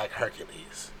looks like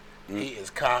Hercules. He is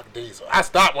cock diesel. I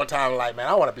stopped one time like, man,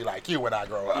 I want to be like you when I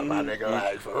grow up, my nigga.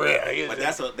 Like, for real. He is But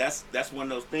just- that's one of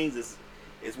those things.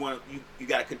 Is one you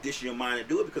got to condition your mind to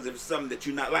do it, because if it's something that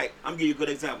you're not like, I'm gonna give you a good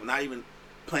example. Not even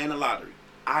playing the lottery.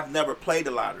 I've never played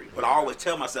the lottery, but I always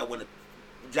tell myself when the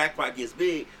jackpot gets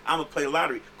big, I'm gonna play the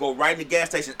lottery. Go right in the gas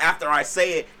station after I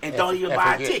say it, and don't even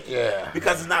buy a forget. ticket. Yeah.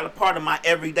 Because it's not a part of my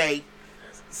everyday.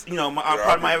 Part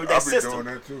of my everyday I be system. doing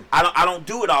that too. I don't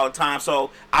do it all the time, so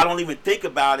I don't even think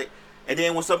about it. And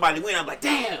then when somebody wins, I'm like,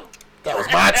 damn. that was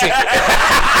my ticket.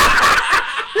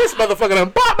 This motherfucker done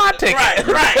bought my ticket.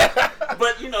 Right.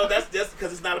 But that's just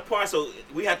because it's not a part. So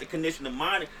we have to condition the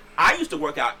mind. I used to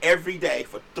work out every day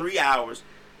for 3 hours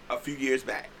a few years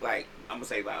back. Like, I'm gonna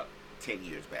say about 10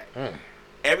 years back.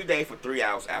 Every day for 3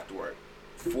 hours after work.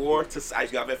 4 to I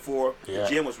used to get off at 4. Yeah. The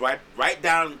gym was right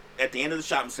down at the end of the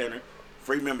shopping center.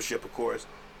 Free membership, of course.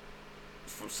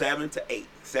 From 7 to 8.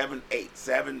 7.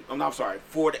 Oh, no, I'm sorry.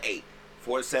 4 to 8.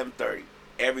 4 to 7:30.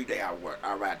 Every day I work.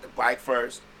 I ride the bike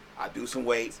first. I do some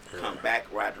weights. Come back,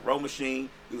 ride the row machine.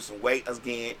 Do some weights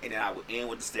again, and then I would end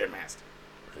with the Stairmaster.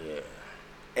 Yeah.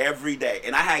 Every day,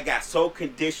 and I had got so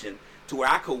conditioned to where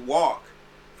I could walk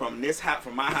from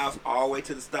my house all the way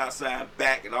to the stop sign,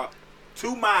 back and all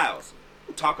 2 miles,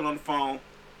 talking on the phone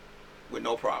with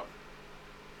no problem.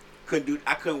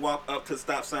 I couldn't walk up to the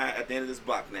stop sign at the end of this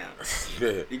block now.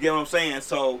 You get what I'm saying?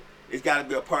 So it's got to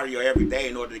be a part of your everyday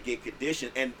in order to get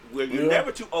conditioned, and you're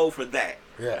never too old for that.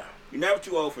 Yeah. You're never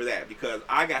too old for that, because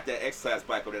I got that exercise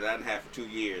bike that I didn't have for 2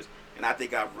 years, and I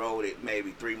think I've rode it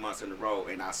maybe 3 months in a row,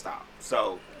 and I stopped.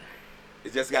 So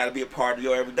it's just got to be a part of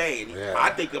your everyday. And I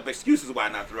think of excuses why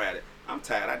not to ride it. I'm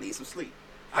tired. I need some sleep.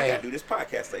 I got to do this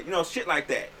podcast later. Shit like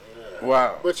that.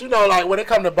 Wow. But like when it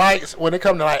come to bikes, when it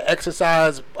come to like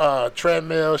exercise,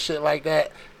 treadmill, shit like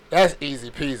that, that's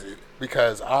easy peasy,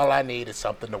 because all I need is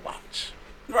something to watch.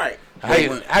 Right.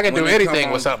 I can do anything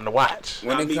with something to watch.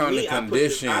 When it comes to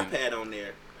condition, I put this iPad on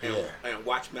there and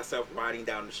watch myself riding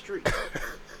down the street.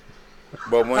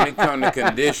 but when it comes to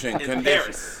condition,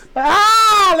 Paris.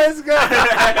 Let's go.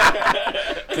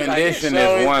 Condition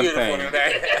is one thing.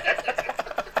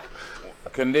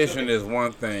 Condition is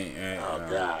one thing. And, Oh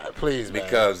God, please, man.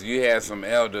 because you had some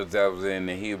elders that was in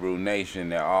the Hebrew nation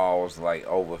that all was like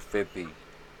over 50.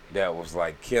 That was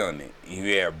like killing it.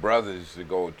 You had brothers to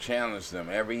go challenge them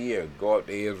every year, go up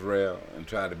to Israel and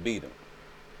try to beat them.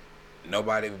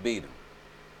 Nobody beat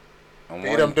them.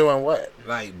 Beat them doing what?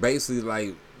 Like basically,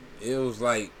 like it was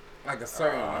like a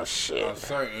certain,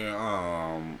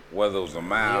 whether it was a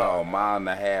mile or a mile and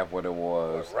a half, what it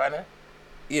was. Running?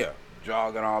 Yeah,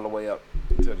 jogging all the way up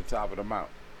to the top of the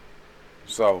mountain.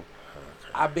 So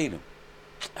I beat him.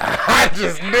 I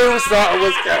just knew something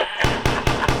was coming.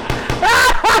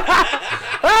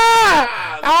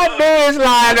 I knew his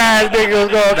lying ass nigga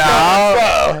was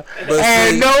gonna come.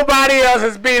 And nobody else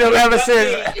has beat him ever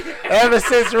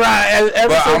since.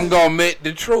 But I'm gonna admit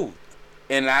the truth,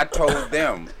 and I told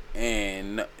them,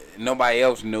 and nobody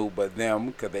else knew but them,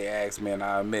 because they asked me, and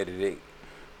I admitted it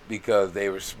because they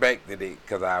respected it,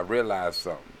 because I realized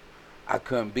something. I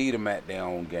couldn't beat them at their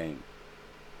own game.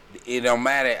 It don't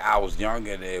matter. I was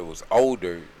younger, they was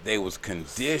older. They was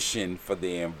conditioned for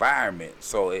the environment,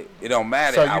 so it don't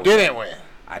matter. So you didn't win.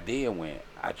 I did win.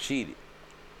 I cheated.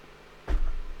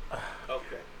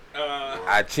 Okay.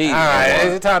 I cheated. All right,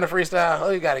 is it time to freestyle?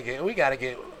 We gotta get.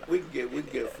 We can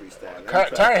get a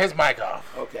freestyle. Turn his mic off.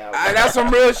 Okay. That's some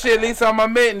real shit. At least I'm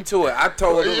admitting to it. I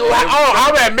told you.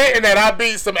 I'm admitting that I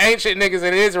beat some ancient niggas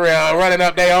in Israel running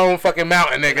up their own fucking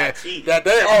mountain, nigga.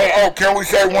 Can we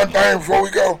say one thing before we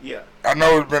go? Yeah. I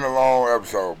know it's been a long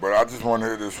episode, but I just want to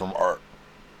hear this from Art,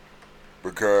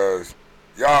 because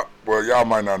y'all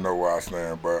might not know where I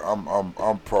stand, but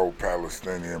I'm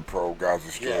pro-Palestinian,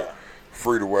 pro-Gaza Strip, Yeah.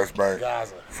 free the West Bank,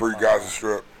 Gaza. free Gaza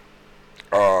Strip,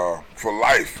 for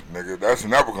life, nigga. That's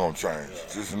never gonna change.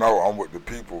 Just know I'm with the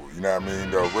people. You know what I mean?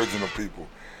 The original people.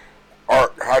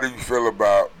 Art, how do you feel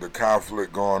about the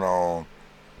conflict going on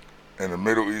in the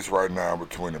Middle East right now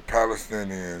between the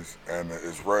Palestinians and the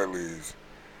Israelis?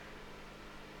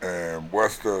 And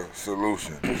what's the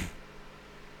solution?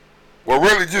 Well,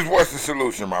 really, just what's the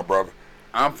solution, my brother?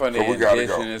 I'm from the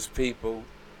indigenous people,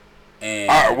 and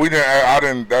That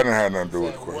didn't have nothing to do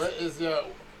with the question.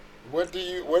 What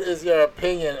is your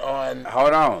opinion on?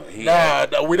 hold on. No,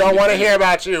 we don't want to hear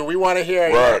about you. We want to hear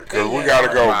your Right, because we gotta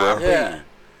go, bro. Yeah.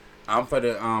 I'm for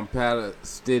the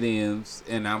Palestinians,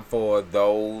 and I'm for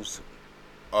those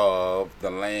of the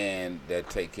land that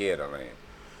take care of the land.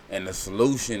 And the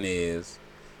solution is,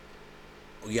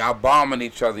 y'all bombing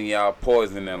each other, y'all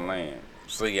poisoning the land.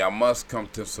 So y'all must come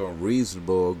to some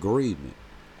reasonable agreement.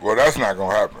 Well, that's not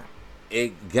gonna happen.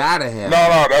 It gotta happen.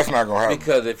 No, that's not gonna happen.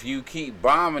 because if you keep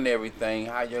bombing everything,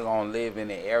 how you gonna live in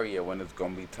the area when it's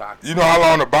gonna be toxic? You know how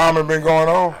long the bombing been going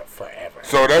on? Forever.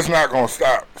 So that's not gonna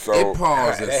stop. So It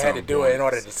paused. They had to do it in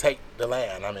order to take the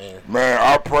land. I mean, man,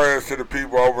 our prayers to the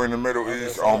people over in the Middle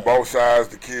East on both sides,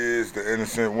 the kids, the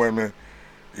innocent women,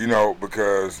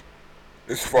 because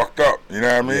it's fucked up. You know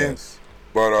what I mean? Yes.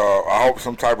 But I hope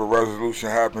some type of resolution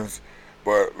happens.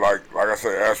 But like I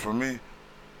say, as for me,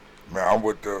 man, I'm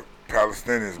with the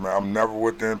Palestinians, man. I'm never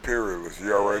with the imperialists.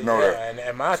 You already know that.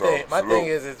 And my thing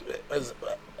is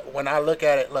when I look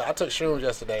at it, look, I took shrooms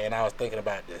yesterday and I was thinking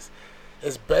about this.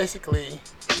 It's basically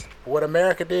what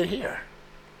America did here.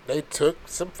 They took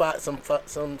some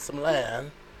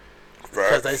land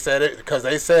because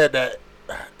they said that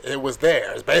it was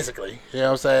theirs, basically. You know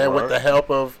what I'm saying? With Right. the help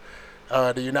of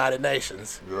the United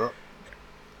Nations. Yeah.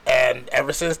 And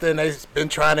ever since then, they've been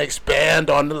trying to expand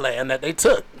on the land that they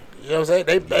took. You know what I'm saying?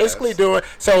 They basically doing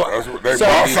so. That's what they so,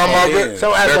 bought some of it.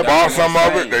 So as They a, bought some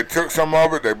of it. They took some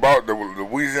of it. They bought the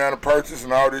Louisiana Purchase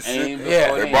and all this shit.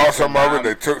 Yeah. They bought some of it.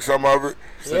 They took some of it.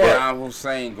 Saddam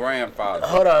Hussein's grandfather.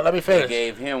 Hold on, let me They finish.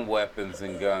 gave him weapons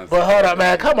and guns. But hold on,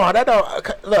 man. Come on, that don't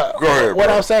look. Go ahead, what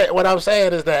bro. I'm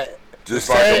saying is that Just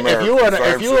say, like if you America, are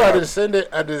same if you shit are happened.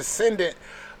 a descendant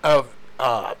of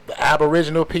the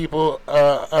Aboriginal people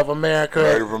of America,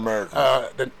 Native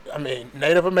Americans.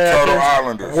 Native Americans, Turtle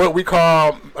Islanders. what we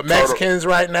call Mexicans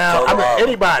right now. Turtle Island.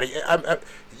 Anybody,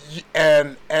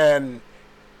 and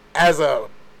as a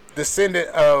descendant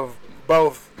of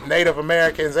both Native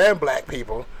Americans and Black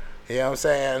people, you know what I'm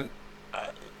saying.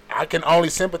 I can only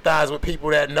sympathize with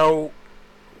people that know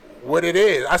what it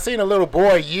is. I seen a little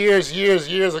boy years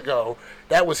ago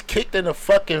that was kicked in the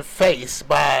fucking face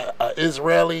by an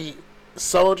Israeli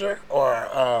soldier or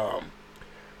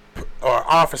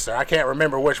officer. I can't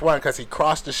remember which one because he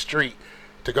crossed the street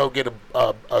to go get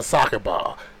a soccer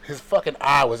ball. His fucking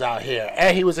eye was out here,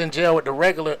 and he was in jail with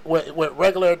regular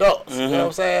adults. You know what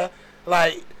I'm saying?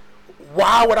 Like,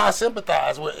 why would I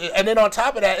sympathize with? And then on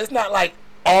top of that, it's not like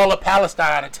all of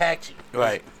Palestine attacked you.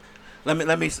 Right.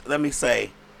 Let me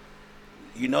say,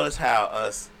 you notice how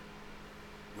us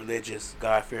religious,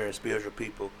 God-fearing, spiritual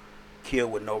people kill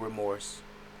with no remorse,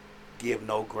 give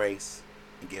no grace,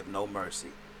 and give no mercy,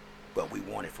 but we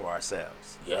want it for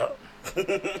ourselves. Yep.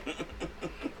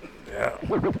 Yeah.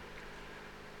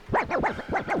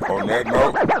 On that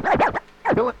note,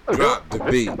 Drop the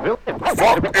beat.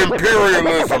 fuck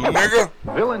imperialism, nigga.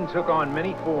 Villain took on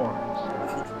many forms.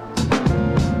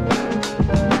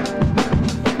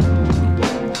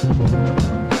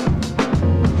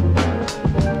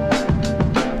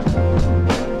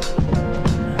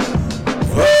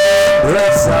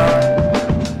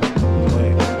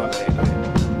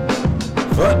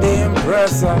 Fuck the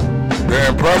impressor. The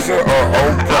impressor or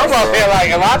I'm gonna feel oppressor? like,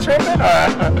 am I tripping?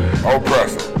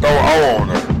 Oppressor. Throw an O on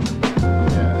there.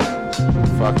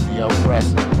 Fuck the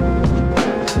oppressor.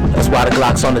 That's why the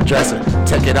Glock's on the dresser.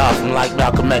 Take it off, I'm like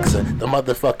Malcolm Xer. The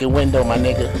motherfucking window, my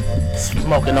nigga.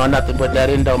 Smoking on nothing but that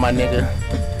endo, my nigga.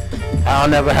 I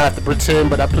don't ever have to pretend,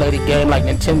 but I play the game like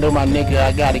Nintendo, my nigga.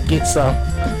 I gotta get some.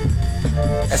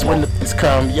 That's when it's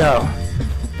come, yo.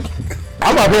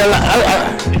 I'm up here like,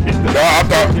 No, I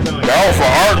thought that was for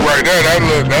art right there.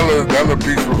 That little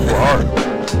piece was for art.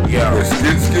 Yeah.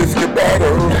 Skip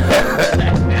battle.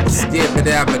 Skip it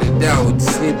out of the dough,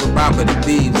 skip it out of the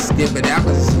beef, skip it out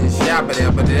of the shop it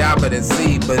out of the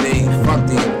sea, but they fuck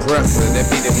the oppressor. They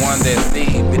be the one that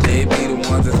see, but they be the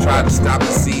ones that try to stop the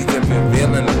seeds and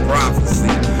revealing the prophecy.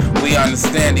 We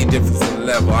understand the difference of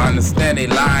level. I understand they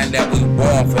lying that we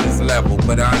born for this level,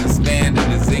 but I understand that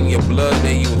it's in your blood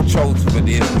that you were chosen for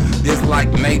this. Just like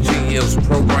nature is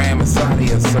programmed inside of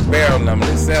your cerebellum,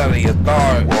 this out of your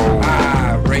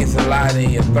thought. Raise a light in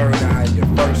your third eye, your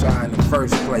first eye in the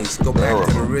first place. Go back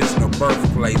to the original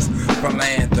birthplace. From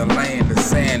land to land, to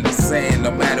sand to sand,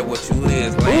 no matter what you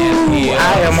is, land here.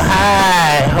 I am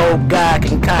high. Hope God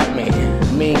can caught me.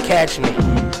 Catch me.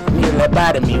 Need a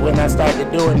lobotomy. When I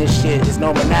started doing this shit, it's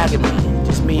no monogamy.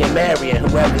 Just me and Mary and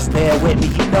whoever's there with me.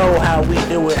 You know how we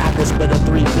do it. I could spit a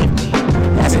 350.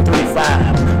 That's a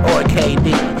 3.5 or a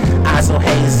KD. I so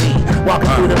hazy. Walking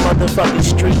through the motherfucking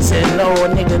streets and no a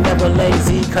nigga never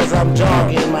lazy. Cause I'm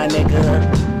jogging, my nigga.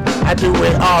 I do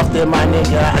it often, my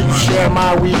nigga. You share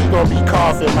my weed, you gon' be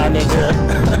coughing, my nigga.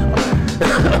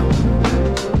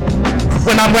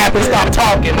 When I'm rapping, stop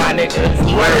talking, my nigga.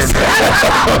 You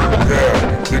understand?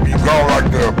 Yeah, if you go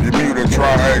like the Bermuda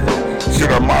Triangle,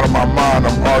 shit, I'm out of my mind,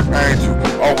 I'm archangel.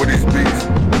 Over these beats,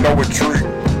 no retreat.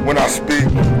 When I speak,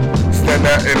 stand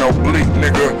out in oblique,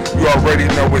 nigga. You already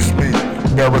know it's me.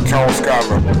 Baritone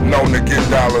scholar, known to get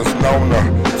dollars, known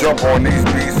to jump on these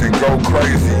beats and go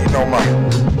crazy. You know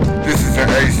this is an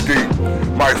HD.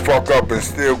 Might fuck up and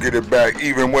still get it back.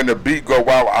 Even when the beat go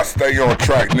out, I stay on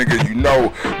track, nigga. You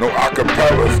know, no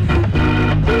acapellas.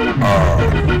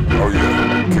 Oh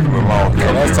yeah, took a little long.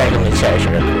 Yeah, let's take him to church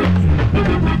real quick.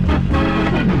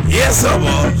 Yes, I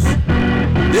was.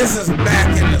 This is back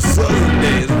in the southern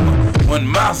days when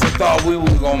Massa thought we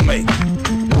were gonna make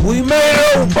it. We made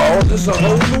it over, ball. This is a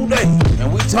whole new day.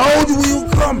 And we told you we were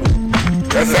coming.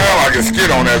 That sound like a skit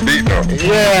on that beat, though.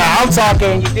 Yeah, I'm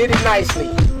talking. You did it nicely.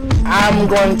 I'm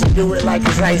going to do it like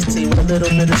it's iced tea with a little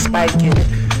bit of spike in it.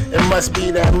 It must be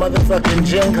that motherfucking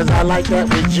gin, cause I like that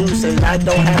with juice and I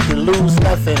don't have to lose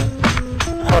nothing.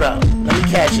 Hold up, let me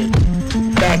catch it.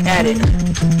 Back at it.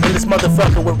 In this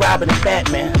motherfucker with Robin and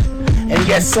Batman. And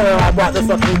yes, sir, I brought the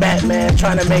fucking Batman,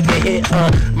 trying to make a hit.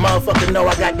 Motherfucker, know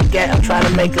I got the gat, I'm trying to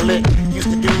make a lick. Used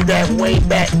to do that way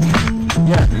back.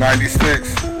 Yeah.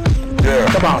 96. Yeah.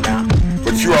 Come on now.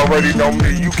 But you already know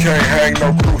me, you can't hang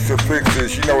no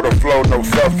crucifixes. You know the flow, no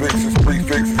suffixes,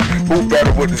 prefixes. Who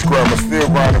better with this grammar? Still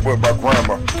grinding with my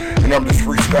grammar. And I'm just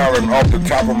freestyling off the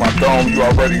top of my dome. You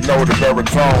already know the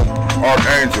baritone,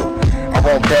 Archangel. I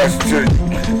won't pass it to you.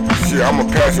 Shit, I'ma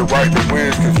pass it right to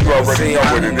Wiz, cause you already know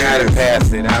what it is. I gotta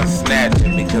pass it, I'll snatch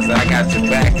it, because I got your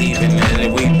back even,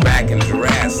 and we back in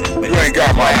Jurassic. But you ain't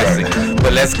got my back.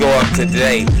 But let's go up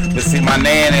today. But see, my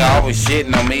nan ain't always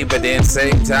shitting on me, but then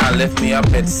same time lift me up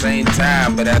at the same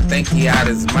time. But I think he out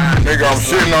his mind. Nigga, I'm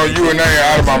shitting on you and I ain't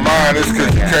out of my mind. It's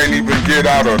cause you can't even get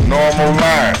out a normal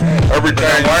line. Everything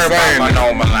don't you worry saying. about my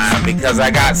normal line, because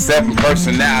I got 7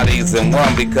 personalities in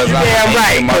one, because I'm damn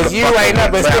right, cause you ain't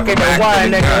never sticking to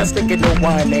one, nigga. Sticking to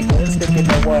one, nigga. Sticking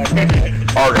to one, nigga.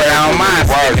 But I don't mind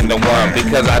sticking to one,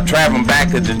 because I travel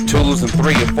back into 2s and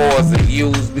 3 or 4s and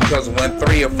U's, because when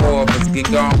 3 or 4 of us get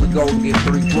gone, we go get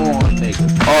 3 more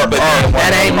niggas.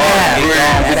 That ain't math.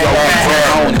 That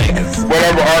ain't math.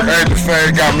 Whatever Archangel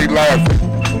saying got me laughing.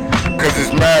 Cause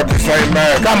it's math, this ain't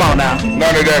math. Come on now.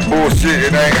 None of that bullshit,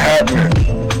 it ain't happening.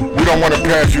 We don't want to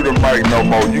pass you the mic no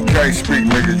more. You can't speak,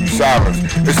 nigga. You silence.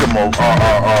 It's a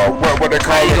what they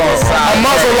call it? A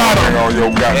muzzle on him. On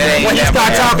your goddamn. When you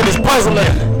start talking, it's puzzling.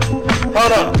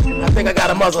 Hold up. I think I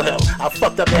gotta muzzle him. I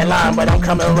fucked up that line, but I'm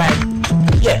coming right.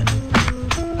 Yeah.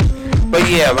 But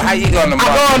yeah, how you gonna? I'm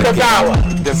going to devour.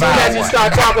 So that you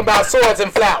start talking about swords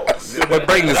and flowers. But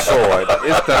bring the sword.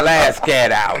 It's the last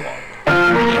cat hour.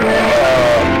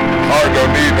 Art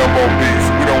don't need no more beats.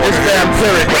 We don't want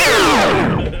vampiric.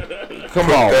 Come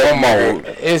on, one more.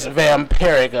 It's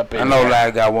vampiric up in I know here.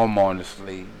 Larry got one more in the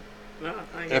sleeve.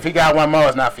 If he got one more,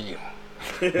 it's not for you.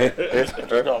 It's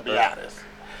gonna be honest.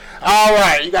 All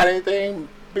right, you got anything?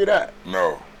 Beat up.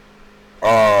 No.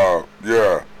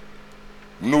 Yeah.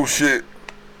 New shit.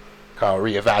 Called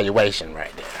reevaluation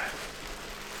right there.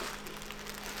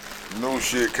 New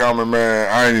shit coming, man.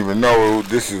 I ain't even know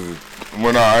this is.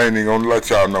 When I ain't even gonna let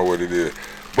y'all know what it is.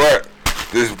 But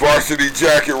this varsity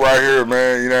jacket right here,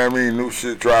 man, you know what I mean? New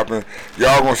shit dropping.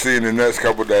 Y'all gonna see in the next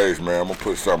couple days, man. I'm gonna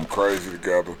put something crazy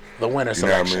together. The winter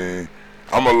selection. selection. You know what I mean?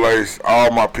 I'm gonna lace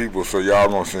all my people so y'all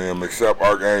gonna see him except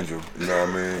Archangel. You know what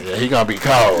I mean? Yeah, he gonna be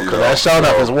cold, cause that showed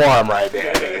up is warm right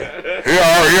there. He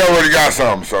already got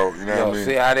something, so you know what I mean?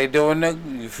 See how they doing,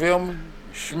 nigga? You feel me?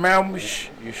 Smell me?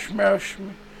 You smell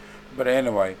me? But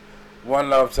anyway, one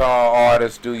love to all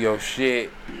artists. Do your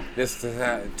shit. This is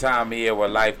the time of year where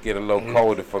life get a little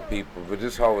colder for people, but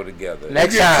just hold it together.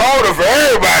 Next time. Colder for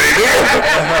everybody, dude.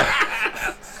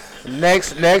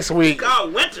 Next week.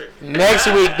 Oh, winter. Next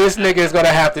week, this nigga is gonna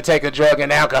have to take a drug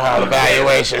and alcohol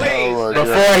evaluation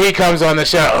before he comes on the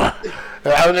show.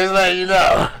 I'm just letting you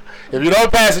know. If you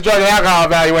don't pass the drug and alcohol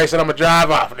evaluation, I'm gonna drive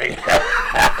off, nigga.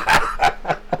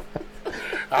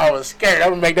 I was scared. I'm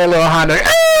gonna make that little Honda.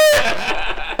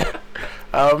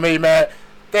 Me, man.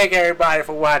 Thank everybody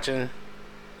for watching.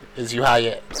 Is you High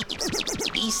Yet?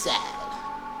 East side.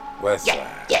 West side.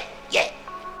 Yeah, yeah, yeah.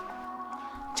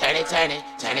 Turn it, turn it,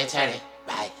 turn it, turn it.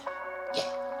 Right. Yeah.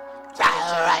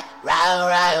 Right.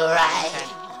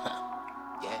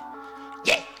 Yeah.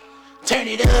 Yeah. Turn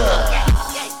it up. Yeah.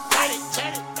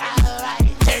 Turn it,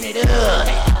 right. Turn it up.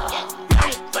 Yeah.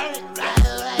 Turn it,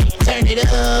 right. Turn it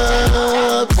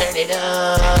up. Turn it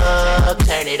up.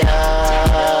 Turn it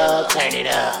up. Turn it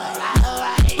up.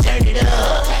 Turn it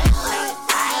up.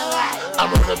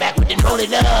 I'm rolling back with the roll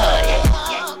it up. Yeah.